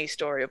like a funny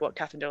story of what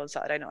Kathryn did on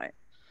Saturday night.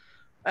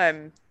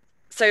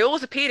 So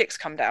orthopedics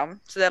come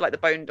down, so they're like the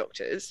bone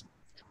doctors.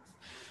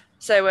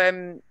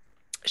 So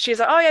she's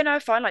like, oh yeah, no,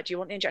 fine. Like, do you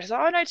want the injection?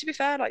 Like, oh no, to be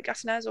fair, like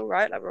gas and air's all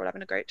right. Like we're all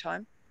having a great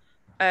time.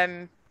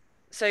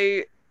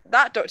 So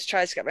that doctor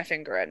tries to get my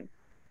finger in,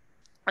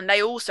 and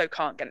they also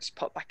can't get it to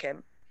pop back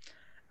in.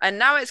 And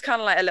now it's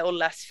kind of like a little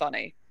less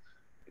funny,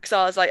 because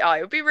I was like, oh,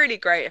 it would be really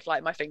great if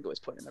like my finger was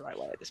pointing the right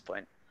way at this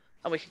point,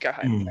 and we could go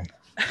home.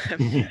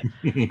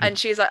 And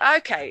she's like,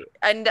 okay,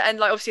 and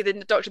like obviously the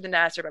doctor and the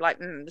nurse are a bit like,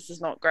 this is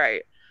not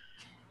great.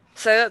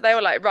 So they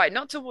were like, right,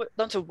 not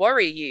to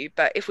worry you,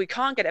 but if we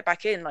can't get it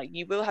back in, like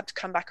you will have to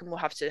come back and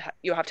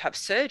you'll have to have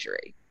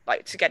surgery,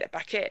 like to get it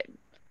back in.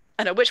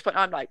 And at which point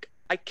I'm like,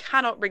 I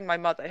cannot ring my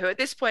mother, who at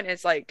this point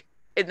is like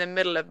in the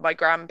middle of my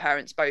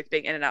grandparents both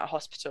being in and out of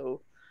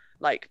hospital,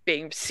 like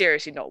being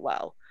seriously not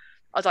well.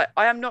 I was like,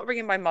 I am not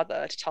ringing my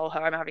mother to tell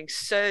her I'm having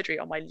surgery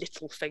on my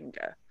little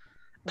finger.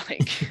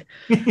 Like,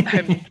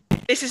 um,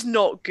 this is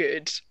not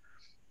good.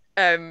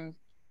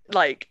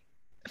 Like,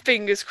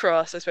 fingers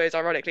crossed, I suppose,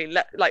 ironically,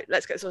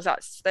 let's get sorted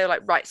out. So they were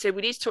like, right, so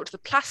we need to talk to the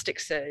plastic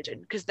surgeon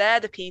because they're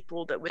the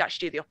people that would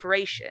actually do the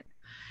operation.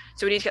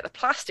 So we need to get the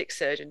plastic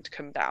surgeon to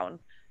come down,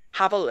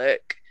 have a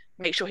look,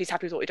 make sure he's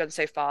happy with what we've done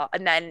so far.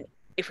 And then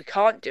if we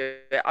can't do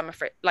it, I'm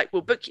afraid, like,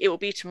 we'll book, it will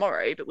be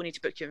tomorrow, but we need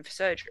to book you in for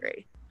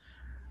surgery.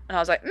 And I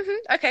was like,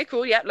 okay,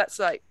 cool. Yeah, let's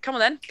like, come on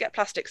then, get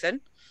plastics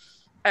in.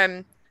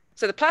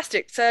 So the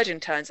plastic surgeon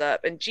turns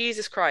up, and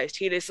Jesus Christ,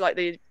 he is like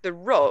the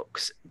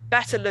Rock's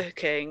better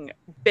looking,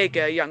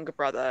 bigger younger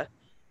brother.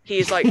 He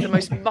is like the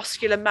most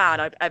muscular man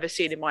I've ever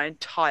seen in my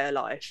entire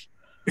life.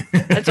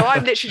 And so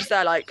I'm literally just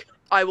there like,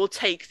 I will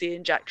take the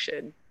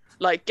injection.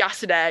 Like,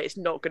 gas and air is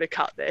not going to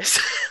cut this.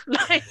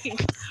 Like,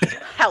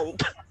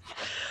 help.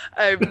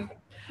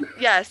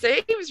 Yeah, so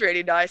he was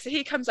really nice. So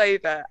he comes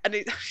over, and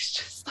he's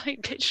just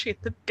like literally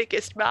the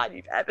biggest man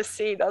you've ever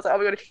seen. I was like, oh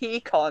my God, if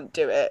he can't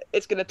do it,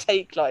 it's going to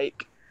take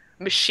like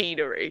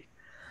machinery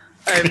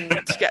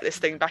to get this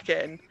thing back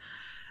in.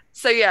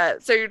 So yeah,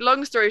 so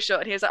long story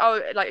short, and he was like,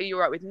 oh, like, are you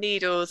all right with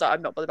needles? Like,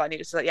 I'm not bothered about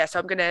needles. So like, yeah, so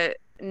I'm gonna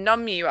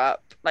numb you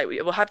up, like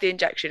we'll have the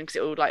injection because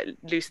it will like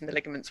loosen the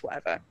ligaments,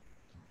 whatever,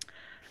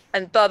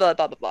 and blah blah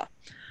blah blah blah.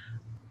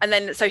 And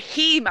then so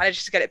he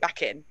manages to get it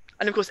back in,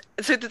 and of course,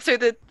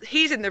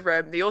 he's in the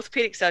room, the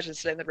orthopedic surgeon's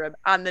still in the room,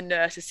 and the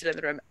nurse is still in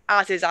the room,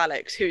 as is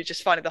Alex, who's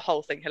just finding the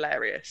whole thing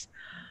hilarious.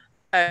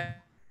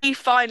 He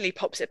finally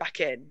pops it back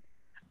in.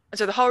 And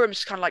so the whole room's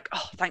just kind of like,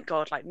 oh, thank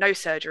God, like no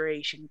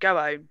surgery, she can go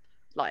home,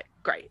 like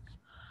great.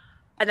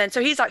 And then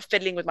so he's like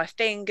fiddling with my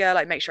finger,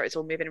 like make sure it's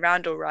all moving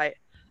around all right,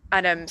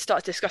 and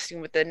starts discussing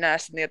with the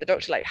nurse and the other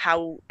doctor like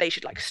how they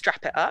should like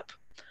strap it up.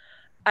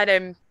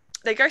 And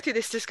they go through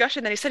this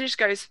discussion, then he suddenly just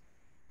goes,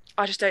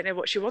 I just don't know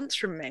what she wants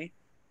from me.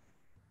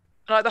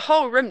 And like the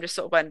whole room just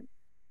sort of went,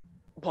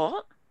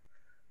 what?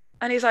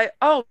 And he's like,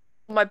 oh,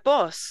 my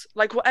boss,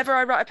 like whatever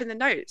I write up in the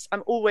notes,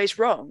 I'm always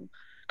wrong.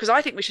 Because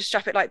I think we should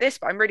strap it like this,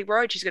 but I'm really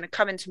worried she's going to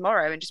come in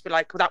tomorrow and just be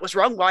like, well, that was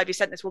wrong. Why have you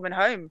sent this woman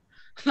home?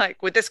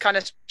 Like with this kind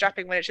of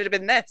strapping when it should have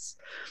been this.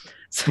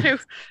 So,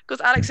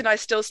 because Alex and I are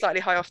still slightly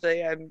high off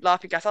the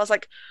laughing gas, I was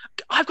like,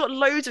 I've got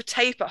loads of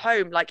tape at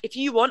home. Like, if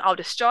you want, I'll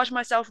discharge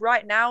myself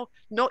right now.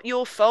 Not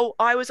your fault.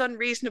 I was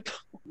unreasonable.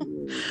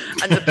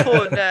 And the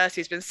poor nurse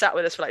who's been sat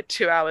with us for like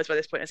 2 hours by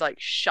this point is like,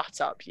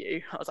 shut up,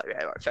 you. I was like,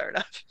 yeah, right, fair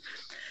enough.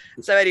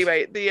 So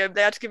anyway, they had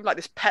to give him like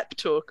this pep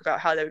talk about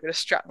how they were going to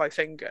strap my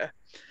finger.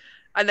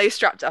 And they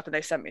strapped it up and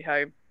they sent me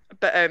home.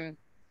 But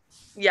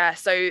yeah,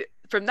 so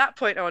from that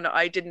point on,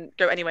 I didn't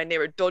go anywhere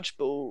near a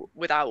dodgeball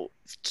without,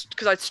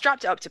 because I'd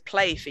strapped it up to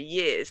play for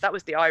years. That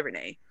was the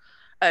irony,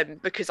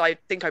 because I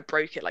think I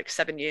broke it like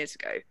 7 years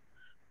ago.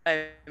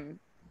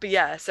 But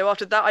yeah, so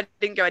after that, I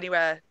didn't go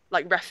anywhere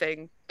like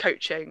reffing,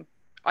 coaching.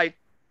 I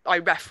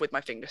ref with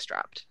my finger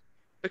strapped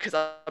because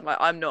I'm like,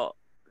 I'm not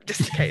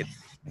dislocated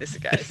this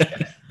again.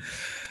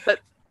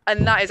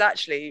 And that is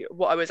actually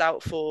what I was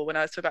out for when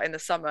I was talking about in the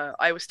summer.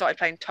 I started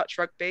playing touch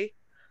rugby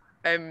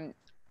over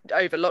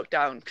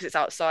lockdown because it's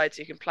outside, so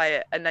you can play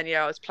it. And then,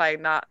 yeah, I was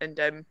playing that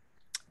and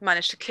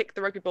managed to kick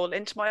the rugby ball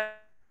into my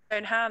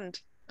own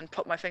hand and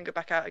pop my finger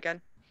back out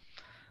again.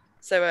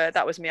 So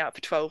that was me out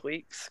for 12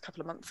 weeks a couple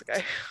of months ago.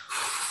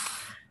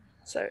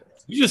 So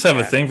you just have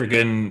a thing for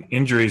getting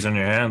injuries on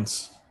your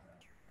hands.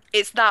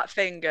 It's that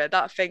finger.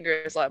 That finger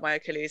is like my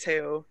Achilles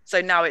heel.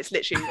 So now it's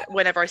literally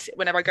whenever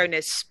I go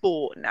near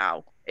sport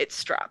now, it's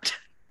strapped.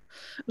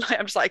 Like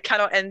I'm just like, I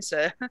cannot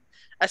enter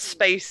a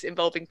space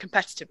involving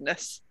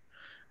competitiveness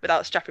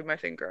without strapping my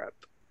finger up.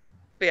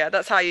 But yeah,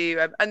 that's how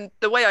you. And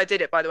the way I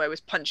did it, by the way,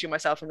 was punching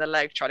myself in the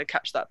leg trying to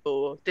catch that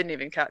ball. Didn't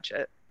even catch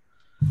it.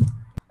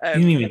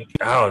 Didn't even.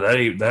 Oh,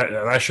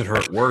 that should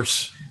hurt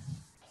worse.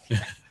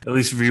 At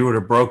least if you would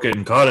have broke it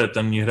and caught it,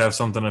 then you'd have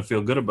something to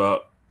feel good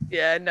about.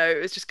 Yeah, no,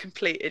 it was just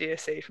complete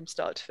idiocy from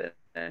start to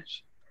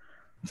finish.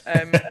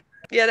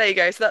 Yeah, there you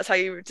go. So that's how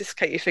you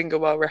dislocate your finger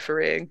while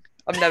refereeing.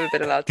 I've never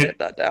been allowed to hit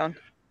that down.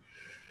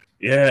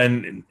 Yeah,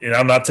 and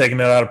I'm not taking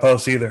that out of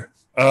post either.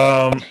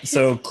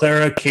 So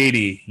Clara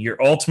Katie,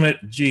 your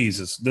ultimate,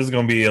 Jesus, this is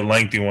going to be a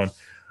lengthy one.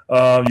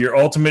 Your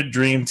ultimate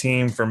dream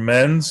team for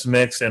men's,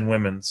 mixed, and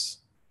women's.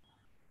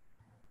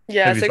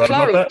 Yeah, so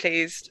Clara was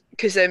pleased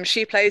because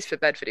she plays for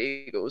Bedford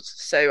Eagles,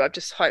 so I've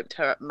just hyped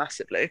her up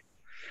massively.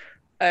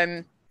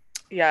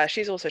 Yeah,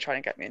 she's also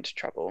trying to get me into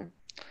trouble.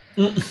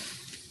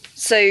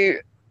 So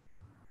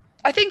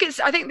I think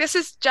this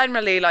is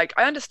generally like,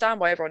 I understand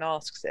why everyone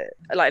asks it.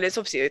 Like, it's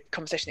obviously a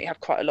conversation that you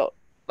have quite a lot,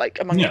 like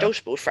among your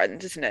dodgeball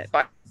friends, isn't it?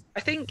 But I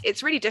think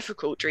it's really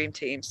difficult, dream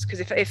teams, because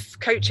if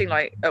coaching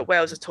like at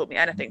Wales has taught me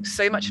anything,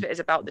 so much of it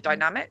is about the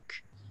dynamic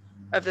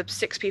of the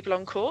 6 people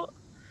on court.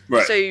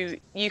 Right. So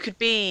you could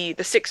be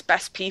the 6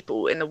 best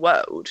people in the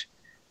world,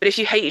 but if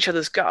you hate each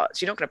other's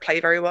guts, you're not going to play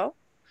very well.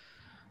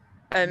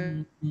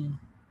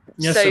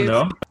 Yes So and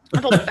no.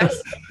 I thought the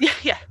best,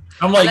 yeah.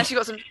 I'm like, Unless you've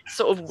got some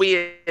sort of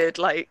weird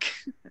like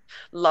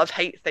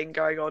love-hate thing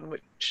going on,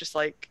 which just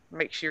like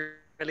makes you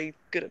really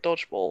good at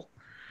dodgeball.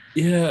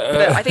 yeah.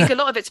 But I think a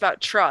lot of it's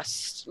about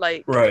trust,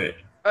 like, Right.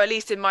 or at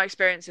least in my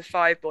experience of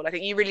 5-ball, I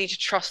think you really need to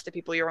trust the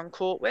people you're on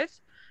court with.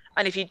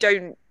 And if you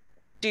don't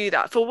do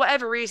that for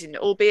whatever reason,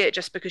 albeit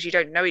just because you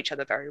don't know each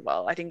other very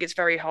well, I think it's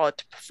very hard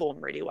to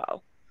perform really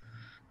well.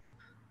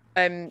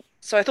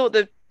 So I thought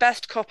the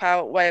best cop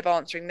out way of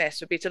answering this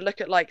would be to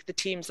look at like the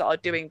teams that are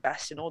doing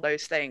best in all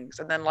those things,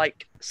 and then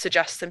like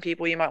suggest some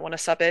people you might want to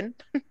sub in.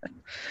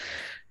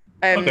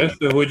 Okay,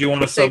 so who would you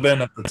want to sub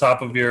in at the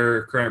top of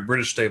your current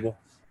British table?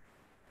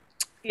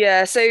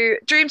 Yeah, so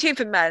Dream Team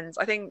for men's,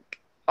 I think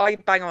I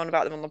bang on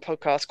about them on the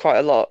podcast quite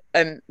a lot.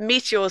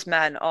 Meteor's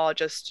men are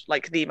just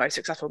like the most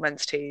successful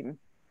men's team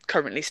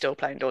currently still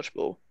playing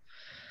dodgeball.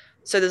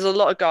 So there's a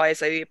lot of guys,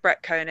 so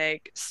Brett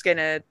Koenig,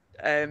 Skinner,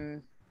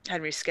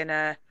 Henry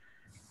Skinner,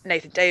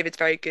 Nathan David's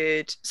very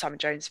good, Simon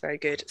Jones is very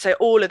good. So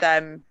all of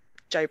them,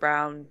 Joe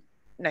Brown,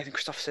 Nathan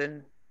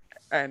Christopherson,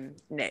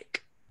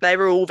 Nick, they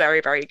were all very,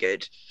 very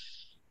good.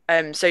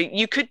 So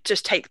you could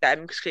just take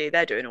them because clearly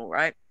they're doing all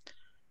right.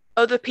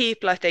 Other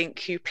people I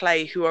think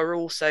who are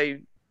also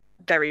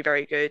very,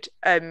 very good.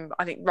 I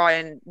think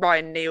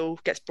Ryan Neal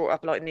gets brought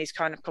up a lot in these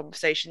kind of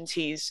conversations.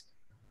 He's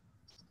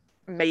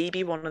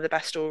maybe one of the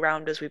best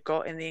all-rounders we've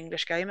got in the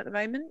English game at the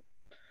moment.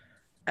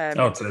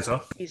 I'd say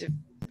so.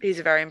 He's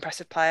a very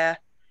impressive player.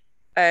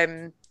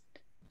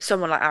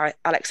 Someone like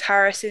Alex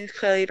Harris is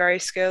clearly very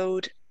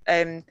skilled.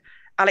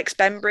 Alex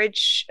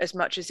Bembridge, as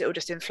much as it will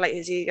just inflate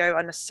his ego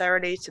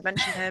unnecessarily to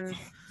mention him.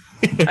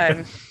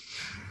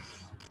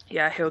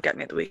 Yeah, he'll get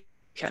me at the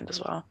weekend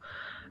as well.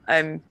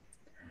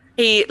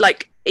 He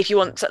like if you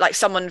want to, like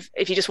someone,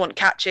 if you just want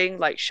catching,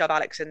 like shove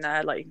Alex in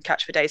there, like you can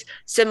catch for days.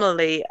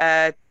 Similarly,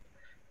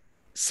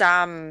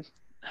 Sam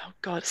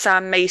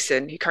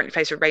Mason, who currently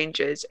plays for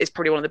Rangers, is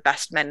probably one of the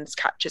best men's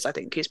catchers I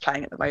think who's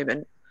playing at the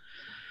moment.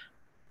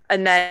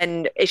 And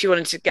then if you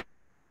wanted to get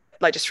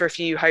like just for a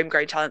few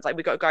homegrown talents, like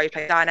we've got a guy who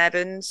plays Dan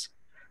Evans,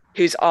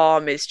 whose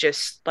arm is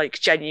just like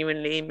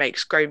genuinely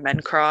makes grown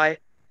men cry.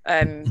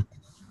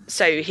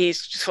 So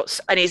he's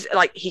just, and he's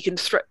like, he can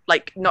throw,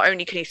 like not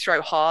only can he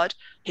throw hard,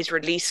 his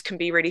release can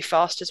be really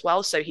fast as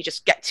well. So he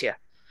just gets you,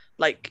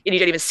 like, and you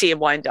don't even see him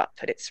wind up,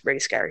 and it's really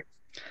scary.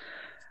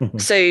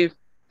 So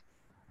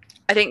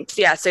I think,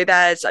 yeah, so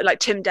there's like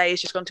Tim Day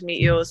has just gone to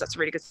Meteors. That's a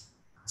really good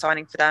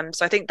signing for them.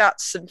 So I think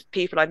that's some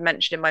people I've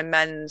mentioned in my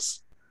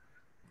men's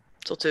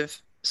sort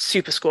of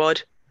super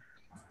squad.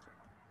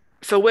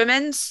 For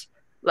women's,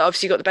 like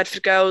obviously you've got the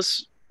Bedford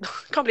girls. I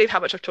can't believe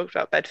how much I've talked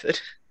about Bedford.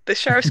 The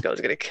Sheriff's girls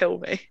are going to kill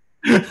me.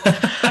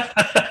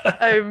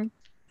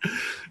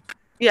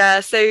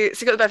 Yeah, so you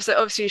got the Bedford, so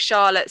obviously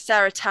Charlotte,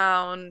 Sarah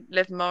Town,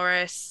 Liv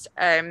Morris.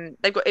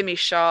 They've got Imi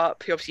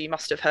Sharp, who obviously you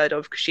must have heard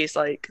of because she's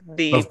like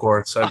the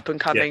up and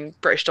coming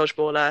British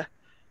dodgeballer.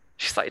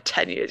 She's like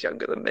 10 years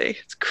younger than me.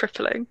 It's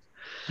crippling.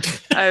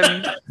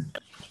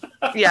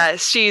 Yeah,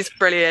 she's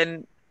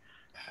brilliant.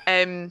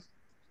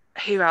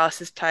 Who else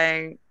is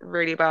playing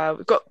really well?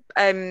 We've got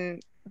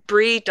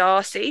Brie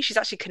Darcy. She's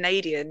actually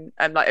Canadian.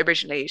 Like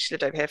originally she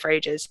lived over here for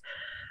ages.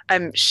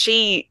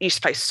 She used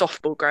to play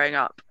softball growing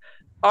up.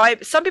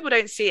 Some people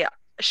don't see it.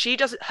 She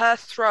does her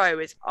throw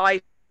is,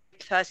 I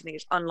personally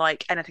think, is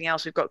unlike anything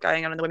else we've got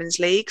going on in the women's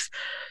leagues.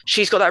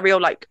 She's got that real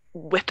like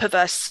whip of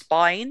her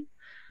spine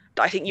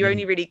that I think you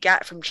only really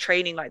get from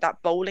training like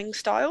that bowling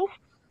style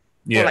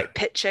or like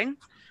pitching.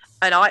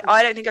 And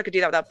I don't think I could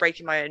do that without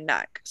breaking my own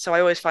neck. So I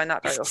always find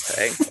that very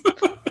off-putting.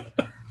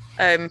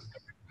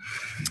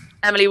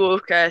 Emily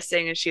Walker,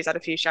 seeing as she's had a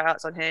few shout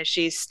outs on here,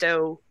 she's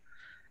still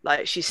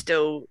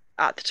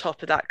at the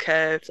top of that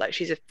curve. Like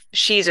she's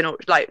an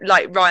like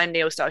Ryan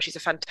Neal style, she's a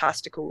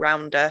fantastical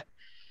rounder.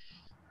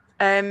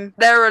 There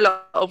are a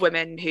lot of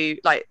women who,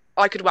 like,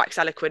 I could wax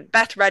eloquent.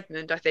 Beth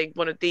Redmond, I think,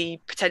 one of the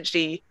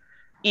potentially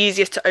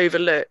easiest to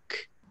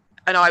overlook.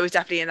 And I was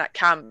definitely in that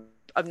camp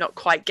of not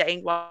quite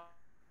getting why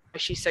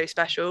she's so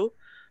special.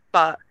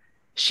 But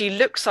she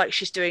looks like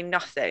she's doing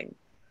nothing.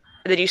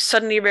 And then you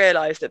suddenly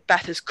realise that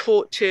Beth has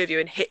caught 2 of you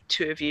and hit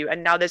 2 of you.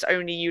 And now there's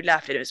only you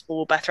left. And it's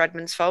all Beth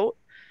Redmond's fault.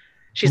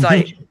 She's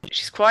like,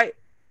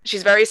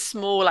 she's very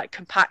small, like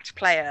compact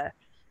player,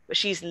 but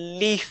she's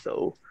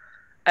lethal.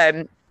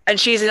 And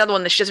she's another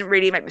one that she doesn't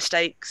really make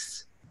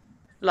mistakes.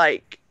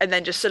 Like, and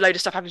then just a load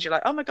of stuff happens. You're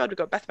like, oh my God, we've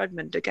got Beth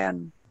Redmond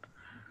again.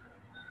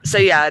 So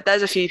yeah,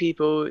 there's a few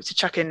people to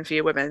chuck in for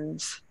your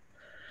women's.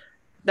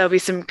 There'll be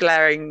some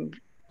glaring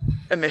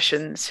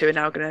omissions who are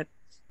now going to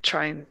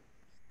try and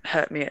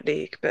hurt me at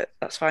league, but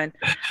that's fine.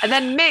 And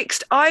then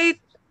mixed, I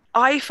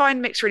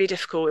find mixed really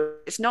difficult.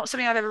 It's not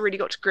something I've ever really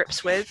got to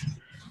grips with,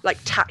 like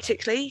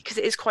tactically, because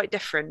it is quite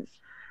different.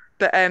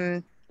 But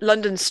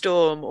London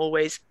Storm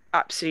always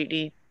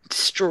absolutely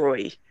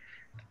destroy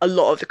a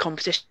lot of the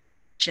competition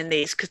in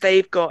these, because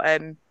they've got,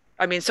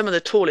 I mean, some of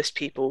the tallest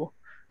people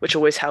which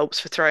always helps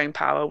for throwing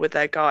power with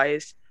their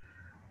guys.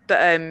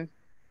 But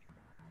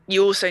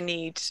you also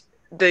need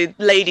the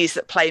ladies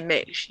that play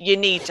mixed. You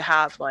need to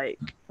have like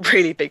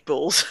really big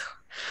balls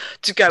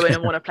to go in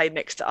and want to play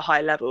mixed at a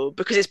high level,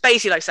 because it's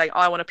basically like saying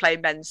I want to play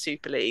men's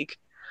Super League,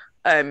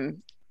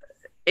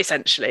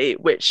 essentially,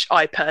 which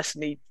I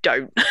personally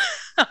don't.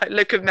 I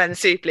look at men's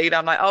Super League and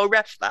I'm like, I'll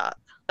ref that.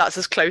 That's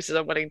as close as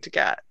I'm willing to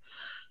get.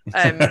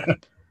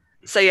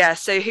 So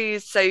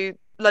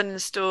London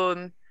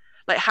Storm,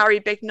 like Harry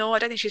Bignall, I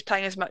don't think she's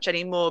playing as much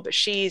anymore, but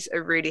she's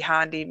a really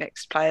handy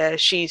mixed player.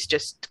 She's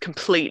just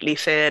completely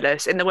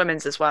fearless in the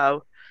women's as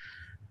well.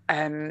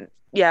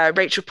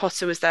 Rachel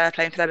Potter was there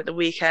playing for them at the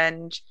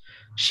weekend.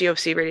 She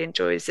obviously really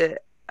enjoys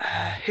it.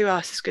 Who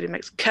else is good in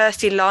mixed?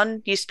 Kirsty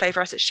Lunn used to play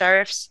for us at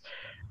Sheriffs,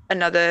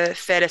 another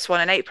fearless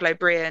one, and April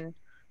O'Brien.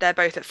 They're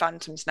both at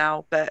Phantoms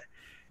now, but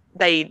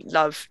they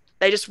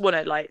just want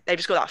to, like, they've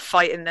just got that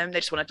fight in them. They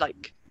just want to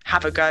like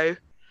have a go.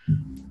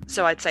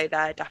 So I'd say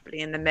they're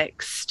definitely in the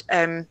mixed.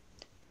 Sam,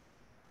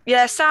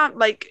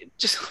 like,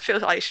 just feel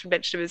like I should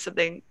mention him as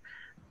something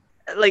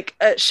like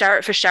at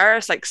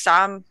Sheriffs, like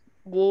Sam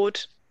Ward.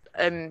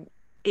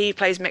 He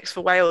plays mixed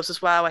for Wales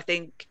as well, I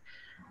think,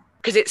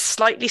 because it's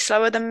slightly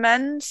slower than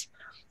men's.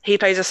 He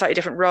plays a slightly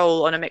different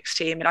role on a mixed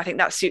team, and I think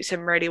that suits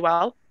him really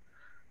well.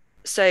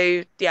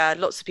 So yeah,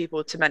 lots of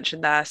people to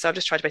mention there. So I've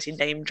just tried to basically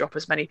name drop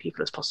as many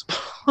people as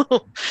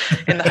possible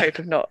in the hope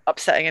of not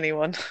upsetting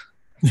anyone.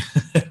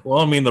 Well,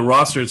 I mean, the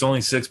roster is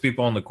only 6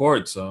 people on the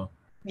court, so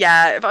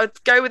yeah, if I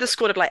go with a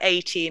squad of like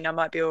 18, I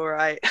might be all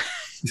right.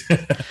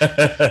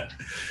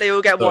 They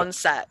all get one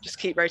set. Just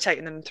keep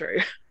rotating them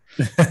through.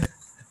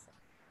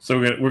 So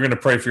we're gonna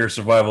pray for your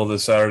survival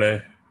this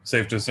Saturday.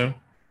 Safe to assume.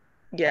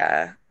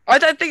 Yeah, I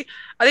think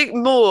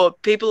more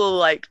people will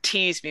like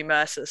tease me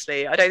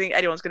mercilessly. I don't think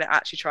anyone's going to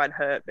actually try and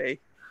hurt me.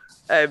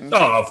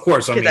 Of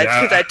course, I mean,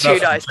 because they're too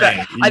nice. But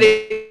I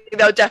think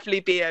there'll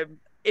definitely be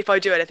if I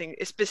do anything,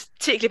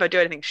 particularly if I do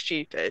anything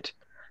stupid,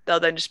 there'll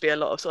then just be a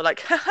lot of sort of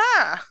like,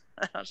 haha.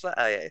 And I was like,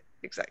 oh yeah,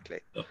 exactly.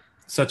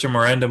 Such a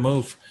Miranda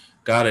move.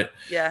 Got it.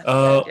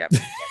 Yeah. Yeah.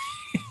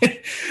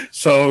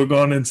 So we're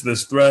going into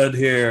this thread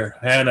here.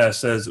 Hannah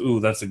says, "Ooh,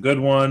 that's a good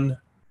one.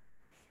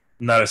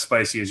 Not as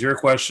spicy as your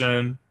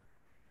question."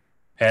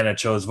 Hannah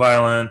chose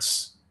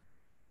violence.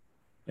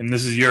 And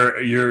this is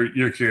your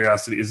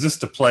curiosity. Is this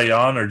to play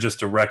on or just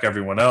to wreck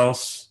everyone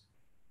else?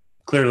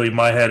 Clearly,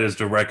 my head is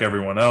to wreck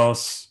everyone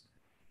else.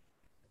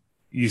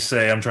 You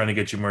say, I'm trying to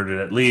get you murdered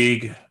at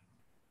League.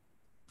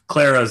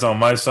 Clara's on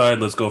my side.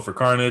 Let's go for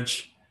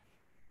carnage.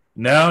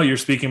 Now you're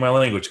speaking my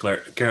language,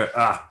 Clara.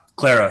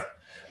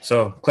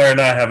 So Clara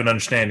and I have an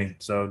understanding.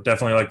 So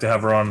definitely like to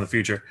have her on in the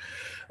future.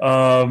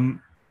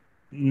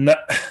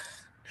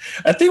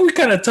 I think we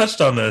kind of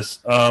touched on this.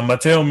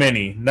 Matteo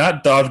Mini,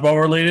 not dodgeball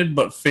related,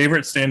 but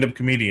favorite stand-up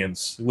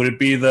comedians. Would it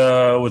be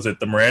the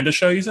Miranda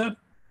show you said?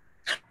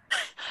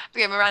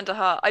 Yeah, Miranda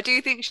Hart. I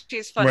do think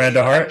she's funny.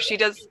 Miranda Hart? She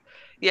does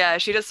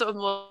sort of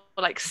more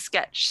like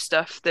sketch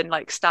stuff than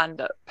like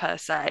stand-up per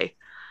se.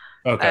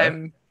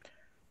 Okay.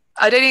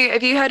 I don't know.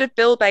 Have you heard of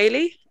Bill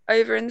Bailey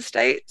over in the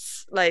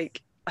States?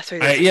 Like, I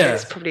suppose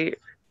it's probably.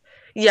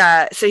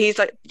 Yeah, so he's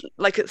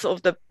like sort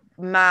of the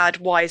mad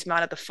wise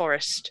man of the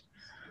forest.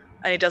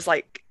 And he does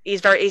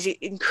he's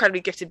incredibly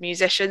gifted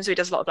musician, so he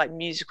does a lot of like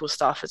musical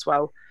stuff as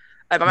well.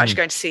 I'm actually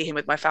going to see him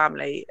with my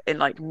family in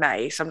like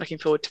May, so I'm looking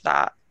forward to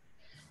that.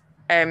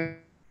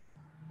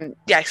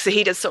 So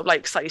he does sort of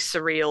like slightly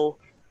surreal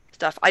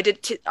stuff. I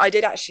did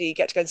actually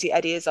get to go and see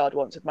Eddie Izzard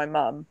once with my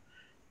mum.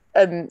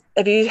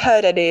 Have you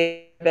heard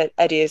Eddie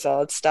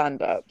Izzard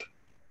stand up?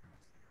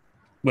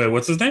 Wait,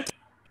 what's his name?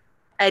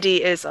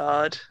 Eddie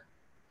Izzard.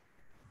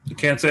 You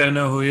can't say I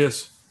know who he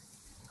is.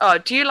 Oh,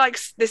 do you like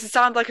this?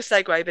 Sounds like a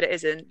segue, but it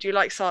isn't. Do you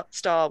like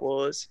Star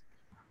Wars?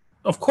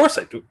 Of course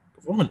I do.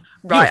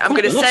 Right, I'm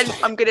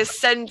gonna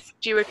send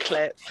you a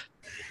clip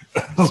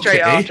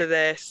straight after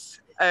this.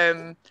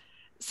 So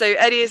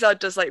Eddie Izzard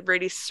does like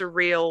really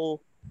surreal,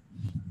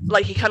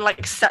 like he kind of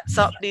like sets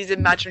up these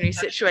imaginary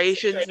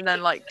situations and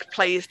then like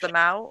plays them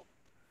out.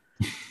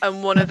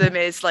 And one of them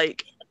is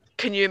like,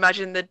 can you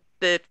imagine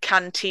the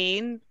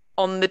canteen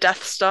on the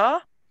Death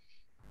Star?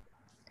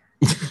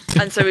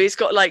 And so he's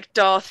got like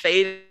Darth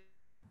Vader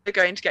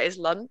going to get his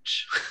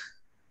lunch.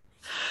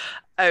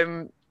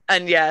 And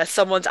yeah,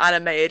 someone's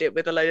animated it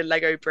with a load of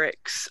Lego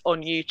bricks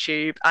on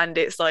YouTube, and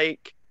it's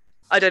like,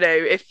 I don't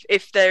know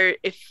if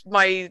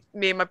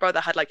me and my brother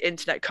had like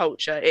internet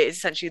culture, it is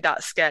essentially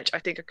that sketch. I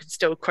think I could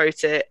still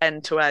quote it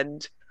end to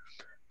end.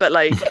 But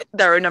like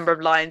there are a number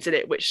of lines in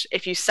it which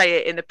if you say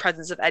it in the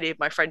presence of any of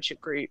my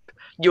friendship group,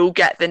 you'll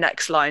get the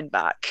next line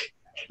back.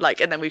 Like,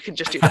 and then we can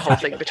just do the whole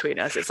thing between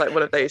us. It's like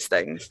one of those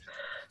things.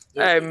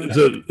 It's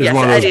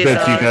one of those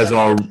bits you guys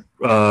all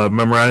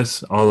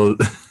memorize?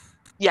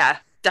 Yeah,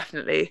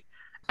 definitely.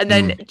 And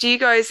then do you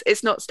guys,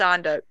 it's not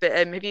stand-up, but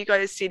have you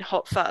guys seen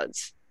Hot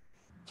Fuzz?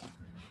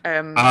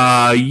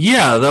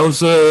 Yeah, that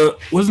was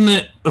wasn't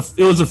it?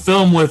 It was a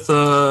film with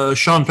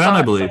Sean Penn,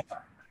 I believe.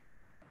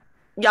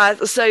 Yeah,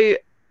 so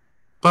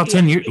about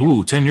 10 years.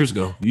 Ooh, 10 years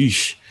ago.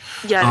 Yeesh.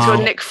 Yeah, it's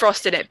got Nick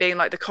Frost in it, being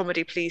like the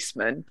comedy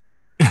policeman.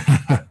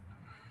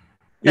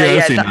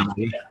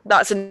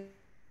 That's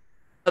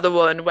another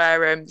one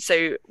where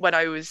so when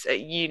I was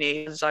at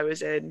uni, as I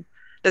was in,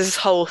 there's this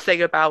whole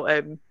thing about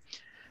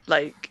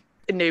like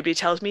nobody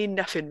tells me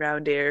nothing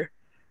round here,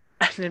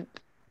 and then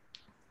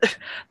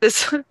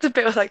there's the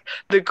bit of like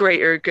the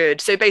greater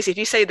good. So basically, if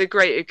you say the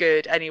greater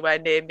good anywhere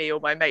near me or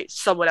my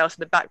mates, someone else in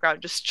the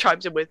background just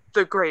chimes in with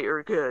the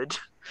greater good,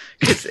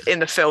 because in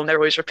the film they're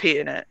always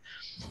repeating it.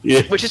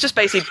 Yeah. Which is just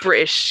basically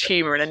British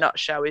humour in a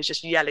nutshell, is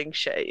just yelling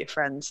shit at your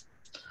friends.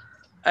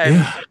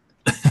 Yeah.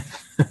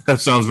 That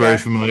sounds very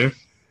familiar.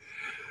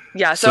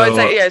 Yeah, so I'd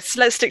say,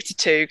 let's stick to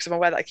 2, because I'm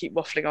aware that I keep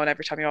waffling on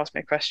every time you ask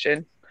me a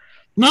question.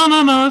 No,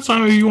 it's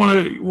fine. You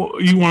want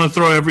to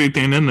throw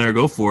everything in there,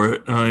 go for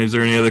it. Is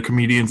there any other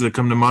comedians that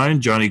come to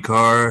mind? Johnny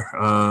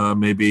Carr,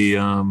 maybe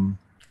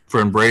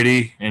Fern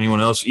Brady, anyone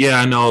else? Yeah,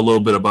 I know a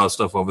little bit about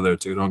stuff over there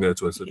too. Don't get it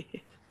twisted.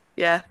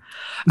 Yeah.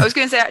 I was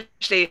going to say,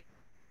 actually,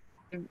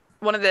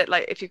 one of the,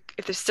 like,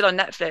 if they're still on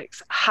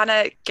Netflix,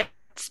 Hannah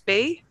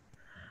Gadsby.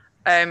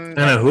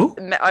 Hannah who?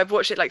 I've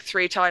watched it like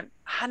 3 times.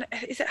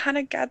 Is it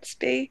Hannah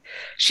Gadsby?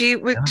 She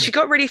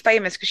got really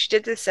famous because she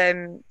did this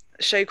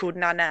show called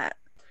Nanette,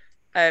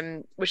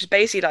 which is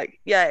basically like,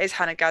 it is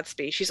Hannah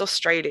Gadsby. She's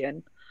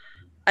Australian,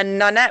 and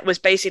Nanette was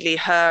basically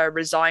her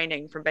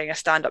resigning from being a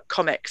stand-up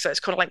comic. So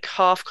it's kind of like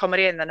half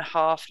comedy and then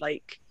half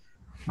like,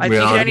 you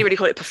can only really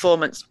call it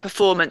performance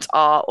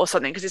art or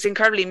something, because it's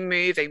incredibly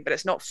moving, but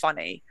it's not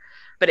funny,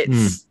 but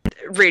it's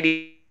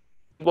really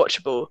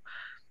watchable.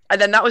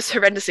 And then that was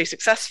horrendously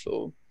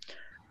successful.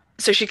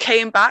 So she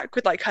came back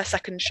with like her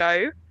second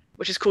show,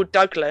 which is called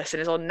Douglas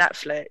and is on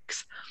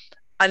Netflix.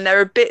 And there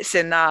are bits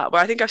in that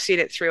where I think I've seen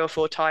it 3 or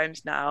 4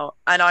 times now,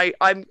 and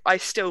I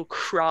still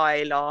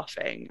cry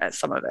laughing at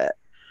some of it.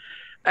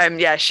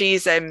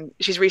 She's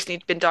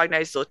recently been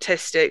diagnosed as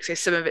autistic, so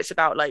some of it's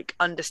about like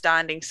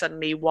understanding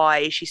suddenly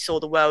why she saw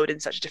the world in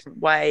such a different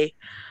way.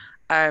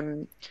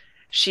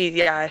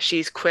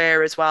 She's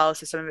queer as well,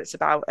 so some of it's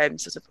about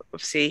sort of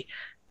obviously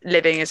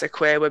living as a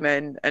queer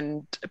woman,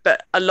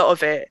 but a lot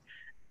of it,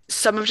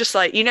 some of just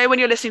like, when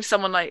you're listening to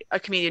someone like a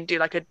comedian do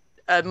like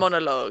a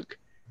monologue,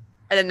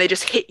 and then they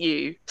just hit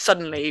you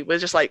suddenly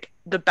with just like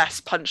the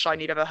best punchline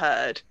you've ever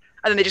heard,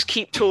 and then they just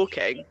keep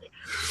talking,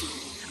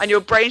 and your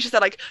brain's just there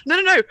like,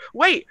 no,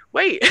 wait,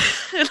 like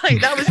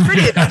that was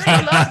brilliant.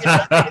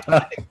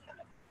 I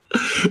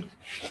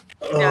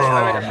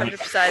would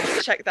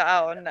 100% check that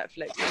out on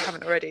Netflix if you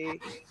haven't already.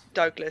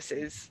 Douglas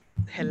is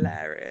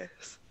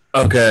hilarious.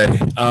 Okay.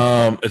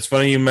 It's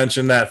funny you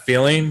mentioned that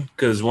feeling,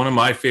 because one of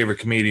my favorite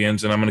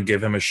comedians, and I'm going to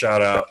give him a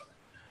shout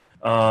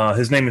out.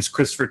 His name is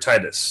Christopher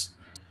Titus.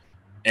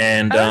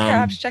 And I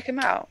have to check him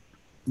out.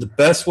 The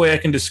best way I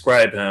can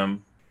describe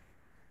him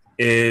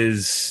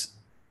is,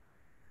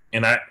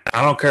 and I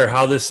don't care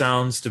how this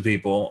sounds to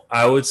people,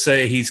 I would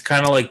say he's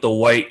kind of like the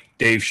white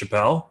Dave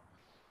Chappelle,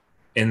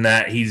 in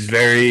that he's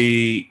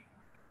very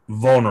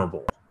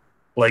vulnerable.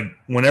 Like,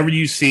 whenever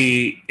you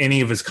see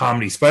any of his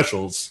comedy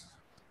specials,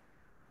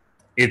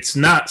 it's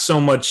not so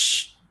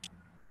much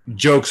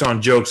jokes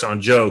on jokes on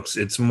jokes.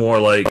 It's more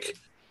like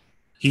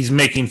he's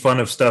making fun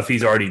of stuff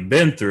he's already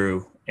been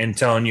through and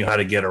telling you how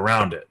to get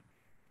around it.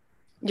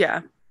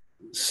 Yeah.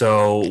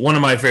 So one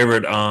of my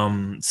favorite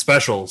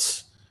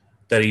specials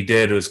that he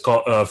did was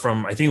called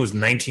from, I think it was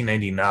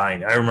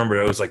 1999. I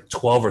remember it was like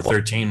 12 or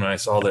 13 when I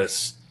saw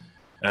this.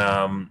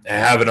 I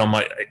have it on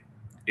my,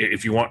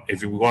 if you want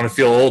to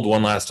feel old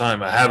one last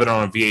time, I have it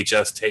on a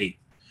VHS tape.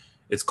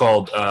 It's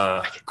called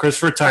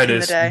Christopher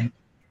Titus.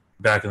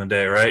 Back in the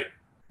day, right?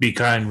 Be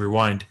kind,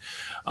 rewind.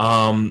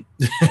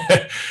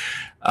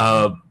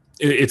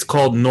 It's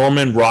called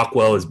Norman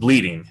Rockwell is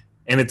Bleeding,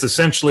 and it's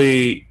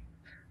essentially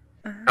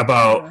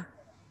about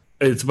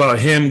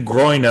him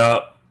growing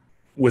up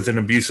with an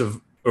abusive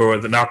or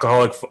with an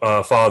alcoholic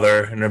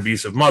father and an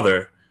abusive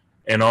mother,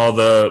 and all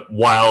the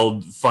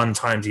wild fun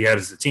times he had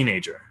as a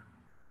teenager.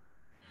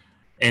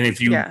 And if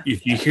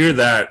you hear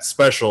that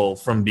special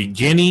from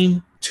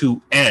beginning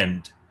to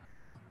end,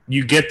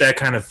 you get that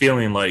kind of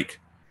feeling like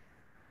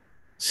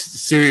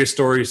serious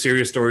story,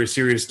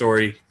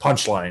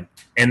 punchline,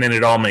 and then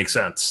it all makes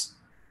sense.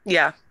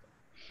 Yeah.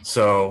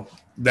 So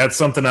that's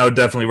something I would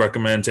definitely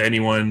recommend to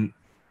anyone,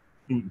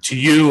 to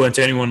you and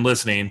to anyone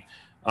listening.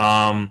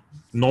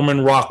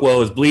 Norman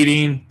Rockwell is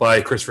Bleeding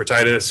by Christopher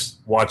Titus.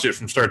 Watch it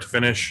from start to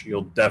finish.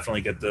 You'll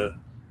definitely get the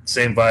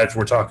same vibes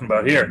we're talking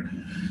about here.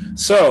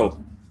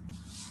 So,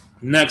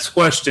 next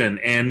question,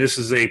 and this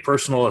is a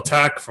personal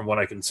attack from what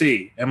I can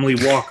see. Emily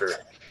Walker,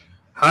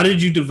 how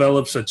did you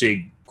develop such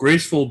a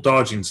graceful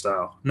dodging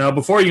style? Now,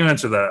 before you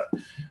answer that,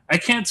 I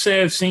can't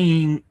say I've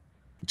seen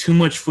too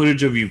much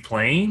footage of you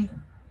playing.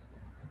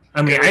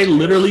 I mean, I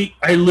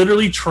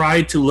literally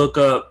tried to look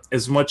up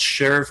as much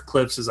sheriff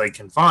clips as I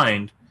can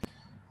find,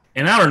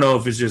 and I don't know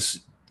if it's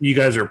just you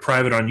guys are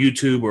private on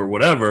YouTube or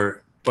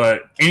whatever,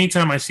 but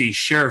anytime I see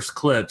sheriff's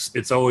clips,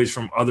 it's always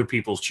from other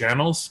people's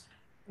channels.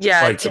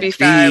 Yeah, like to be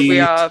fair, we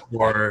are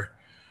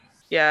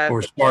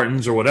or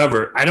Spartans or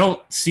whatever. I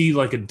don't see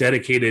like a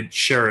dedicated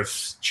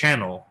sheriff's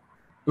channel.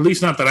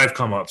 least not that I've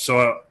come up.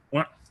 So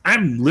when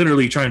I'm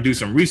literally trying to do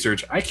some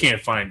research, I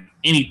can't find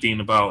anything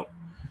about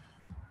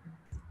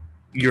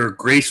your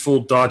graceful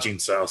dodging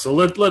style. So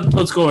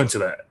let's go into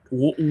that.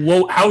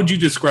 How would you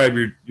describe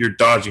your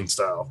dodging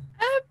style?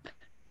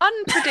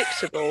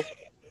 Unpredictable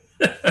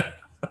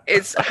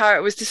is how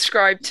it was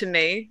described to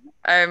me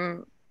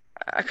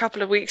a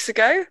couple of weeks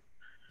ago.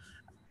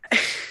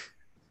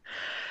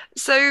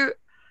 So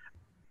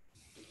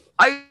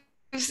I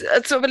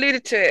sort of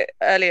alluded to it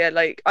earlier.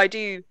 Like I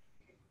think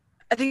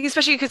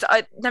especially because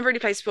I never really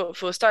played sport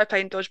before, started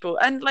playing dodgeball,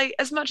 and like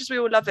as much as we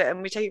all love it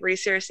and we take it really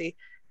seriously,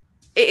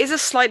 it is a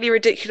slightly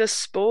ridiculous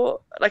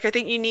sport. Like I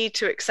think you need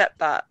to accept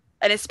that,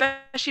 and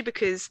especially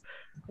because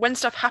when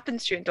stuff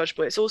happens to you in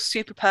dodgeball, it's all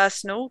super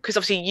personal. Because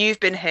obviously you've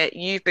been hit,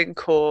 you've been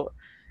caught,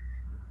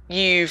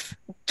 you've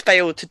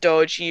failed to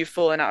dodge, you've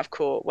fallen out of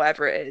court,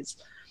 whatever it is.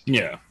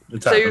 Yeah,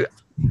 it's so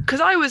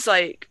because I was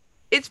like,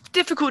 it's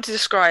difficult to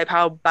describe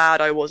how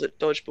bad I was at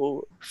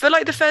dodgeball for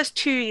like the first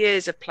 2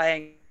 years of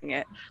playing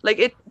it.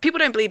 Like people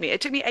don't believe me. It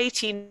took me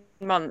 18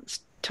 months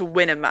to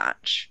win a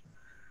match,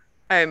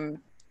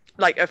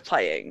 like of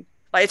playing.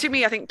 Like it took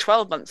me, I think,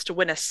 12 months to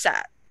win a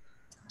set.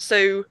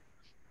 So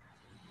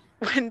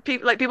when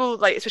people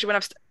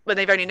especially when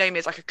they've only known me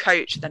as like a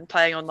coach, then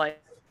playing on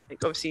like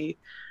obviously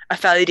a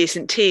fairly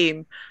decent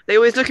team, they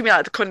always look at me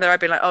like the corner of their eye,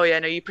 being like, "Oh yeah,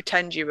 no, you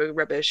pretend you were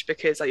rubbish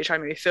because like you're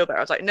trying to make me feel better."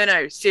 I was like,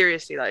 no,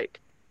 seriously, like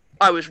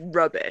I was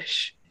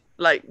rubbish,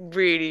 like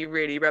really,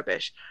 really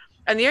rubbish.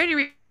 And the only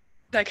reason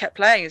I kept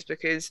playing is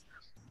because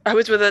I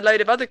was with a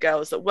load of other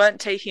girls that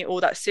weren't taking it all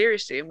that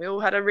seriously, and we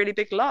all had a really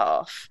big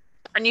laugh.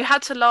 And you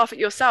had to laugh at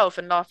yourself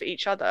and laugh at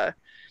each other.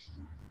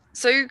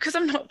 So because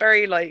I'm not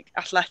very like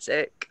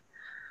athletic,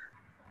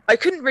 I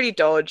couldn't really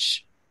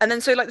dodge. And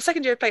then so like the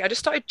second year of playing, I just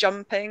started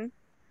jumping.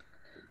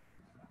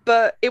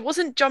 But it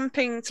wasn't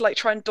jumping to like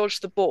try and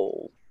dodge the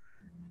ball.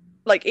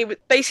 Like it was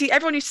basically,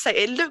 everyone used to say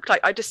it looked like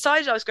I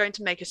decided I was going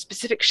to make a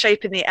specific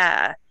shape in the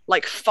air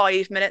like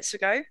 5 minutes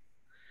ago.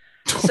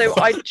 So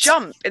I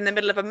jumped in the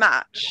middle of a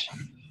match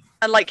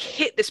and like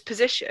hit this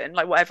position,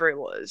 like whatever it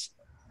was,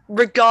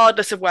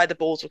 regardless of where the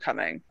balls were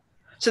coming.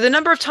 So the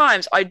number of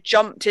times I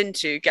jumped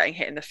into getting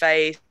hit in the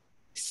face,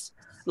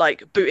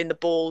 like booting the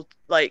ball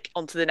like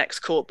onto the next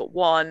court but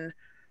one,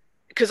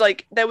 because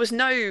like there was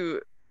no,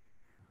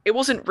 it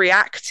wasn't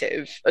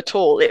reactive at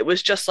all. It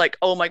was just like,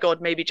 oh my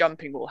god, maybe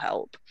jumping will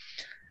help.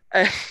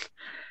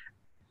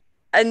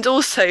 And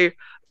also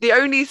the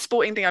only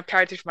sporting thing I've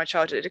carried through from my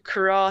childhood, I did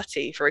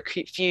karate for a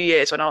few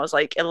years when I was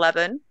like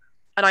 11,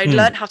 and I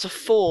learned how to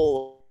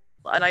fall.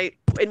 And I,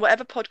 in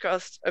whatever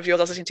podcast of yours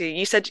I was listening to,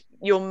 you said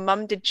your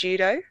mum did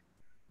judo.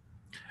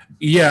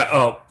 Yeah.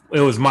 Oh, it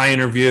was my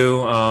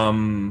interview.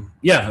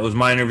 Yeah, it was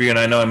my interview, and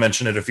I know I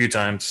mentioned it a few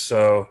times.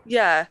 So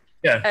yeah.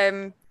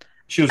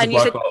 She was a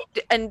black belt.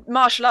 And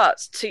martial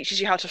arts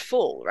teaches you how to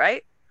fall,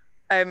 right?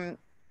 Yeah,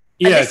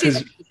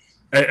 because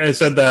I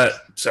said that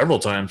several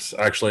times,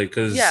 actually,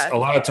 because a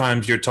lot of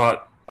times you're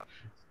taught,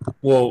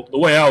 well, the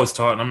way I was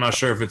taught, and I'm not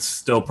sure if it's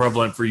still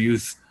prevalent for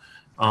youth,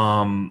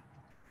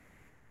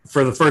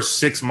 for the first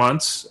 6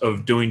 months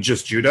of doing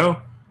just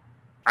judo,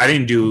 I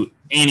didn't do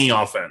any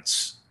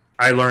offense.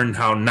 I learned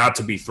how not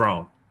to be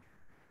thrown.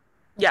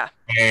 Yeah.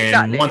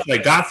 And once I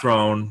got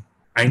thrown,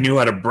 I knew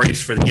how to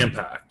brace for the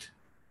impact.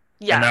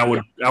 Yeah.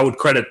 And I would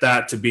credit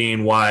that to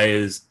being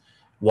why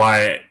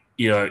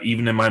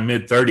even in my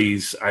mid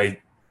 30s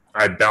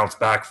I bounced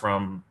back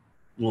from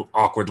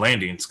awkward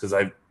landings, because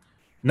I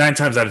 9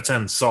 times out of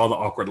 10 saw the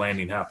awkward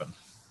landing happen.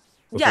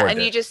 Yeah, and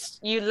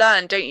you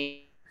learn, don't you,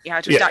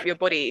 how to adapt your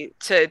body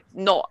for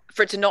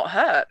it to not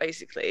hurt,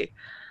 basically.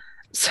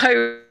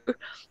 So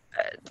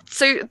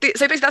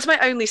basically that's my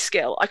only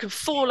skill. I can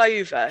fall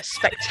over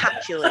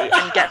spectacularly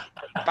and get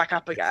back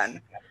up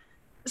again.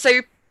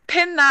 So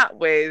pin that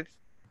with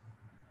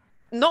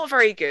not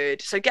very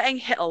good, so getting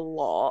hit a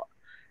lot,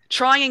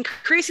 trying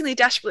increasingly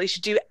desperately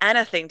to do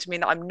anything to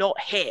mean that I'm not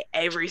hit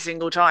every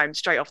single time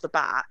straight off the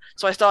bat.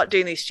 So I start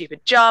doing these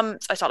stupid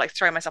jumps, I start like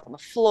throwing myself on the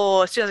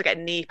floor. As soon as I get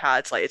knee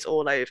pads, like it's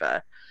all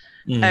over.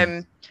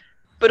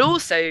 But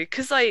also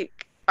because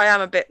like I am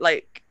a bit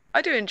like,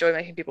 I do enjoy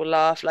making people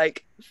laugh.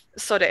 Like,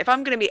 sod it, if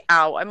I'm going to be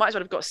out, I might as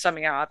well have got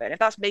something out of it. And if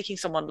that's making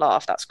someone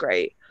laugh, that's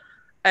great.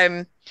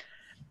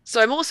 So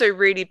I'm also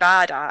really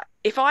bad at,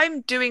 if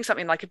I'm doing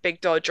something like a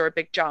big dodge or a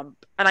big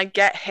jump and I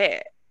get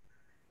hit,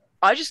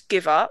 I just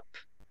give up.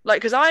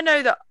 Like, because I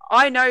know that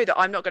I'm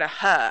not going to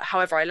hurt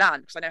however I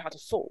land, because I know how to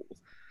fall.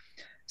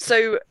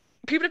 So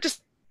people have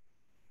just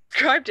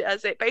described it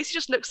as, it basically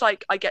just looks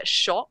like I get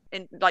shot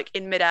in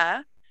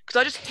midair, because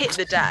I just hit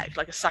the deck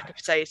like a sack of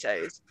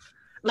potatoes.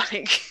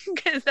 Like,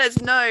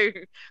 there's no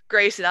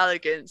grace and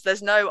elegance.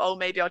 There's no, oh,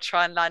 maybe I'll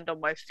try and land on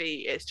my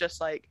feet. It's just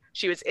like,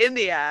 she was in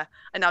the air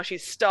and now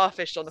she's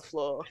starfished on the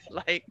floor.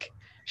 Like,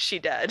 she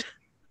dead.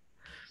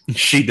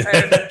 She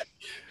dead.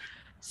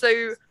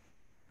 So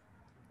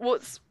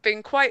what's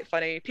been quite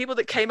funny, people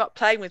that came up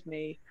playing with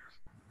me,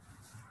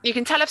 you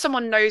can tell if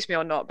someone knows me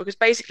or not, because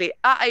basically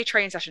at a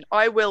training session,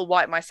 I will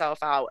wipe myself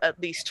out at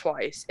least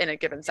twice in a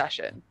given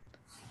session.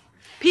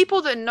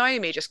 people that know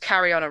me just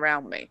carry on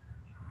around me.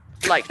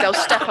 Like they'll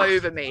step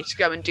over me to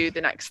go and do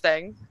the next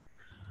thing.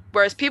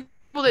 Whereas people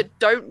that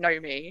don't know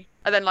me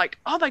are then like,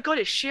 oh my God,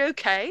 is she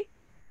okay?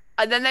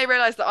 And then they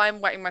realize that I'm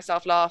wetting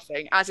myself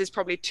laughing, as is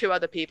probably 2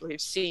 other people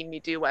who've seen me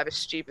do whatever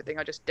stupid thing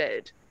I just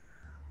did.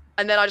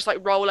 And then I just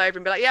like roll over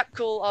and be like, yep,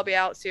 cool, I'll be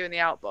out, see you in the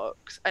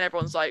outbox. And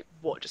everyone's like,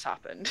 what just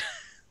happened?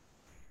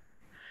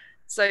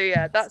 So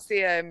yeah, that's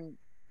the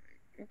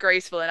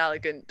graceful and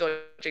elegant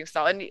dodging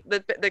style. And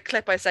the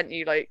clip I sent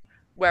you, like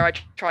where I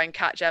try and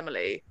catch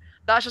Emily,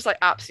 that's just like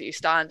absolutely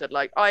standard.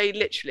 Like I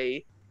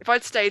literally, if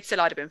I'd stayed still,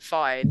 I'd have been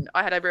fine.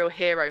 I had a real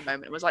hero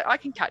moment and was like, I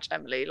can catch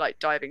Emily, like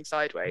diving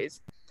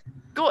sideways.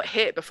 Got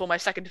hit before my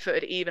second foot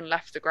had even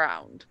left the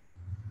ground.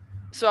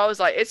 So I was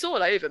like, it's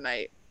all over,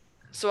 mate.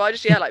 So I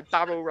just, like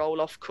barrel roll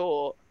off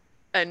court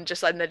and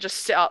then just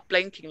sit up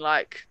blinking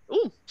like,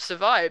 ooh,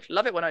 survived.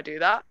 Love it when I do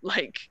that.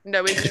 Like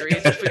no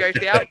injuries if we go to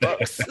the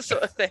outbox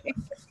sort of thing.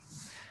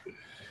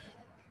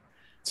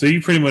 So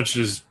you pretty much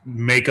just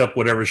make up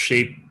whatever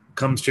shape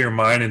comes to your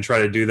mind and try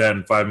to do that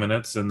in 5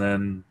 minutes and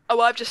then...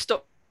 Oh, I've just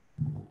stopped.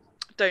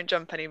 Don't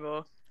jump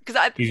anymore.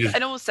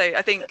 And also,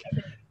 I think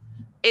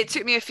it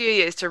took me a few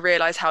years to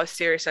realize how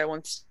serious I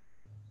wanted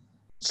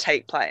to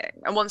take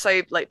playing. And once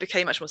I like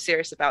became much more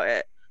serious about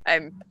it,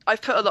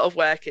 I've put a lot of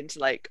work into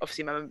like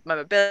obviously my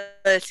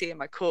mobility and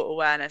my court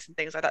awareness and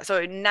things like that.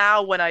 So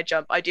now when I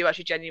jump, I do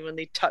actually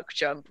genuinely tuck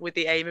jump with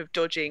the aim of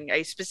dodging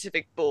a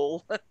specific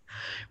ball,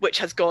 which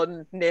has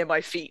gone near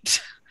my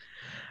feet.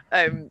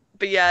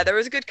 But yeah, there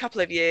was a good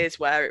couple of years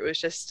where it was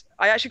just,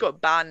 I actually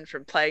got banned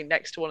from playing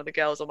next to one of the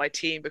girls on my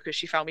team because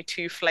she found me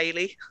too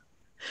flaily.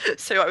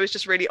 So I was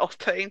just really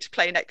off-putting to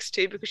play next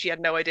to because she had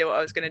no idea what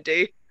I was going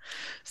to do.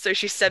 So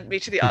she sent me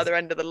to the other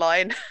end of the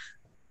line,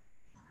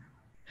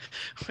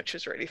 which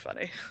was really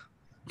funny.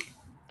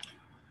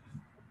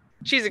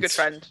 She's a good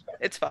friend.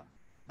 It's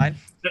fine.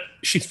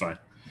 She's fine.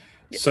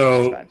 Yeah,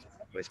 so she's fine.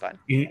 Always fine.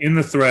 In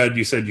the thread,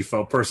 you said you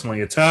felt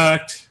personally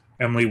attacked.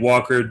 Emily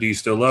Walker, do you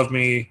still love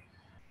me?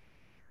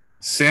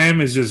 Sam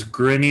is just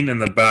grinning in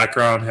the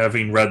background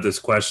having read this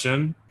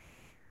question.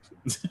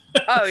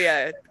 Oh,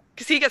 yeah.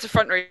 Because he gets a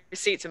front row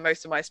seat to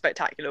most of my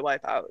spectacular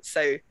wipeouts.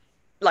 So,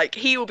 like,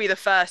 he will be the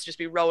first to just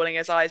be rolling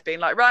his eyes, being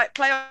like, right,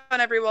 play on,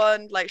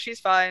 everyone. Like, she's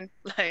fine.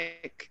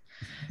 Like,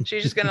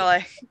 she's just going to,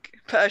 like,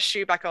 put her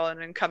shoe back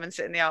on and come and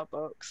sit in the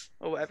outbox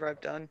or whatever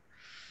I've done.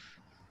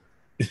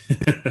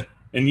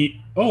 And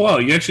oh, wow,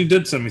 you actually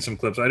did send me some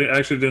clips. I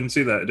actually didn't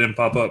see that. It didn't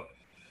pop up.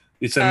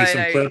 You sent me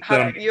some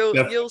clips.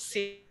 You'll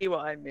see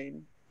what I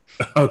mean.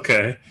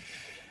 Okay.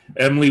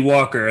 Emily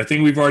Walker. I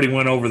think we've already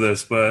went over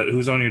this, but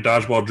who's on your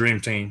dodgeball dream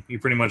team? You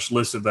pretty much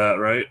listed that,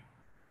 right?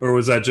 Or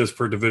was that just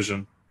per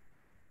division?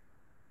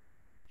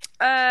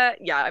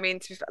 Yeah, I mean,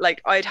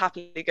 like, I'd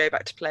happily go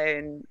back to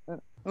playing.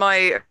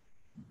 The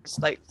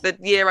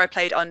year I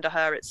played under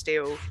her at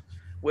Steel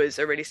was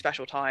a really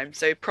special time.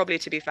 So probably,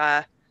 to be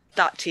fair,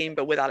 that team,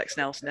 but with Alex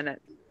Nelson in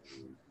it.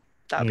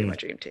 That would be my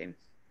dream team.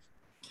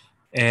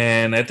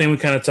 And I think we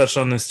kind of touched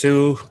on this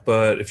too,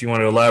 but if you want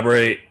to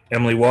elaborate,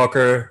 Emily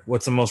Walker,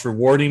 what's the most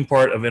rewarding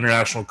part of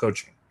international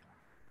coaching?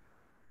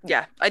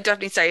 Yeah, I'd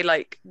definitely say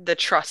like the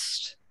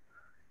trust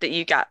that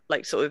you get,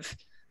 like sort of,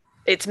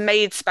 it's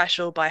made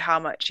special by how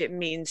much it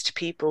means to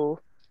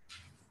people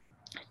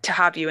to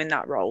have you in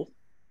that role.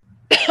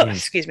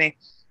 Excuse me.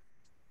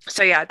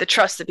 So yeah, the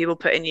trust that people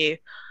put in you.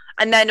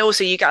 And then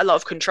also you get a lot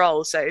of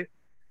control. So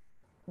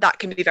that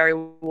can be very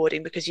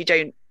rewarding because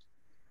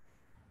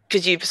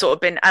you've sort of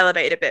been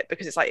elevated a bit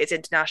because it's like, it's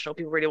international.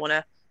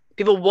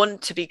 People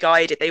want to be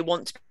guided. They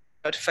want to be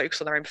able to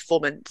focus on their own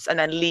performance and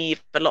then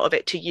leave a lot of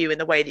it to you in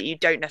the way that you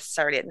don't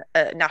necessarily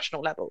at a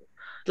national level,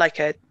 like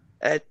a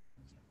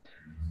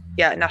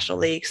national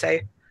league. So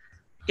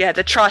yeah,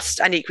 the trust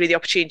and equally the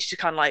opportunity to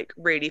kind of like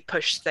really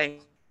push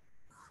things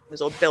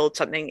or build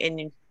something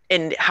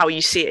in how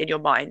you see it in your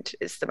mind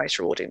is the most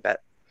rewarding bit.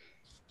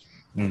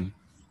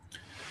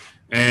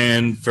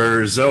 And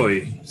for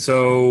Zoe,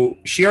 so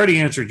she already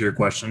answered your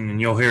question,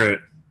 and you'll hear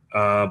it,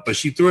 but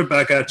she threw it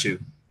back at you.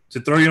 To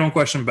throw your own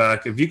question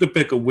back, if you could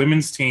pick a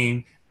women's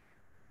team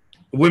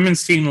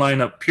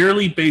lineup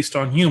purely based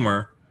on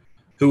humor,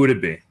 who would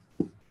it be?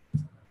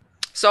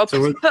 So I'll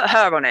put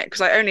her on it because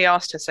I only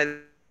asked her to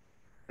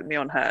put me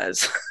on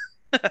hers.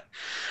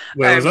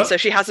 So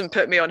she hasn't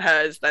put me on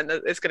hers, then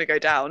it's going to go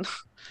down.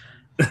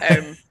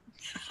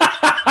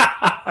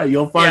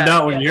 You'll find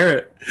out when you hear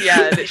it.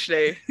 Yeah,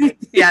 literally.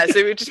 Yeah, so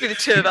it would just be the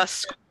two of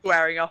us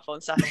squaring off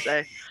on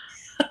Saturday.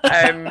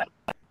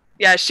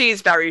 Yeah,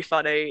 she's very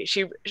funny.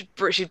 She's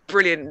a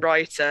brilliant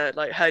writer.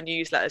 Like, her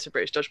newsletters for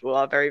British Dodgeball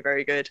are very,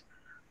 very good.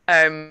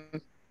 Emily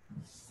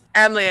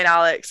and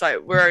Alex, like,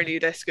 we're only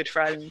this good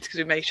friends because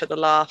we make each other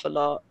laugh a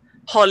lot.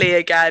 Holly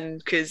again,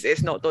 because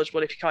it's not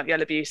dodgeball if you can't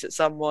yell abuse at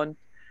someone.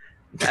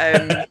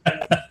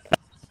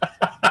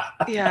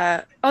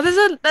 Yeah.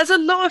 Oh, there's a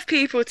lot of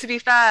people, to be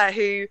fair,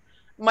 who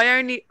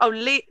Leah,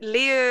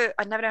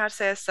 I never know how to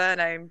say her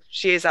surname.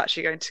 She is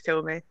actually going to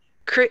kill me.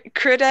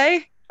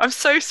 Cride? I'm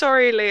so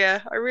sorry,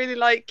 Leah. I really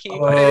like you.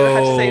 I don't know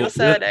how to say your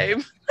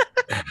surname.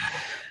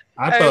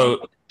 I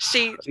thought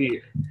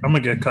She, I'm gonna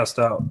get cussed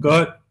out. Go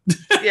ahead.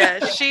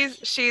 yeah,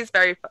 she's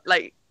very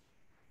like.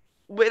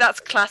 That's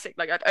classic.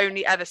 Like I've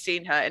only ever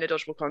seen her in a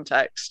dodgeball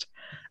context,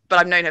 but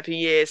I've known her for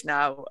years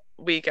now.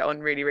 We get on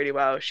really, really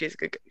well. She's a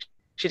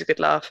good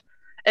laugh.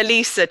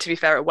 Elisa, to be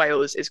fair, at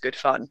Wales is good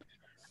fun.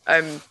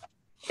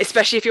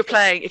 Especially if you're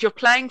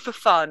playing for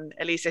fun,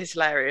 Elisa is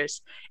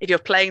hilarious. If you're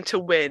playing to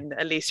win,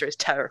 Elisa is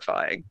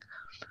terrifying.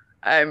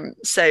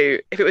 So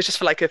if it was just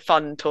for like a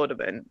fun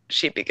tournament,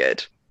 she'd be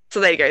good. So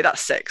there you go.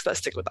 That's 6. Let's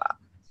stick with that.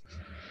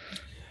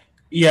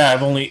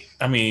 Yeah,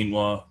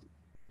 well,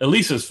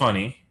 Elisa's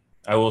funny.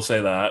 I will say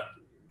that.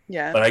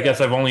 Yeah. But I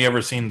guess I've only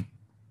ever seen,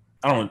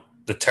 I don't know,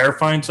 the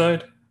terrifying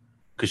side.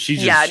 Because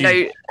she's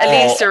Elisa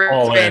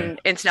has been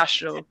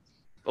international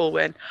all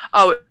win.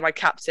 Oh, my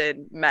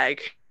captain,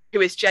 Meg,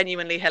 who is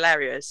genuinely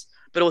hilarious,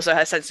 but also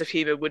her sense of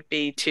humour would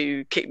be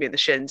to kick me in the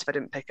shins if I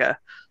didn't pick her.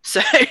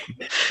 So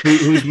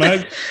who's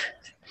Meg?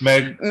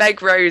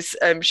 Meg Rose.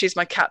 She's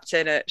my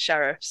captain at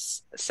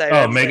Sheriff's.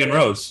 So Megan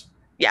Rose.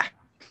 Yeah.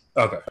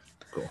 Okay.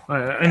 Cool.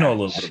 I know a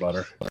little bit about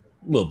her. A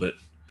little bit.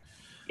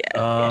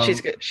 Yeah,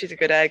 she's good. She's a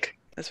good egg,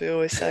 as we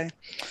always say.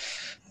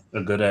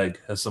 A good egg.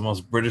 That's the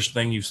most British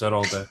thing you've said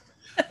all day.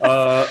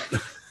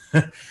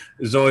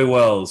 Zoe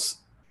Wells.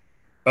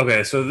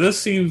 Okay, so this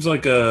seems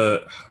like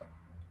a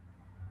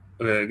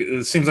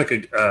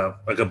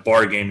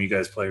bar game you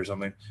guys play or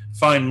something.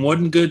 Find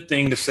one good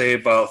thing to say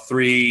about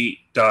 3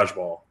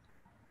 dodgeball.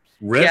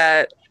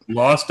 Rip,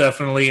 lost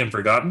definitely, and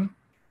forgotten.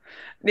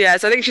 Yeah,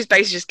 so I think she's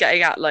basically just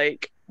getting at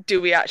like,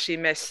 do we actually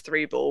miss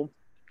 3 ball?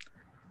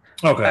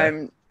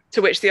 Okay.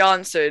 To which the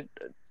answer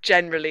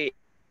generally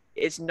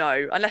is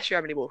no, unless you're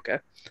Emily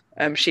Walker.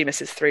 She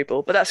misses 3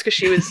 ball, but that's because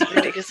she was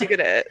ridiculously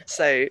good at it.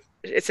 So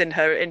it's in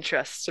her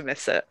interest to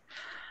miss it.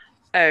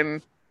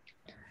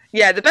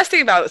 Yeah, the best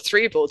thing about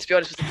 3 ball, to be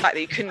honest, was the fact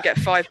that you couldn't get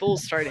 5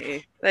 balls thrown at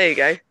you. There you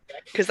go.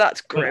 Because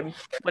that's grim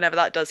whenever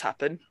that does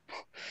happen.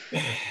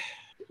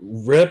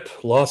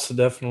 Rip, lost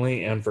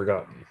definitely, and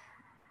forgotten.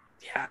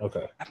 Yeah.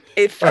 Okay. I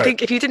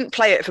think if you didn't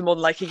play it for more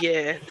than like a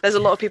year, there's a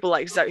lot of people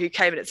like Zoe who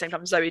came in at the same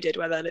time Zoe did,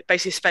 where they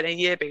basically spent a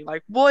year being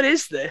like, "What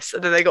is this?"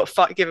 And then they got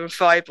given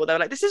 5 ball. They were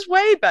like, "This is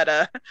way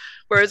better."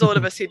 Whereas all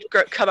of us who'd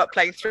come up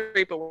playing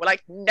 3 ball were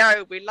like,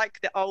 "No, we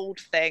like the old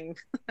thing."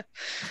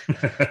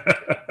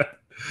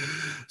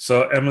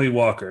 So Emily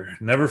Walker,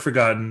 never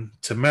forgotten.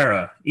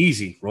 Tamara,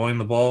 easy, rolling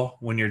the ball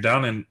when you're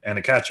down and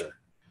a catcher.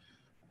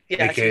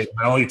 Yeah, AKA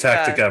my only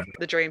tactic ever.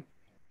 The dream.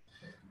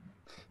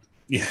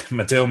 Yeah,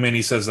 Matteo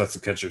Mini says that's the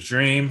catcher's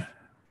dream.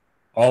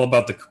 All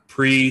about the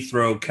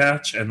pre-throw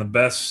catch and the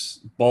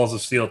best balls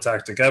of steel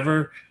tactic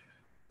ever.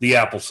 The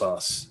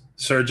applesauce.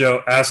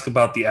 Sergio, ask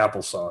about the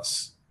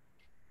applesauce.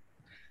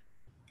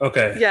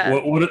 Okay.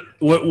 Yeah.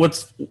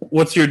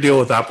 What's your deal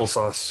with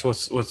applesauce?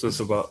 What's this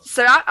about?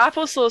 So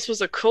applesauce was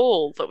a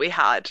call that we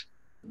had.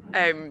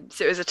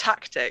 So it was a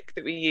tactic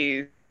that we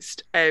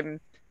used.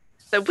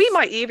 That we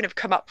might even have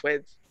come up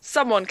with.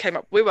 Someone came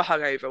up. We were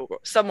hungover.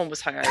 Someone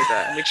was hungover,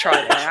 and we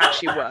tried it, and it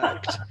actually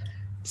worked.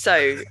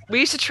 So we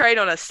used to train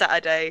on a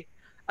Saturday,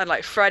 and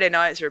like Friday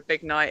nights are a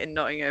big night in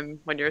Nottingham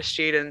when you're a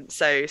student.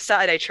 So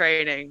Saturday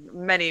training,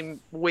 many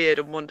weird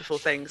and wonderful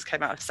things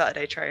came out of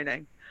Saturday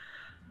training.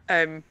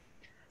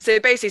 So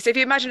basically, if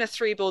you imagine a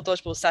 3-ball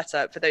dodgeball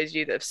setup, for those of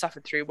you that have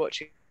suffered through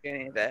watching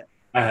any of it,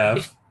 I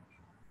have.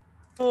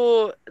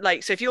 So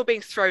if you're being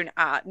thrown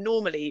at,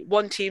 normally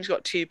one team's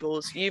got 2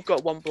 balls, you've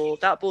got 1 ball,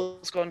 that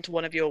ball's gone to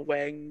one of your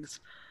wings,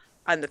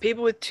 and the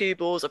people with 2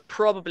 balls are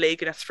probably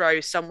going to throw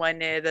somewhere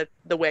near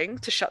the wing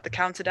to shut the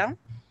counter down.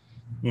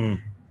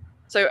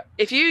 So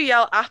if you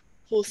yell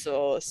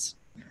applesauce,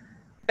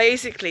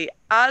 basically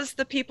as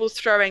the people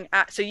throwing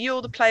at, so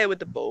you're the player with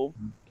the ball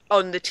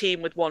on the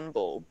team with 1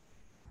 ball.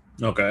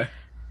 Okay.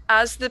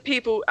 As the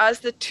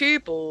 2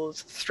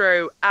 balls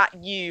throw at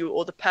you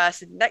or the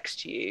person next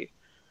to you,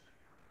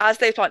 as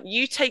they plant,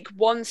 you take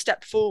 1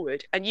 step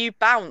forward and you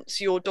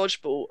bounce your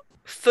dodgeball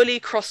fully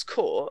cross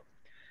court,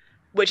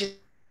 which is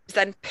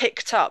then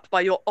picked up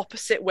by your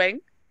opposite wing,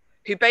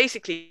 who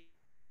basically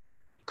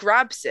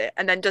grabs it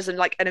and then does an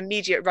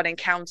immediate running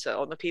counter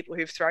on the people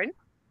who've thrown.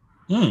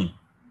 It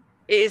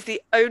is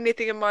the only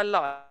thing in my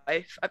life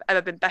I've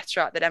ever been better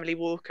at than Emily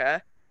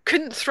Walker.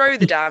 Couldn't throw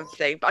the damn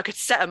thing, but I could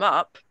set them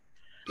up.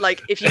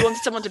 Like, if you wanted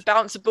someone to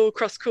bounce a ball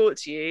cross court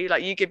to you,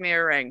 like, you give me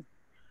a ring.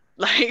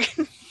 Like,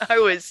 I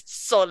was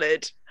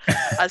solid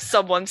as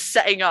someone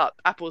setting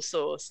up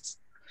applesauce,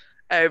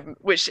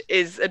 which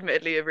is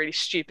admittedly a really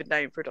stupid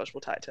name for a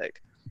dodgeball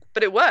tactic.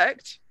 But it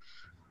worked.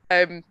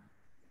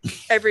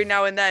 Every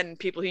now and then,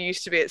 people who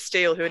used to be at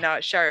Steel, who are now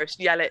at Sheriff's,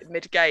 yell it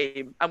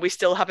mid-game, and we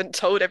still haven't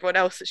told everyone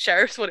else at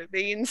Sheriff's what it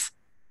means.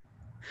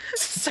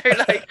 So,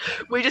 like,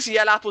 we just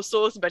yell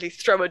applesauce and basically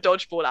throw a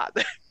dodgeball at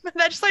them. And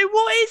they're just like,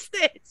 what is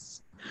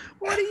this?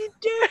 What are you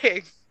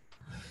doing?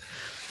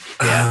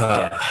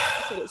 Yeah,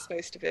 that's what it's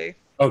supposed to be.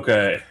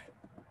 Okay.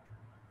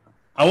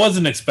 I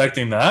wasn't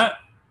expecting that,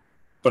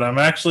 but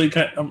that's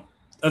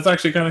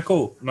actually kind of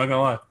cool. I'm not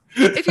gonna lie.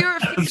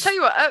 Tell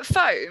you what, at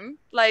foam,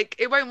 like,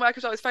 it won't work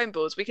as well with foam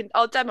balls.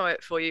 I'll demo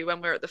it for you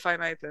when we're at the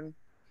foam open.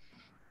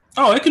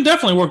 Oh, it can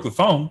definitely work with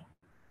foam.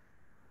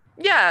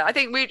 Yeah, I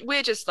think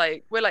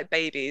we're like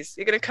babies.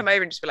 You're gonna come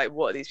over and just be like,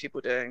 what are these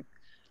people doing?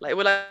 Like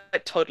we're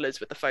like toddlers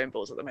with the foam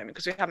balls at the moment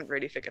because we haven't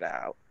really figured it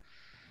out.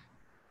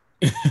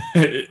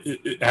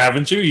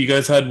 Haven't you? You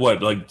guys had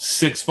what, like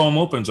 6 foam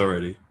opens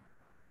already?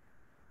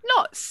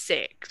 Not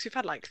 6. We've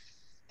had like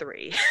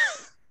 3.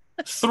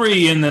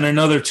 3, and then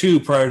another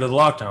 2 prior to the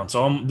lockdown.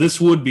 So this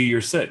would be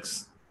your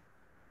 6th.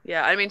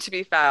 Yeah, I mean, to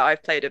be fair,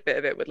 I've played a bit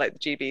of it with like the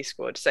GB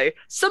squad. So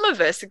some of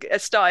us are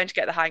starting to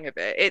get the hang of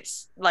it.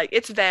 It's like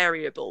it's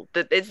variable.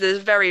 There's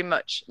very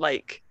much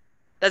like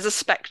there's a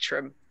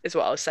spectrum, is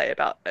what I'll say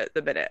about at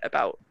the minute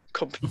about Fair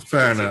competency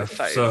with enough.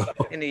 foam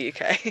in the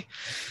UK.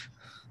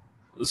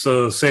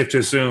 So safe to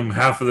assume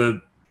half of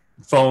the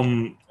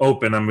foam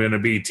open, I'm going to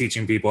be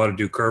teaching people how to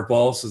do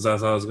curveballs. Is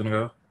that how it's going to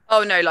go?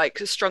 Oh no, like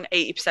a strong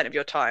 80% of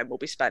your time will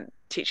be spent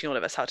teaching all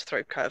of us how to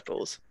throw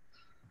curveballs.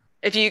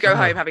 If you go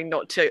home having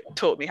not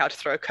taught me how to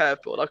throw a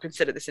curveball, I'll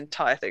consider this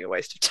entire thing a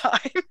waste of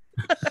time.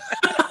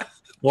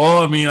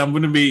 Well, I mean, I'm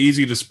going to be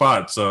easy to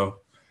spot, so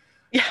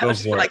yeah,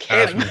 like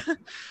him.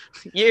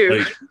 You.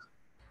 Like,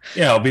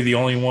 yeah, I'll be the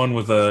only one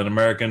with an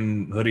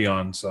American hoodie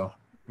on, so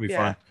it'll be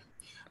fine.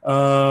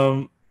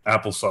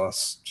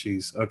 Applesauce.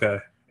 Jeez. Okay.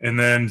 And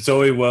then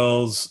Zoe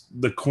Wells,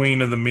 the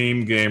queen of the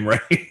meme game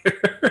right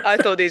here. I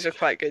thought these were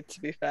quite good, to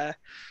be fair.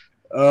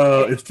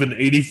 It's been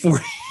 84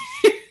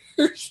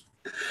 years.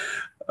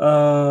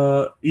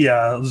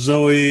 Yeah,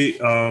 Zoe,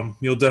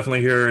 you'll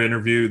definitely hear her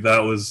interview.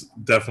 That was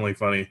definitely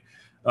funny.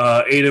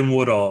 Aiden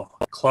Woodall,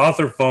 cloth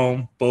or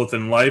foam, both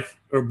in life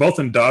or both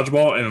in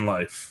dodgeball and in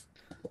life.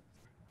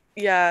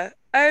 Yeah.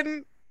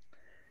 I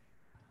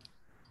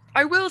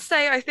will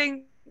say I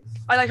think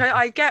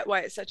I get why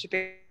it's such a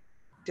big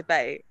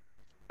debate.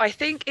 I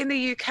think in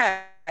the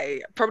UK,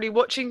 probably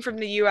watching from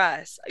the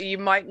US, you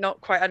might not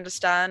quite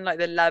understand like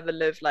the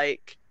level of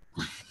like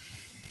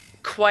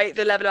quite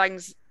the level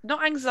of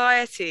not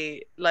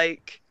anxiety,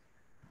 like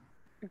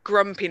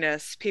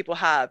grumpiness people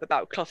have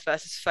about cloth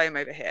versus foam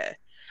over here.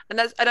 And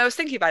I was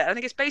thinking about it. I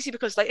think it's basically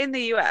because like in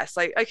the US,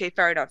 like, okay,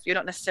 fair enough. You're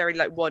not necessarily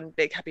like one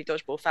big happy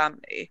dodgeball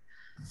family.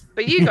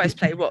 But you guys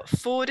play what,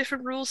 4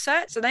 different rule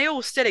sets? And they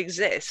all still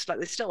exist. Like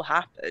they still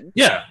happen.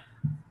 Yeah.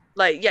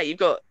 Like, yeah, you've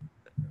got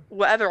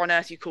whatever on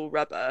earth you call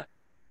rubber.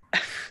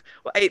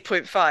 Or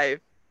 8.5.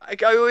 I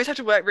always have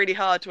to work really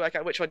hard to work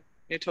out which one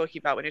you're talking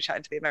about when you're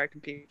chatting to the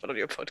American people on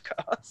your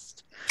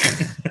podcast.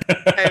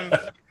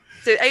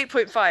 So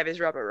 8.5 is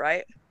rubber,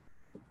 right?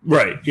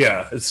 Right.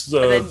 Yeah. It's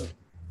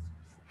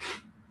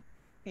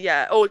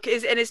yeah. Oh,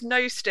 and is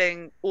no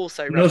sting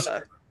also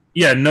rubber?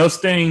 Yeah, no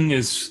sting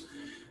is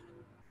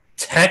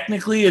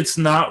technically it's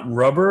not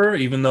rubber,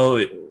 even though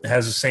it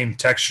has the same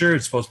texture.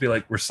 It's supposed to be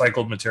like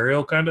recycled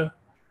material, kind of.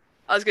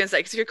 I was going to say,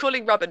 because if you're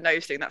calling rubber no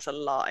sting, that's a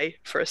lie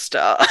for a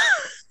start.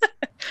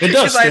 It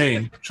does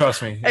sting.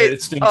 Trust me,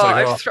 it stings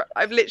like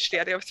I've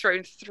literally, I think I've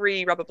thrown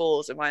 3 rubber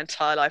balls in my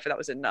entire life, and that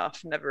was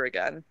enough. Never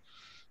again.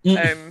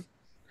 And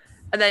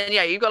then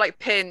yeah, you've got like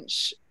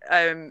pinch,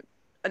 and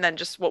then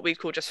just what we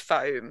call just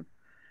foam.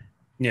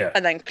 Yeah.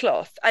 And then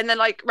cloth, and then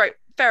like right,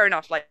 fair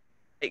enough. Like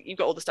you've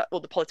got all the stuff, all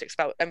the politics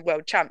about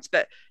world champs,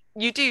 but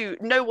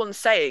no one's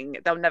saying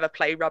they'll never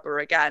play rubber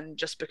again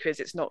just because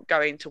it's not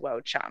going to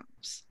world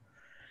champs.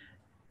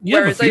 You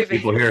have a few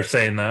people here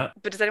saying that,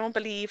 but does anyone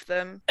believe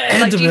them?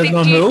 Like, do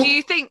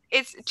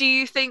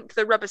you think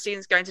the rubber scene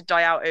is going to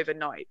die out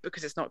overnight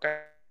because it's not going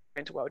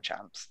to world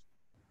champs?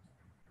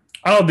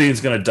 I don't think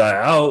it's going to die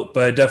out,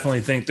 but I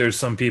definitely think there's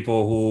some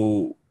people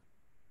who.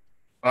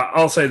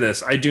 I'll say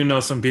this: I do know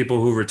some people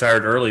who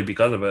retired early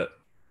because of it.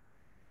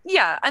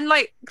 Yeah, and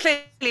like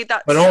clearly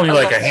that's. But only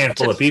like a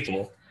handful of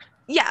people.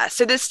 Yeah,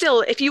 so there's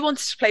still, if you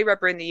wanted to play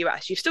rubber in the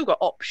US, you've still got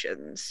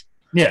options.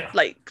 Yeah.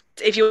 Like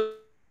if you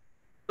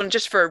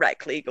just for a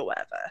rec league or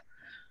whatever.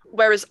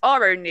 Whereas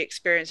our only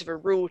experience of a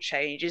rule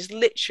change is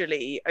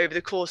literally over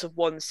the course of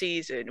one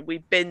season, we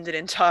binned an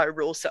entire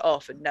rule set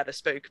off and never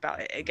spoke about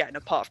it again,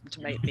 apart from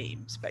to make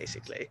memes,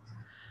 basically.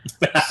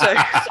 So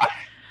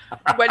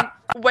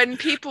when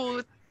people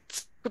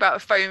talk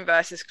about foam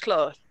versus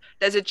cloth,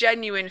 there's a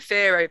genuine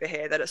fear over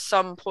here that at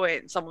some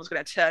point someone's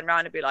going to turn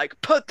around and be like,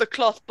 put the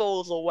cloth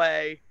balls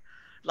away.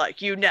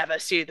 Like, you never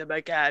see them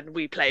again.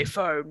 We play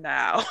foam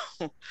now.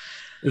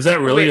 Is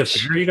that really a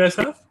fear you guys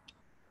have?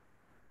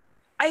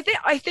 I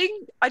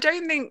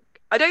don't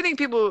think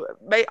people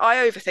I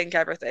overthink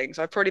everything,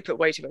 so I probably put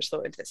way too much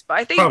thought into this. But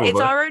I think it's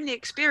our only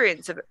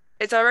experience of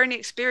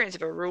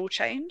a rule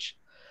change.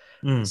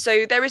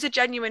 So there is a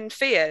genuine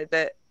fear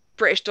that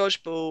British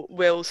dodgeball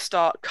will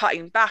start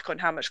cutting back on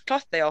how much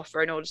cloth they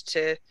offer in order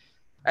to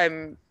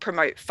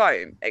promote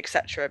foam,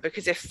 etc.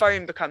 Because if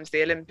foam becomes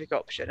the Olympic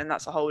option, and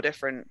that's a whole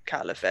different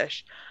kettle of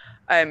fish,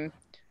 that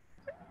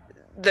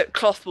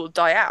cloth will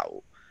die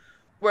out.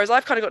 Whereas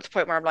I've kind of got to the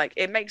point where I'm like,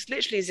 it makes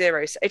literally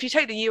zero sense. If you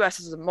take the US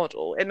as a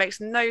model, it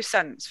makes no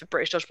sense for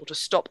British dodgeball to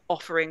stop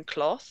offering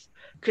cloth,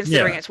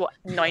 considering it's what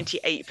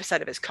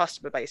 98% of its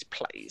customer base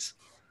plays.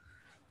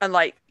 And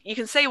like, you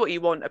can say what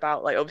you want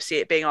about like obviously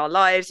it being our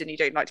lives and you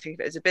don't like to think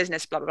of it as a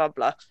business, blah blah blah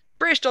blah.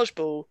 British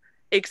dodgeball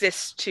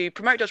exists to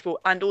promote dodgeball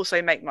and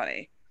also make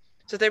money.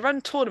 So they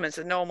run tournaments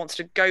that no one wants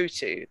to go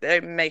to. They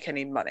don't make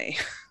any money.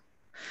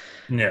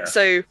 Yeah.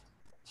 So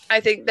I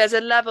think there's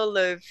a level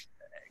of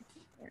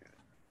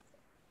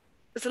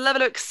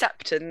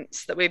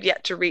acceptance that we've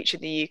yet to reach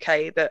in the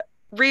UK that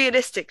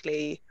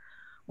realistically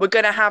we're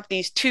going to have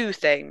these two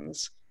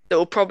things that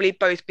will probably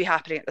both be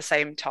happening at the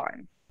same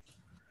time.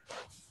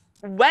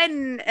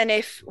 When and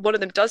if one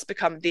of them does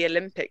become the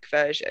Olympic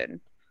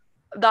version,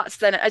 that's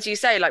then, as you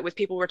say, like with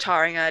people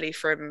retiring early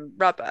from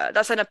rubber,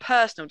 that's then a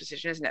personal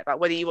decision, isn't it? About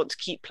whether you want to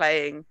keep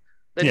playing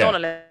the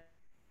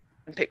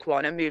non-Olympic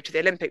one and move to the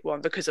Olympic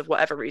one because of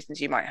whatever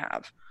reasons you might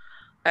have.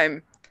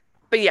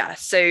 But yeah,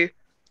 so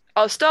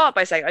I'll start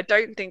by saying I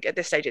don't think at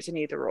this stage it's an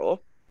either or.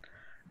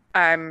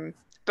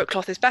 But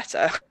cloth is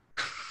better.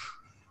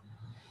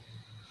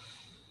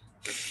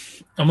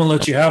 I'm gonna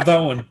let you have that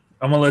one.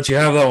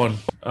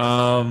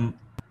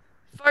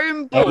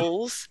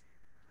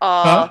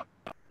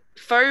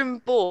 Foam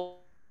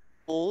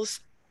balls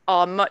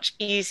are much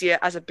easier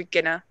as a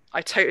beginner.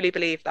 I totally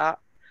believe that.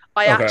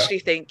 I actually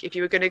think if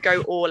you were going to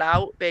go all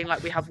out, being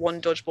like we have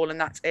one dodgeball and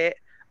that's it,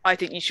 I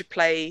think you should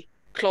play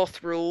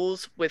cloth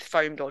rules with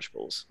foam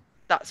dodgeballs.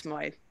 That's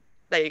mine.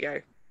 There you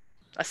go.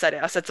 I said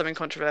it. I said something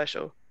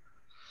controversial.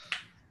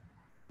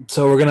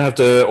 So we're gonna have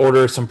to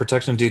order some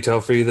protection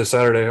detail for you this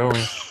Saturday, aren't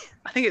we?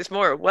 I think it's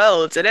more at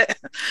Worlds, isn't it?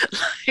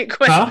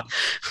 Like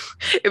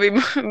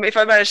if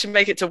I manage to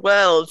make it to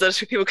Worlds, there's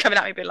people coming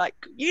at me being like,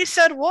 "You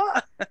said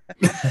what?"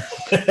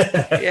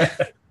 Yeah.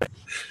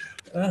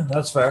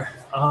 That's fair.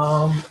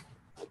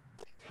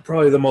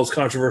 Probably the most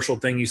controversial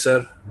thing you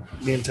said,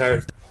 the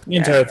entire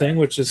thing,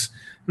 which is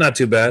not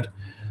too bad.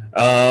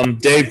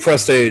 Dave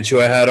Prestage, who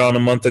I had on a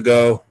month and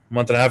a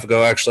half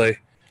ago, actually.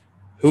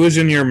 Who is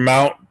in your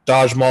Mount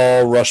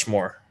Dodgeball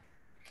Rushmore?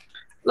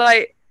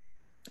 Like,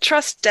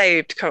 trust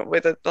Dave to come up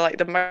with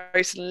the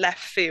most left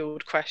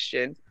field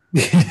question.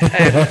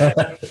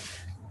 To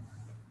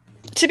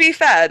be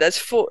fair, there's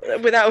four.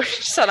 Without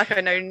sound like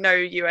I know no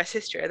US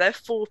history, there are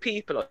 4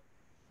 people.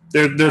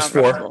 There's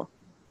 4.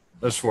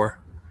 There's 4.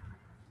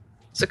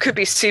 So it could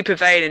be super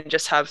vain and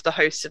just have the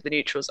hosts of the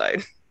neutral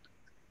zone.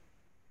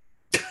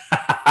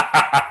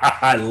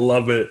 I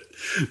love it.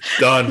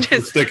 Done.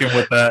 We're sticking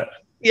with that.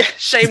 Yeah,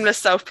 shameless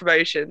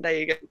self-promotion. There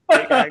you go.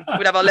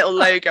 We'd have our little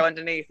logo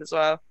underneath as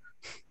well.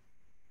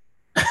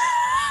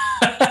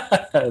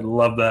 I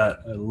love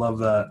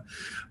that.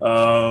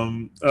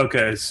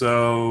 Okay,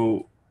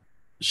 so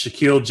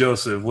Shaquille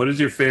Joseph, what is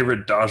your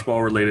favorite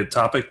dodgeball-related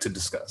topic to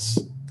discuss?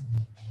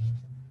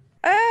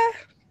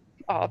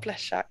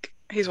 Bless Shaq.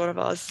 He's one of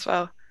ours as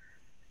well.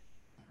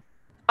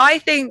 I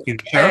think.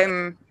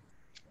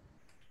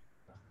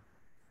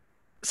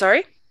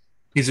 Sorry?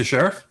 He's a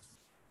sheriff?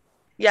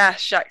 Yeah,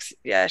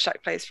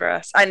 Shaq plays for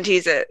us. And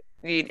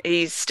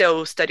he's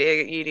still studying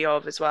at Uni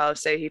of as well,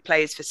 so he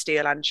plays for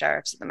Steel and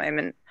Sheriffs at the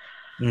moment.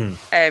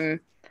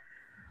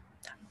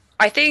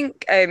 I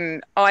think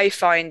I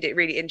find it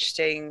really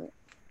interesting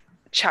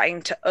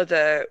chatting to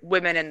other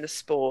women in the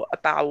sport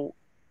about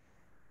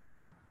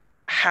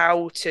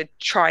how to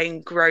try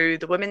and grow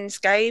the women's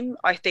game.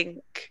 I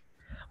think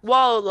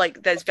while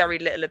there's very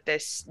little of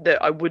this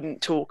that I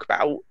wouldn't talk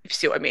about, if you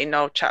see what I mean,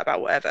 I'll chat about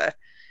whatever.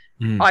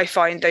 I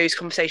find those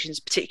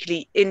conversations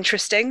particularly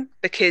interesting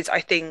because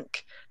I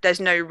think there's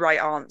no right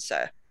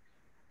answer.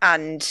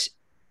 And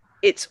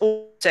it's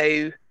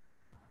also,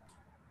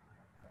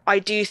 I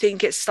do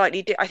think it's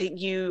slightly, I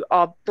think you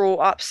are brought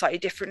up slightly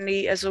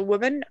differently as a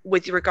woman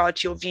with regard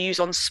to your views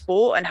on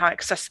sport and how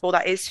accessible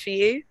that is for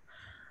you.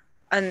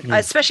 And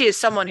especially as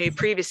someone who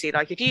previously,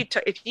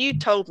 if you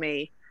told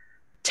me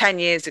 10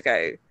 years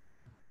ago,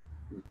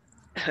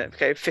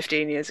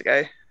 15 years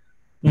ago,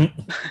 because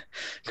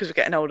we're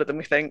getting older than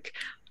we think,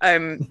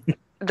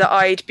 that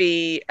I'd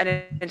be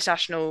an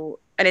international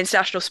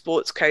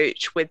sports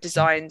coach with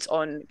designs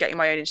on getting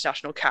my own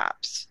international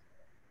caps,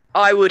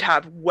 I would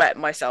have wet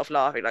myself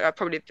laughing. I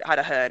probably had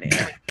a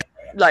hernia.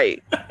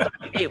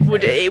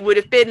 It would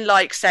have been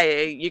like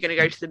saying you're going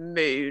to go to the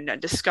moon and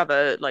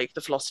discover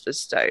the Philosopher's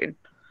Stone,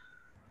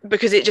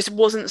 because it just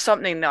wasn't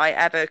something that I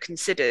ever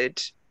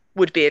considered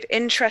would be of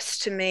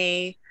interest to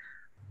me,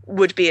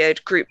 would be a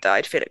group that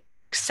I'd feel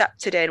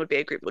accepted in, would be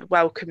a group that would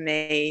welcome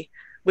me,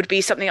 would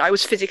be something I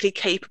was physically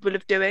capable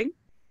of doing.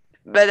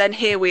 But then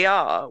here we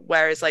are,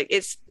 whereas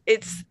it's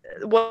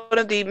one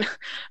of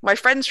my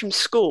friends from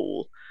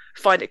school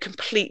find it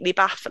completely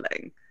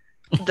baffling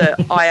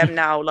that I am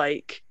now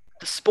the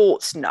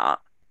sports nut,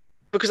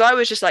 because I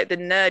was just the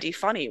nerdy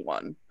funny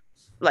one,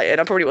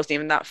 and I probably wasn't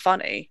even that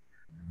funny.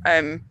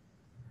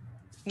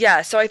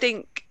 So I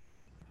think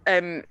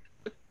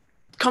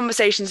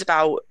conversations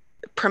about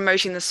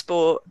promoting the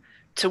sport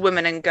to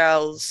women and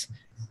girls,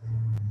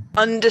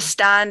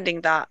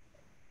 understanding that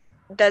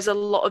there's a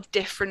lot of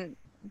different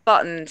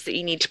buttons that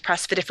you need to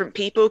press for different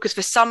people, because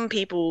for some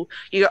people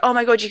you go, oh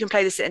my god, you can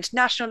play this at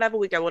international level,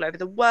 we go all over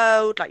the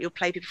world, you'll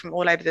play people from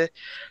all over the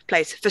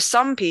place. For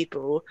some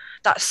people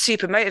that's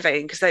super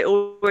motivating because they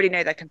already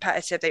know they're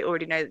competitive, they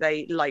already know that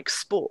they like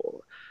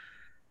sport.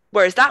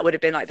 Whereas that would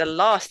have been like the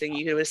last thing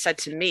you could have said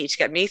to me to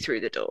get me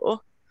through the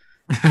door.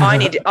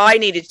 I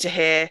needed to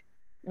hear,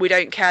 we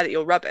don't care that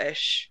you're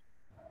rubbish.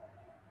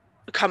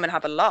 Come and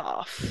have a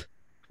laugh,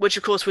 which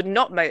of course would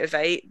not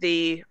motivate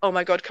the, oh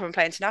my God, come and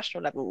play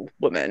international level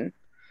woman.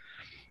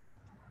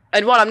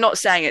 And while I'm not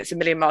saying it's a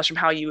million miles from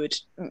how you would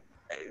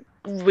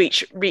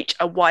reach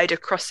a wider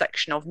cross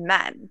section of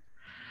men,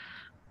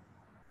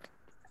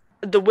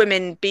 the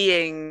women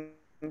being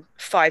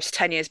 5 to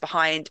 10 years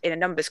behind in a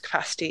numbers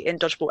capacity in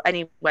dodgeball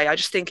anyway, I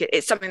just think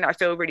it's something that I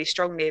feel really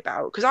strongly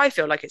about, because I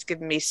feel like it's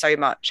given me so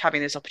much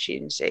having this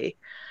opportunity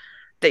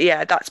that,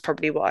 yeah, that's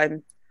probably what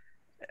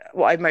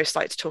I'd most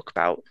like to talk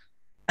about.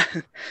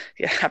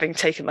 Yeah, having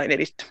taken like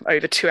nearly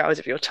over 2 hours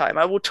of your time,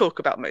 I will talk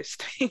about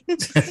most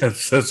things.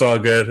 It's all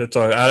good. It's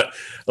all.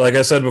 Like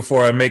I said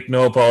before, I make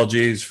no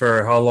apologies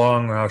for how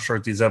long or how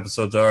short these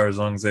episodes are, as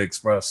long as they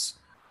express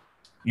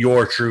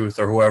your truth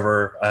or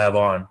whoever I have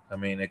on. I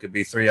mean, it could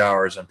be 3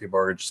 hours, and people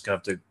are just gonna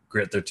have to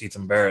grit their teeth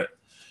and bear it.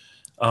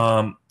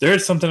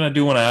 There's something I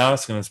do want to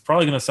ask, and it's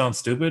probably gonna sound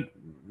stupid.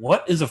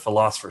 What is a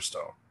philosopher's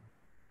stone?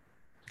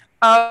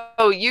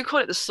 Oh, you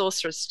call it the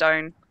sorcerer's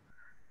stone.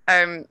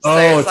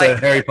 It's like a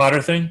Harry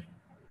Potter thing.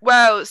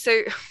 Well,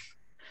 so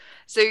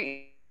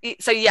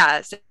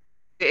yeah, so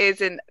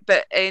it is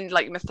but in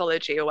like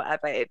mythology or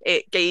whatever,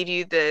 it gave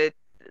you the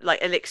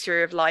like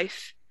elixir of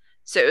life.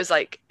 So it was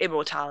like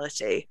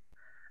immortality,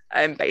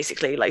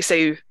 basically. Like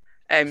so,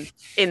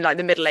 in like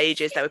the Middle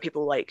Ages, there were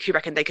people like who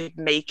reckoned they could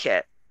make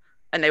it,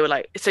 and they were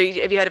like, so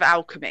have you heard of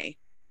alchemy?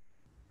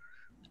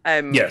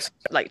 Yes.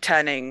 Like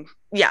turning,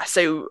 yeah.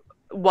 So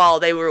while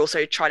they were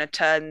also trying to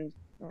turn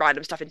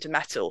random stuff into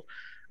metal,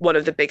 one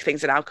of the big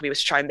things in alchemy was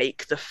to try and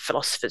make the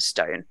philosopher's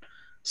stone,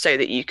 so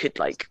that you could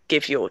like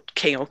give your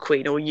king or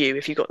queen, or you,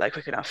 if you got there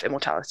quick enough,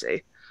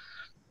 immortality.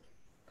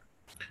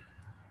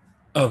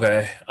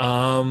 Okay.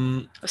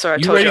 Sorry, I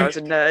told you I was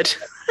a nerd.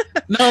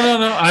 No.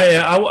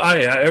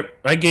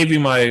 I gave you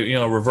my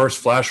reverse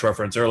flash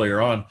reference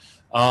earlier on.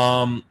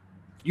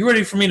 You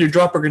ready for me to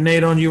drop a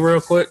grenade on you real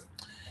quick?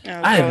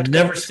 Oh, I have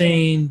never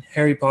seen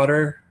Harry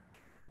Potter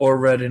or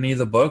read any of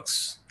the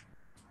books.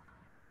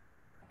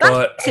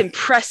 That's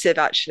impressive,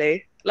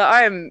 actually.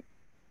 Like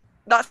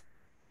that's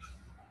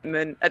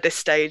at this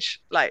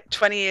stage, like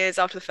 20 years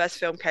after the first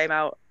film came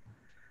out.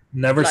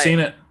 Never seen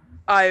it.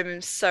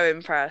 I'm so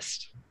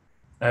impressed.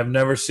 I've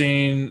never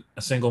seen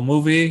a single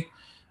movie.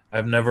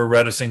 I've never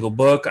read a single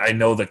book. I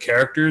know the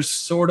characters,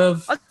 sort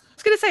of. I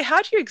was going to say,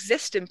 how do you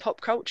exist in pop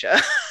culture?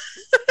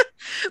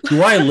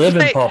 Do I live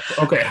in pop?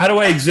 Okay, how do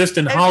I exist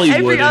in Hollywood?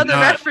 Every other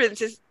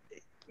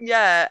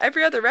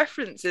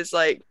reference is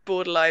like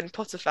borderline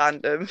Potter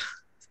fandom.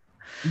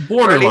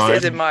 Borderline. Or at least it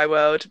is in my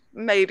world.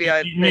 Maybe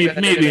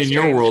in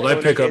your world, I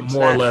pick up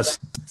more or less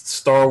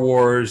Star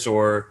Wars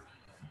or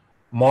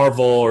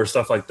Marvel or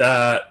stuff like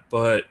that.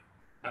 But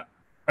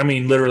I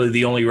mean, literally,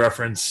 the only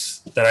reference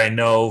that I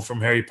know from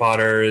Harry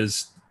Potter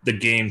is the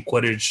game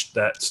Quidditch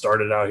that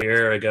started out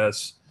here, I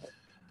guess.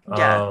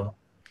 Yeah.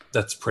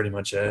 That's pretty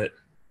much it.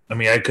 I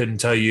mean, I couldn't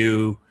tell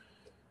you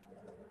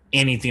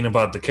anything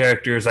about the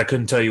characters. I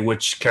couldn't tell you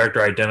which character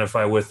I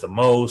identify with the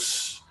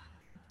most.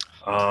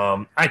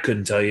 I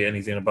couldn't tell you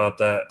anything about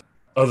that.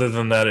 Other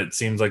than that, it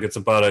seems like it's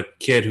about a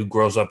kid who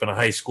grows up in a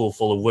high school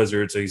full of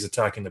wizards, so he's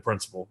attacking the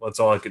principal. That's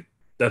all it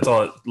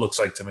looks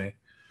like to me.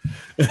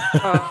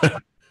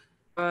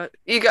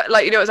 You got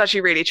like, it's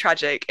actually really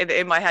tragic.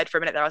 In my head for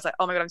a minute there, I was like,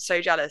 oh my God, I'm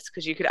so jealous,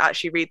 because you could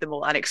actually read them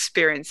all and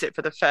experience it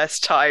for the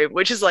first time,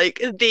 which is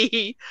like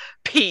the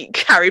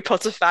peak Harry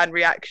Potter fan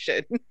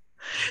reaction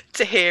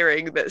to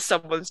hearing that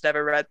someone's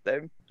never read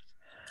them.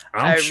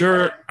 I'm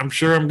sure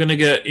I'm gonna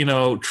get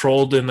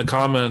trolled in the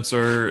comments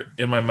or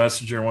in my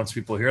messenger once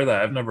people hear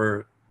that. I've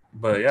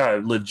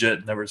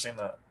legit never seen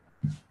that.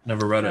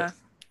 Never read it.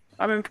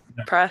 I'm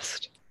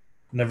impressed.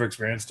 Never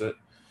experienced it.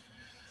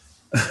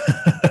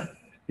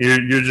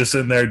 You're just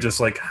in there, just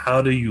like,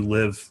 how do you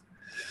live?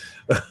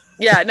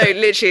 Yeah, no,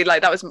 literally,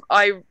 like that was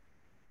I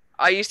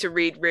used to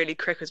read really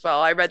quick as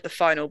well. I read the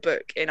final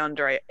book in one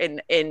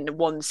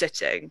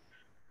sitting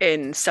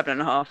in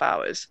 7.5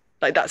 hours.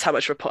 Like that's how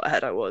much of a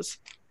Potterhead I was.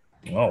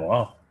 Oh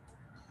wow.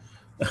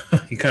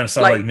 You kind of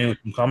sound like me with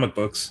some comic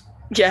books.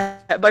 Yeah,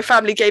 my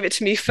family gave it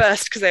to me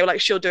first because they were like,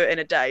 she'll do it in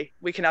a day.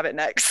 We can have it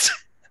next.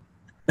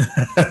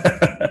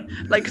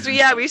 Like, cause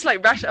we used to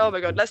like rush. Oh my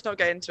God, let's not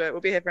get into it.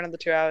 We'll be here for another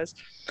 2 hours.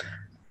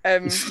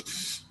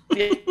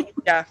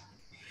 Yeah.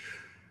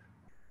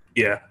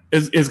 Yeah,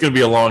 it's gonna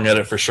be a long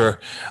edit for sure.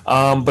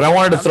 But I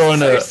wanted to throw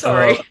in a.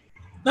 Sorry.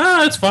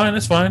 No, it's fine.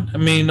 It's fine. I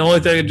mean, the only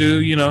thing I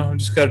do,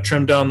 just got to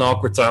trim down the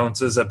awkward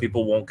silences that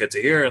people won't get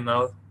to hear, and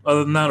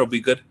other than that, it'll be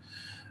good.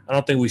 I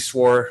don't think we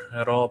swore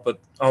at all, but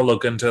I'll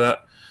look into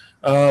that.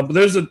 But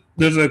there's a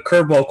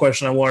curveball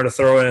question I wanted to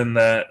throw in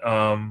that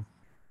I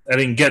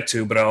didn't get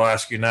to, but I'll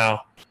ask you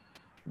now.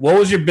 What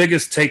was your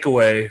biggest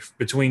takeaway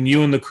between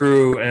you and the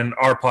crew and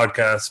our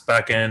podcast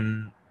back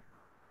in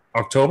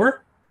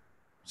October?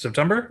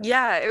 September?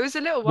 Yeah, it was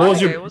a little while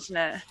ago, wasn't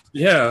it?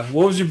 Yeah.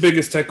 What was your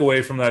biggest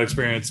takeaway from that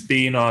experience,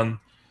 being on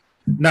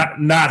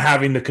not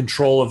having the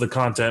control of the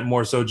content,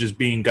 more so just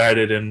being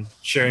guided and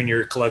sharing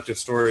your collective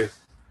story.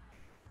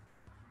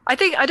 I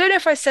don't know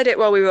if I said it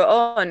while we were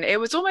on. It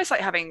was almost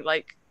like having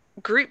like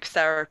group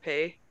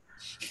therapy,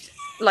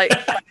 like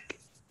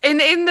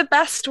in the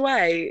best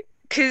way.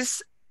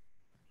 Because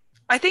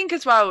I think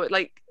as well,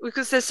 like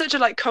because there's such a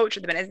like culture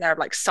at the minute, isn't there, of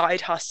like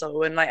side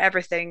hustle and like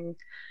everything,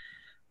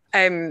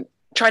 trying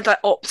to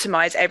like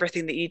optimize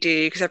everything that you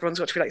do because everyone's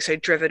got to be like so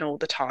driven all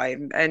the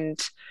time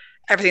and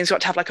everything's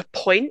got to have like a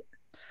point.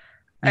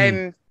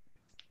 And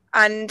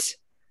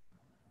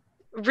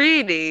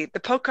really, the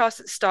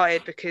podcast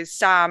started because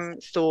Sam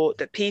thought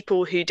that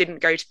people who didn't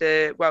go to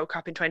the World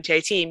Cup in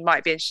 2018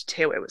 might be interested to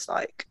hear what it was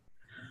like.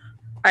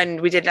 And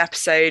we did an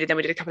episode, and then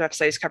we did a couple of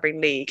episodes covering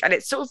League, and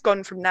it's sort of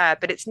gone from there,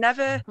 but it's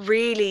never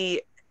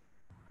really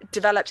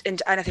developed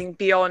into anything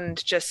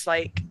beyond just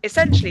like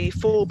essentially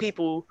 4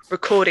 people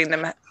recording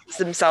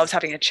themselves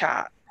having a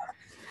chat,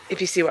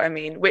 if you see what I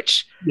mean,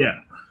 which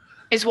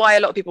is why a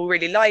lot of people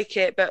really like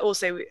it, but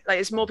also like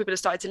it's more people have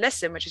started to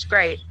listen, which is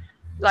great.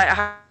 Like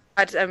I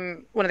had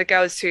one of the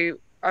girls who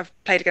I've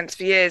played against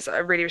for years, I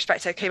really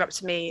respect her, came up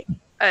to me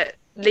at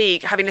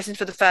League having listened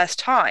for the first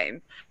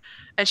time,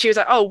 and she was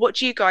like, oh, what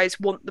do you guys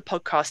want the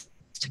podcast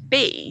to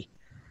be?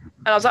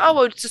 And I was like, oh,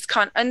 well, just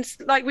kind of, and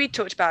like we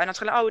talked about it, and I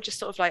was like, oh, just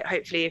sort of like,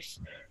 hopefully if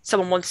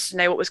someone wants to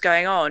know what was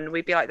going on,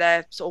 we'd be like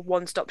their sort of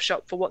one-stop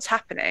shop for what's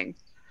happening.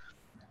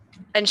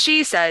 And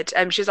she said,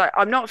 she was like,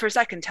 I'm not for a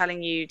second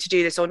telling you to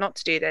do this or not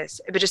to do this,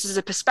 but just as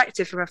a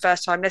perspective from a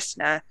first-time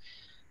listener,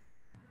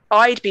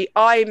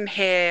 I'm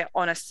here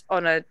on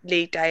a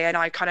League day and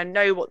I kind of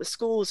know what the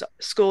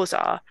scores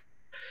are,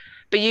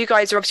 but you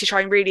guys are obviously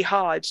trying really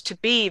hard to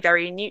be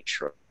very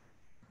neutral.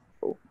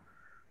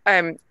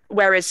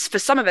 Whereas for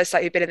some of us,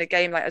 like who've been in the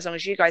game like as long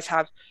as you guys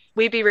have,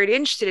 we'd be really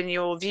interested in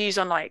your views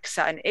on like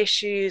certain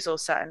issues or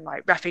certain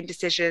like reffing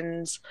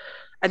decisions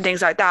and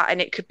things like that.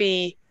 And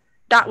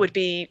that would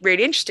be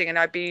really interesting, and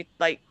I'd be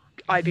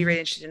really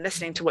interested in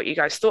listening to what you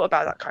guys thought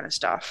about that kind of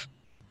stuff.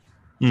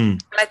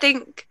 And I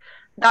think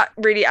that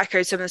really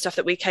echoes some of the stuff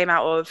that we came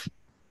out of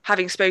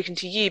having spoken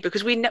to you,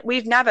 because we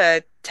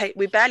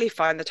barely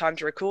find the time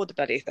to record the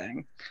bloody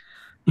thing.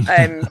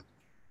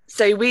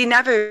 So we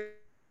never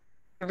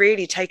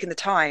really taken the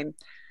time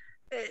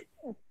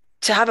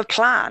to have a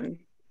plan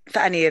for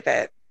any of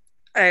it.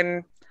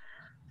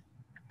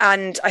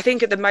 And I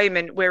think at the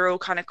moment we're all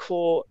kind of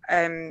caught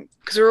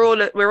because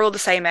we're all the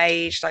same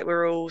age, like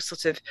we're all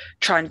sort of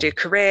trying to do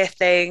career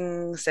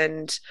things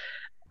and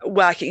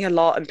working a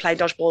lot and playing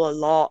dodgeball a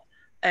lot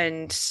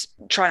and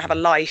trying to have a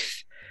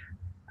life.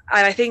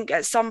 And I think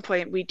at some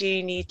point we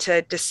do need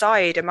to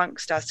decide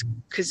amongst us,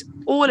 because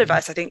all of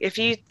us, I think if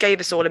you gave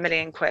us all £1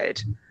 million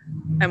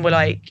and we're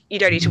like, you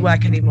don't need to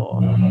work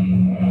anymore,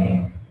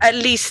 at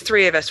least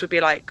 3 of us would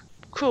be like,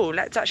 cool,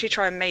 let's actually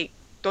try and make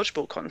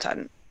dodgeball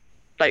content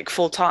like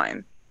full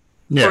time,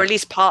 or at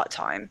least part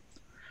time.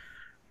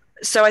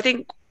 So I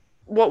think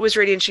what was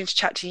really interesting to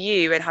chat to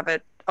you and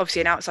have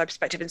obviously an outside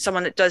perspective and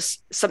someone that does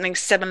something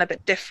similar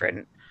but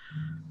different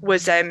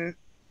was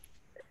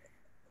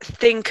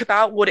think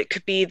about what it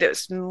could be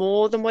that's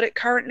more than what it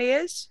currently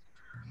is.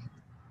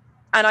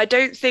 And I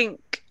don't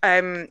think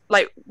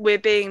like we're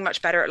being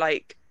much better at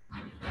like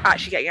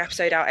actually getting an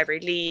episode out every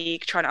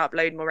League, trying to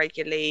upload more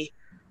regularly,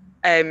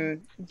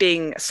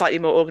 being slightly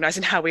more organized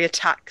in how we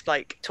attack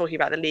like talking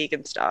about the League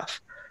and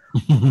stuff.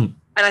 And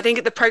I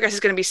think the progress is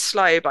going to be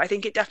slow, but I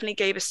think it definitely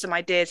gave us some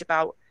ideas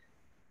about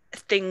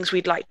things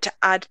we'd like to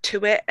add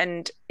to it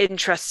and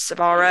interests of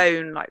our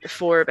own, like the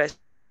 4 of us,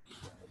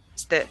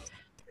 that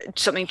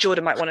something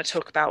Jordan might want to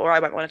talk about or I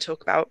might want to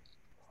talk about.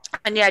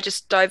 And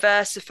just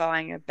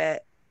diversifying a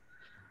bit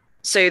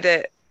so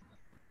that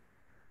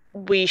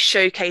we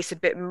showcase a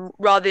bit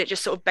rather than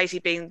just sort of basically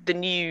being the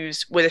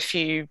news with a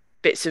few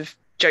bits of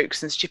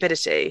jokes and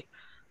stupidity,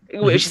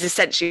 which is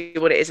essentially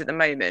what it is at the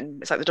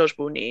moment. It's like the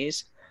dodgeball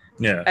news.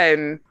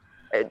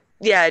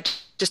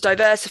 Just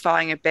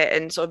diversifying a bit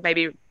and sort of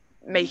maybe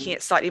making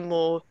it slightly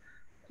more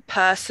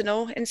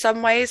personal in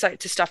some ways, like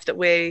to stuff that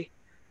we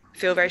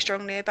feel very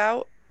strongly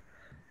about.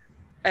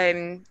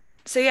 We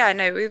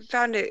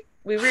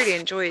really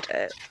enjoyed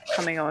it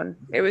coming on.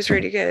 It was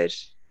really good.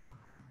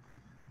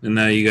 And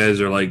now you guys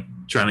are like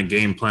trying to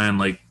game plan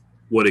like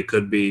what it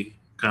could be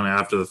kind of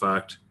after the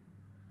fact.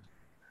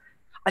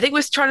 I think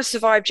we're trying to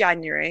survive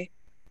January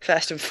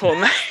first and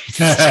foremost.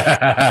 But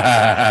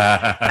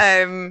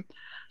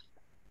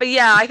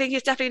I think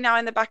it's definitely now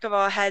in the back of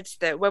our heads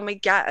that when we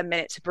get a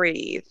minute to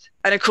breathe,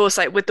 and of course,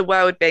 like with the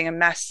world being a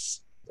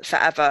mess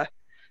forever,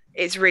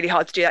 it's really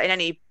hard to do that in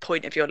any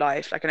point of your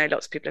life. Like I know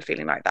lots of people are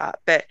feeling like that,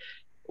 but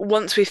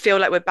once we feel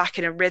like we're back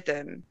in a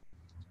rhythm,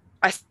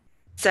 I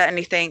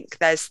certainly think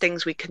there's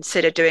things we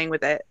consider doing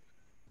with it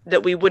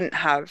that we wouldn't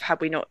have had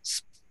we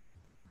not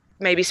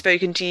maybe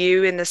spoken to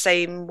you in the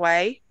same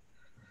way,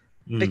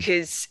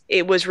 because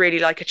it was really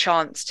like a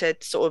chance to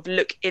sort of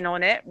look in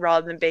on it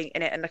rather than being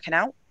in it and looking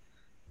out,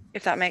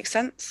 if that makes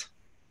sense.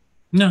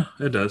 No,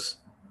 it does.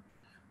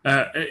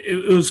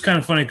 It was kind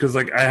of funny because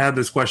like I had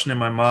this question in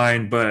my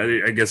mind, but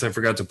I guess I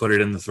forgot to put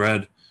it in the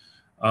thread.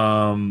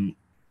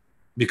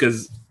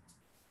 Because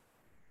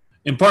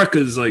in part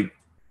because like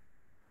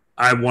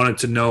I wanted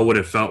to know what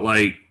it felt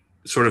like,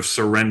 sort of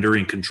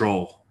surrendering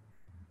control,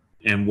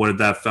 and what did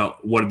that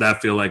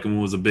feel like, and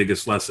what was the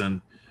biggest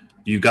lesson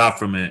you got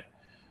from it?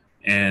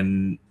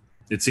 And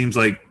it seems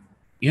like,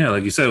 yeah,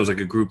 like you said, it was like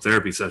a group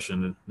therapy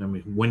session. I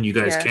mean, when you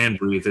guys can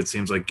breathe, it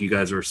seems like you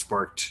guys are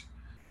sparked,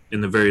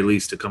 in the very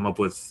least, to come up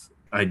with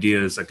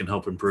ideas that can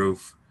help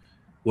improve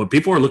what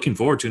people are looking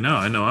forward to now.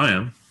 I know I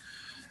am.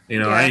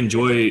 I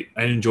enjoy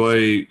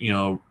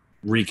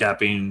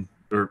recapping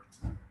or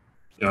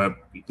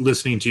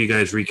listening to you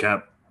guys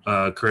recap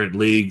current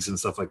leagues and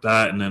stuff like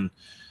that, and then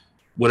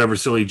whatever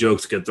silly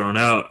jokes get thrown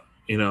out.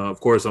 Of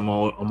course, I'm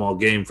all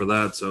game for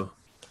that. So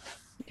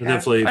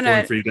definitely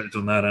pulling for you guys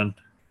on that end.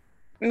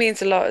 It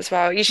means a lot as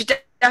well. You should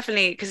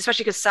definitely,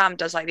 especially because Sam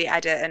does like the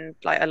edit and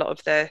like a lot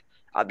of the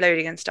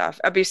uploading and stuff.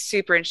 I'd be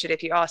super interested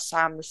if you ask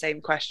Sam the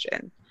same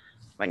question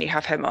when you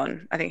have him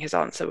on. I think his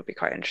answer would be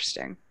quite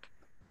interesting.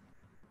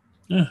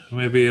 Yeah,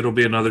 maybe it'll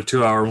be another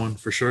 2-hour one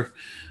for sure.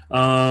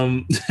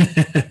 To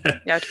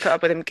put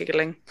up with him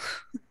giggling.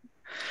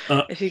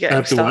 If you get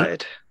him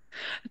started.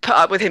 Put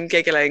up with him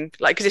giggling.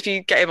 Like, because if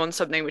you get him on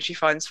something which he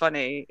finds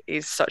funny,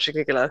 he's such a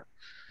giggler.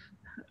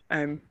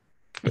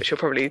 Which he'll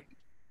probably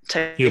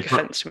take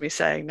offense to me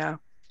saying now.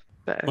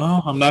 But,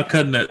 well, I'm not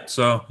cutting it,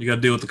 so you got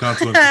to deal with the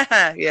consequences.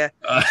 Yeah.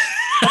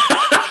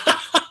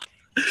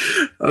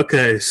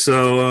 Okay,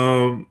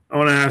 so I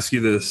want to ask you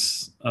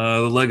this,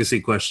 the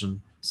legacy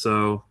question.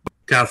 So,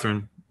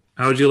 Kathryn,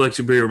 how would you like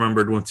to be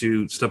remembered once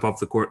you step off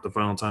the court the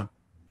final time?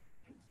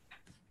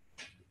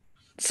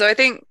 So I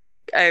think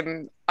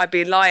I'd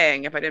be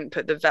lying if I didn't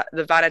put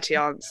the vanity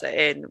answer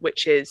in,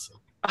 which is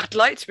I'd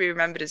like to be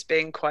remembered as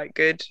being quite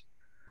good.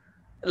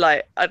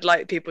 Like, I'd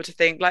like people to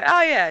think like,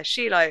 oh yeah,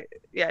 she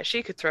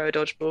could throw a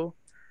dodgeball,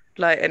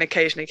 like, and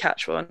occasionally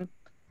catch one.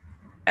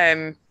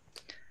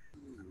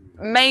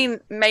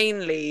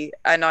 Mainly,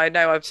 and I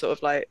know I've sort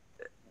of like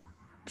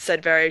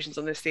said variations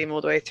on this theme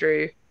all the way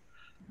through,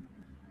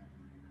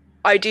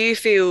 I do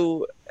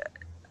feel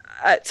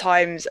at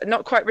times,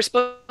 not quite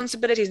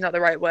responsibility is not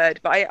the right word,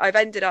 but I've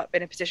ended up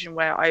in a position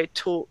where I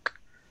talk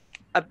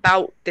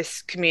about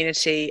this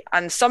community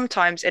and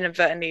sometimes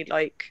inadvertently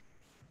like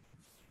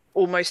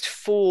almost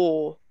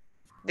for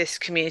this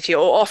community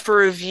or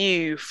offer a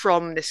view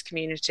from this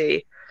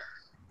community.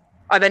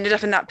 I've ended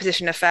up in that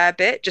position a fair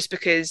bit just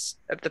because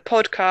of the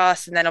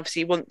podcast. And then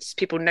obviously once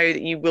people know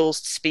that you will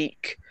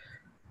speak,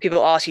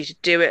 people ask you to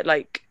do it.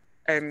 Like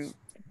David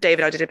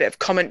and I did a bit of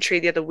commentary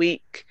the other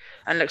week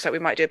and looks like we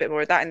might do a bit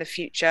more of that in the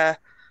future.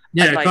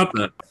 Yeah, and I got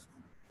that.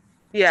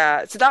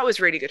 Yeah, so that was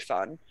really good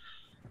fun.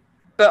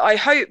 But I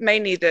hope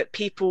mainly that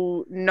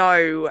people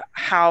know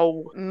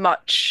how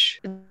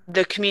much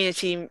the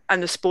community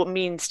and the sport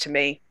means to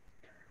me,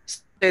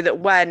 so that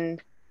when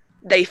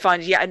they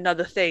find yet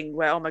another thing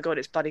where, oh my God,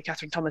 it's bloody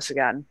Kathryn Thomas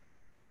again,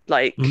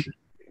 like,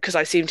 because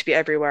I seem to be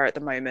everywhere at the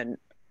moment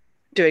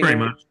doing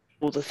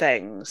all the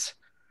things,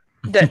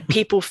 that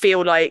people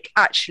feel like,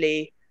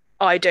 actually,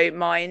 I don't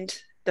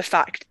mind the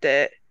fact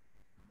that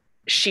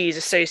she's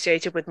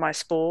associated with my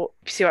sport.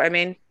 You see what I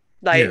mean?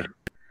 Like,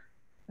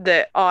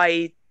 that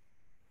I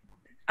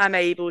am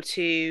able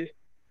to,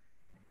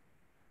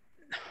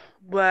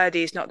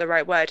 worthy is not the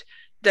right word,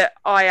 that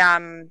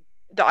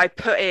I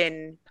put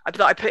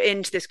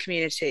into this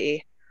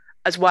community,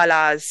 as well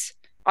as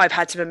I've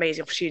had some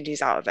amazing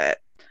opportunities out of it.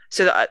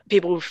 So that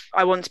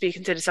I want to be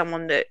considered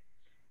someone that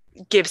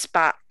gives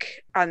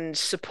back and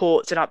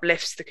supports and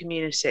uplifts the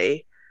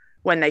community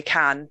when they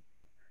can,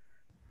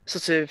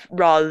 sort of,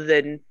 rather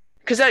than,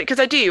 because I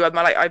do,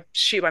 I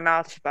shoot my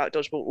mouth about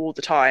dodgeball all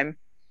the time,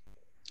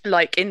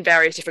 like in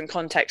various different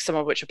contexts, some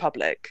of which are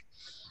public.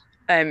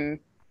 And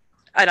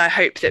I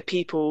hope that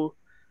people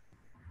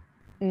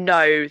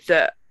know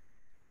that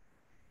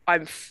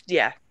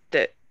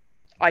that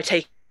I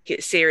take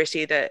it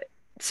seriously, that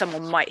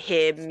someone might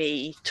hear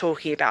me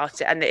talking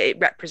about it and that it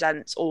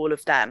represents all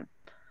of them,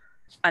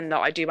 and that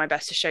I do my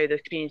best to show the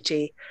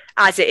community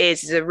as it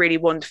is a really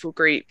wonderful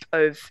group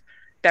of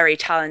very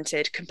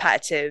talented,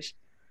 competitive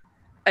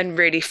and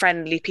really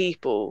friendly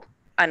people.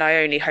 And I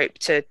only hope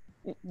to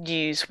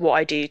use what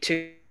I do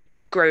to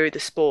grow the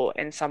sport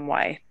in some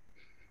way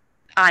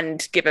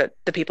and give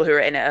the people who are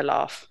in it a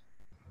laugh.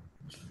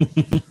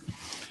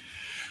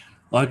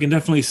 Well, I can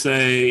definitely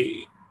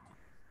say,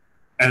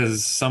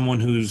 as someone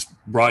who's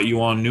brought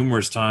you on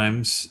numerous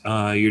times,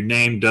 your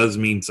name does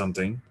mean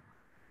something.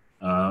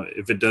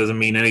 If it doesn't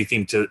mean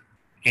anything to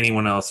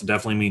anyone else, it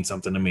definitely means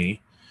something to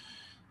me.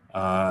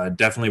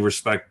 Definitely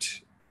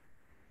respect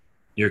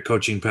your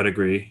coaching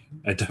pedigree.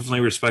 I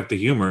definitely respect the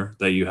humor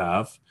that you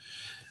have.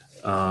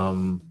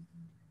 But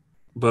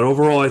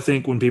overall, I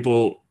think when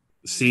people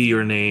see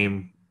your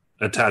name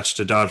attached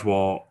to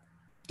dodgeball,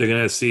 they're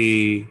going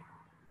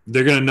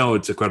to know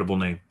it's a credible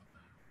name.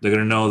 They're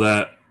going to know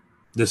that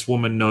this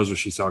woman knows what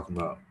she's talking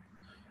about.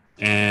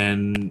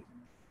 And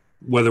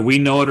whether we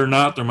know it or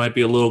not, there might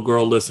be a little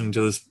girl listening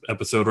to this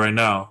episode right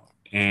now,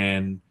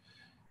 and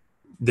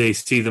they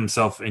see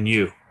themselves in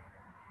you,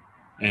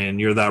 and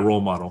you're that role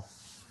model.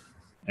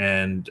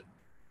 And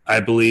I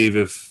believe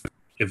if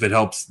it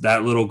helps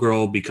that little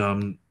girl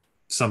become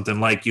something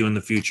like you in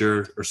the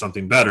future or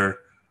something better,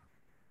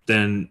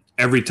 then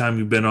every time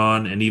you've been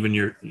on and even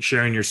your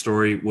sharing your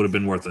story would have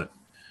been worth it.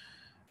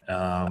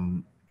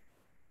 I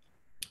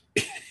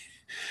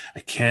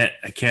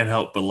can't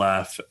help but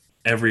laugh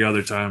every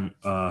other time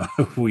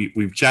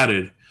we've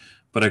chatted,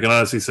 but I can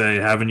honestly say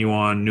having you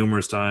on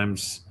numerous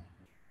times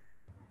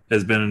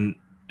has been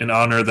an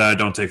honor that I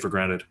don't take for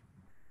granted.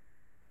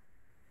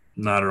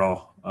 Not at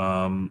all.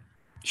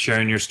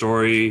 Sharing your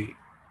story,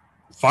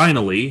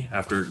 finally,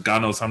 after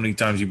God knows how many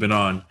times you've been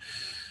on,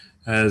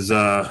 has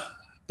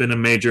been a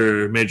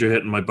major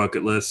hit in my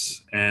bucket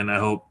list, and I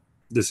hope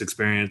this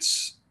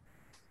experience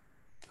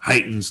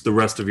heightens the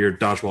rest of your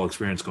dodgeball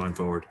experience going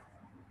forward.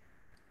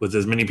 With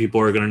as many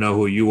people are going to know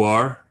who you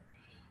are,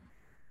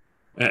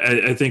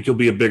 I think you'll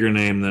be a bigger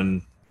name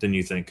than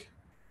you think.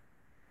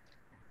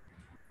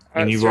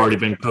 And you've already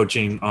been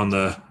coaching on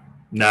the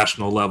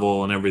national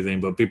level and everything,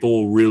 but people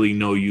will really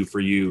know you for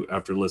you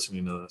after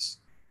listening to this.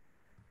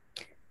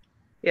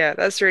 Yeah,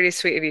 that's really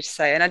sweet of you to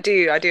say. And I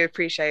do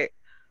appreciate,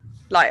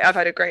 like, I've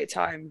had a great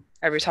time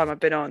every time I've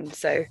been on.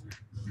 So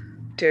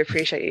do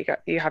appreciate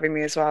you having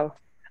me as well.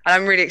 And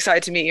I'm really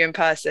excited to meet you in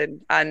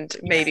person and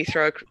maybe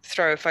throw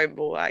a foam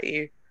ball at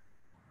you.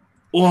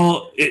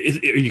 Well, are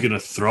you going to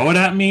throw it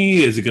at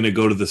me? Is it going to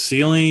go to the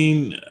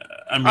ceiling?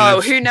 I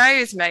mean, who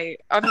knows,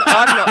 mate? I'm not.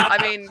 I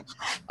mean,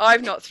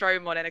 I've not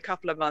thrown one in a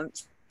couple of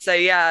months. So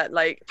yeah,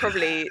 like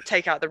probably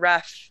take out the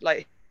ref.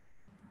 Like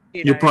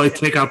you'll probably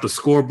take out the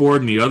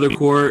scoreboard in the other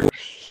court.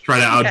 Try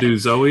to outdo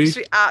Zoe.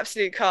 Just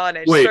absolute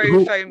carnage. Who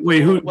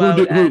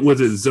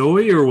was it?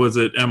 Zoe or was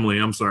it Emily?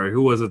 I'm sorry.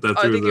 Who was it that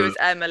threw? I think it was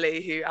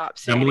Emily who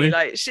absolutely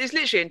like she's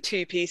literally in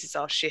two pieces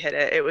after she hit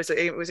it. It was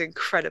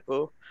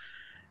incredible.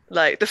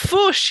 Like the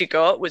force she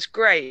got was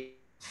great.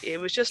 It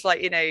was just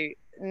like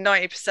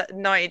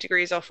 90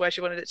 degrees off where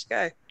she wanted it to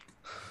go.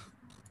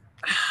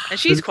 And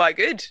she's quite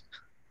good.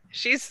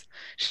 She's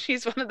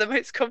one of the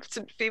most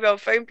competent female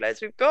foam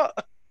players we've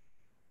got.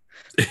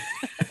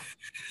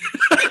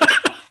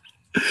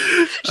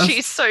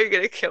 She's so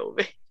gonna kill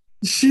me.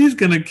 She's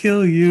gonna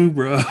kill you,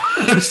 bro.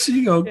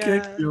 She gonna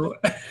kick you.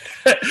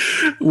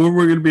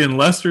 We're gonna be in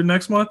Leicester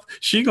next month.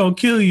 She gonna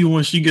kill you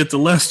when she gets to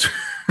Leicester.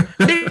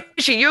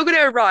 You're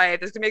gonna arrive.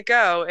 There's gonna be a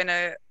girl in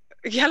a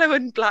yellow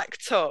and black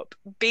top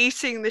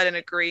beating the girl in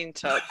a green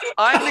top.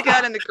 I'm the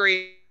girl in the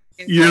green.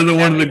 You're the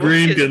one in the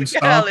green getting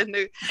stomped.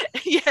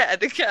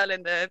 The girl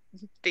in the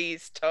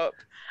bees top,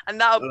 and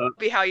that'll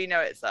be how you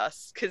know it's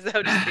us, because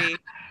there'll just be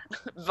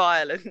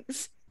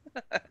violence.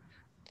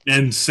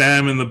 And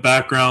Sam in the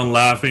background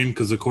laughing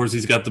because, of course,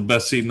 he's got the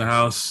best seat in the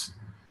house.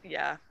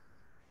 Yeah.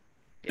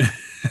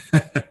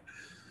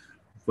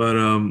 But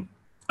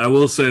I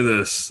will say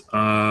this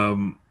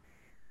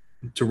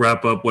to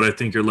wrap up what I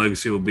think your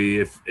legacy will be.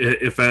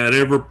 If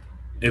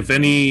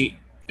any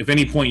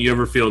point you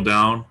ever feel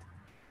down,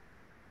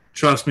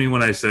 trust me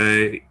when I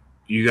say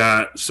you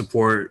got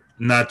support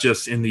not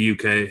just in the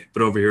UK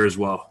but over here as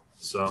well.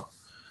 So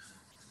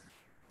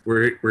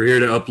we're here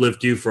to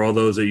uplift you for all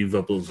those that you've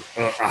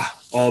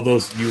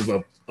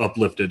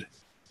uplifted.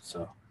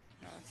 So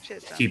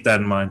keep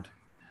that in mind.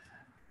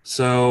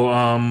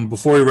 So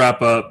before we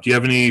wrap up, do you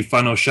have any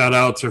final shout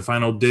outs or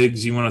final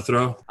digs you want to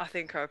throw? I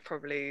think I've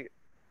probably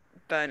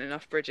burned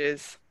enough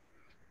bridges.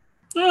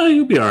 Oh,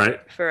 you'll be all right.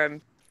 For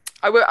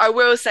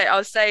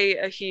I'll say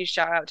a huge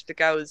shout out to the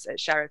girls at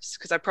Sheriff's,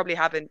 because I probably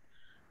haven't.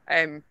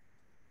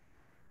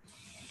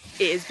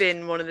 It has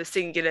been one of the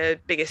singular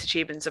biggest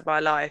achievements of my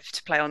life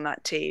to play on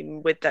that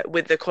team with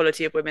the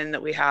quality of women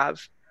that we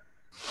have.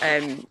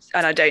 And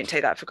I don't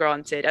take that for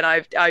granted. And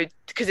I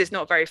because it's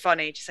not very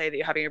funny to say that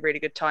you're having a really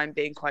good time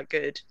being quite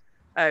good.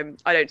 I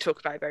don't talk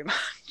about it very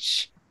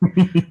much.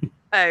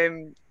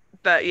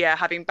 But yeah,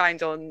 having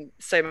banged on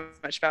so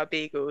much about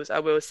Beagles, I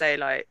will say,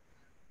 like,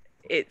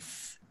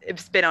 it's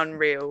been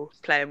unreal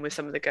playing with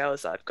some of the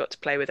girls that I've got to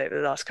play with over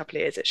the last couple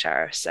of years at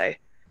Sheriff. So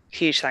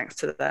huge thanks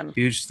to them.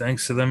 Huge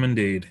thanks to them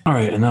indeed. All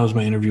right, and that was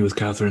my interview with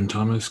Kathryn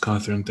Thomas.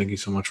 Kathryn, thank you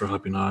so much for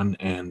hopping on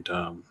and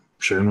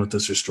sharing with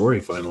us your story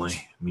finally.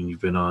 I mean,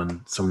 you've been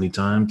on so many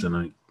times, and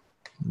I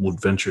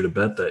would venture to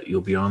bet that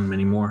you'll be on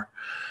many more.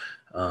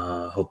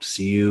 Hope to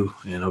see you,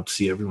 and hope to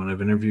see everyone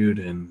I've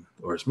interviewed,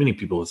 or as many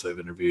people as I've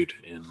interviewed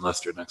in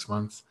Leicester next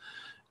month.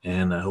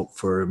 And I hope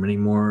for many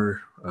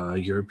more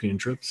European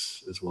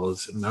trips as well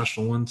as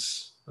international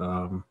ones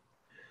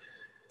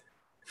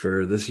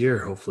for this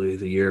year. Hopefully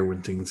the year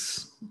when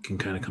things can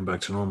kind of come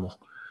back to normal.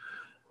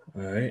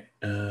 All right.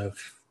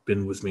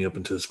 Been with me up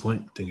until this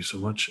point. Thank you so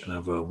much, and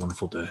have a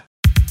wonderful day.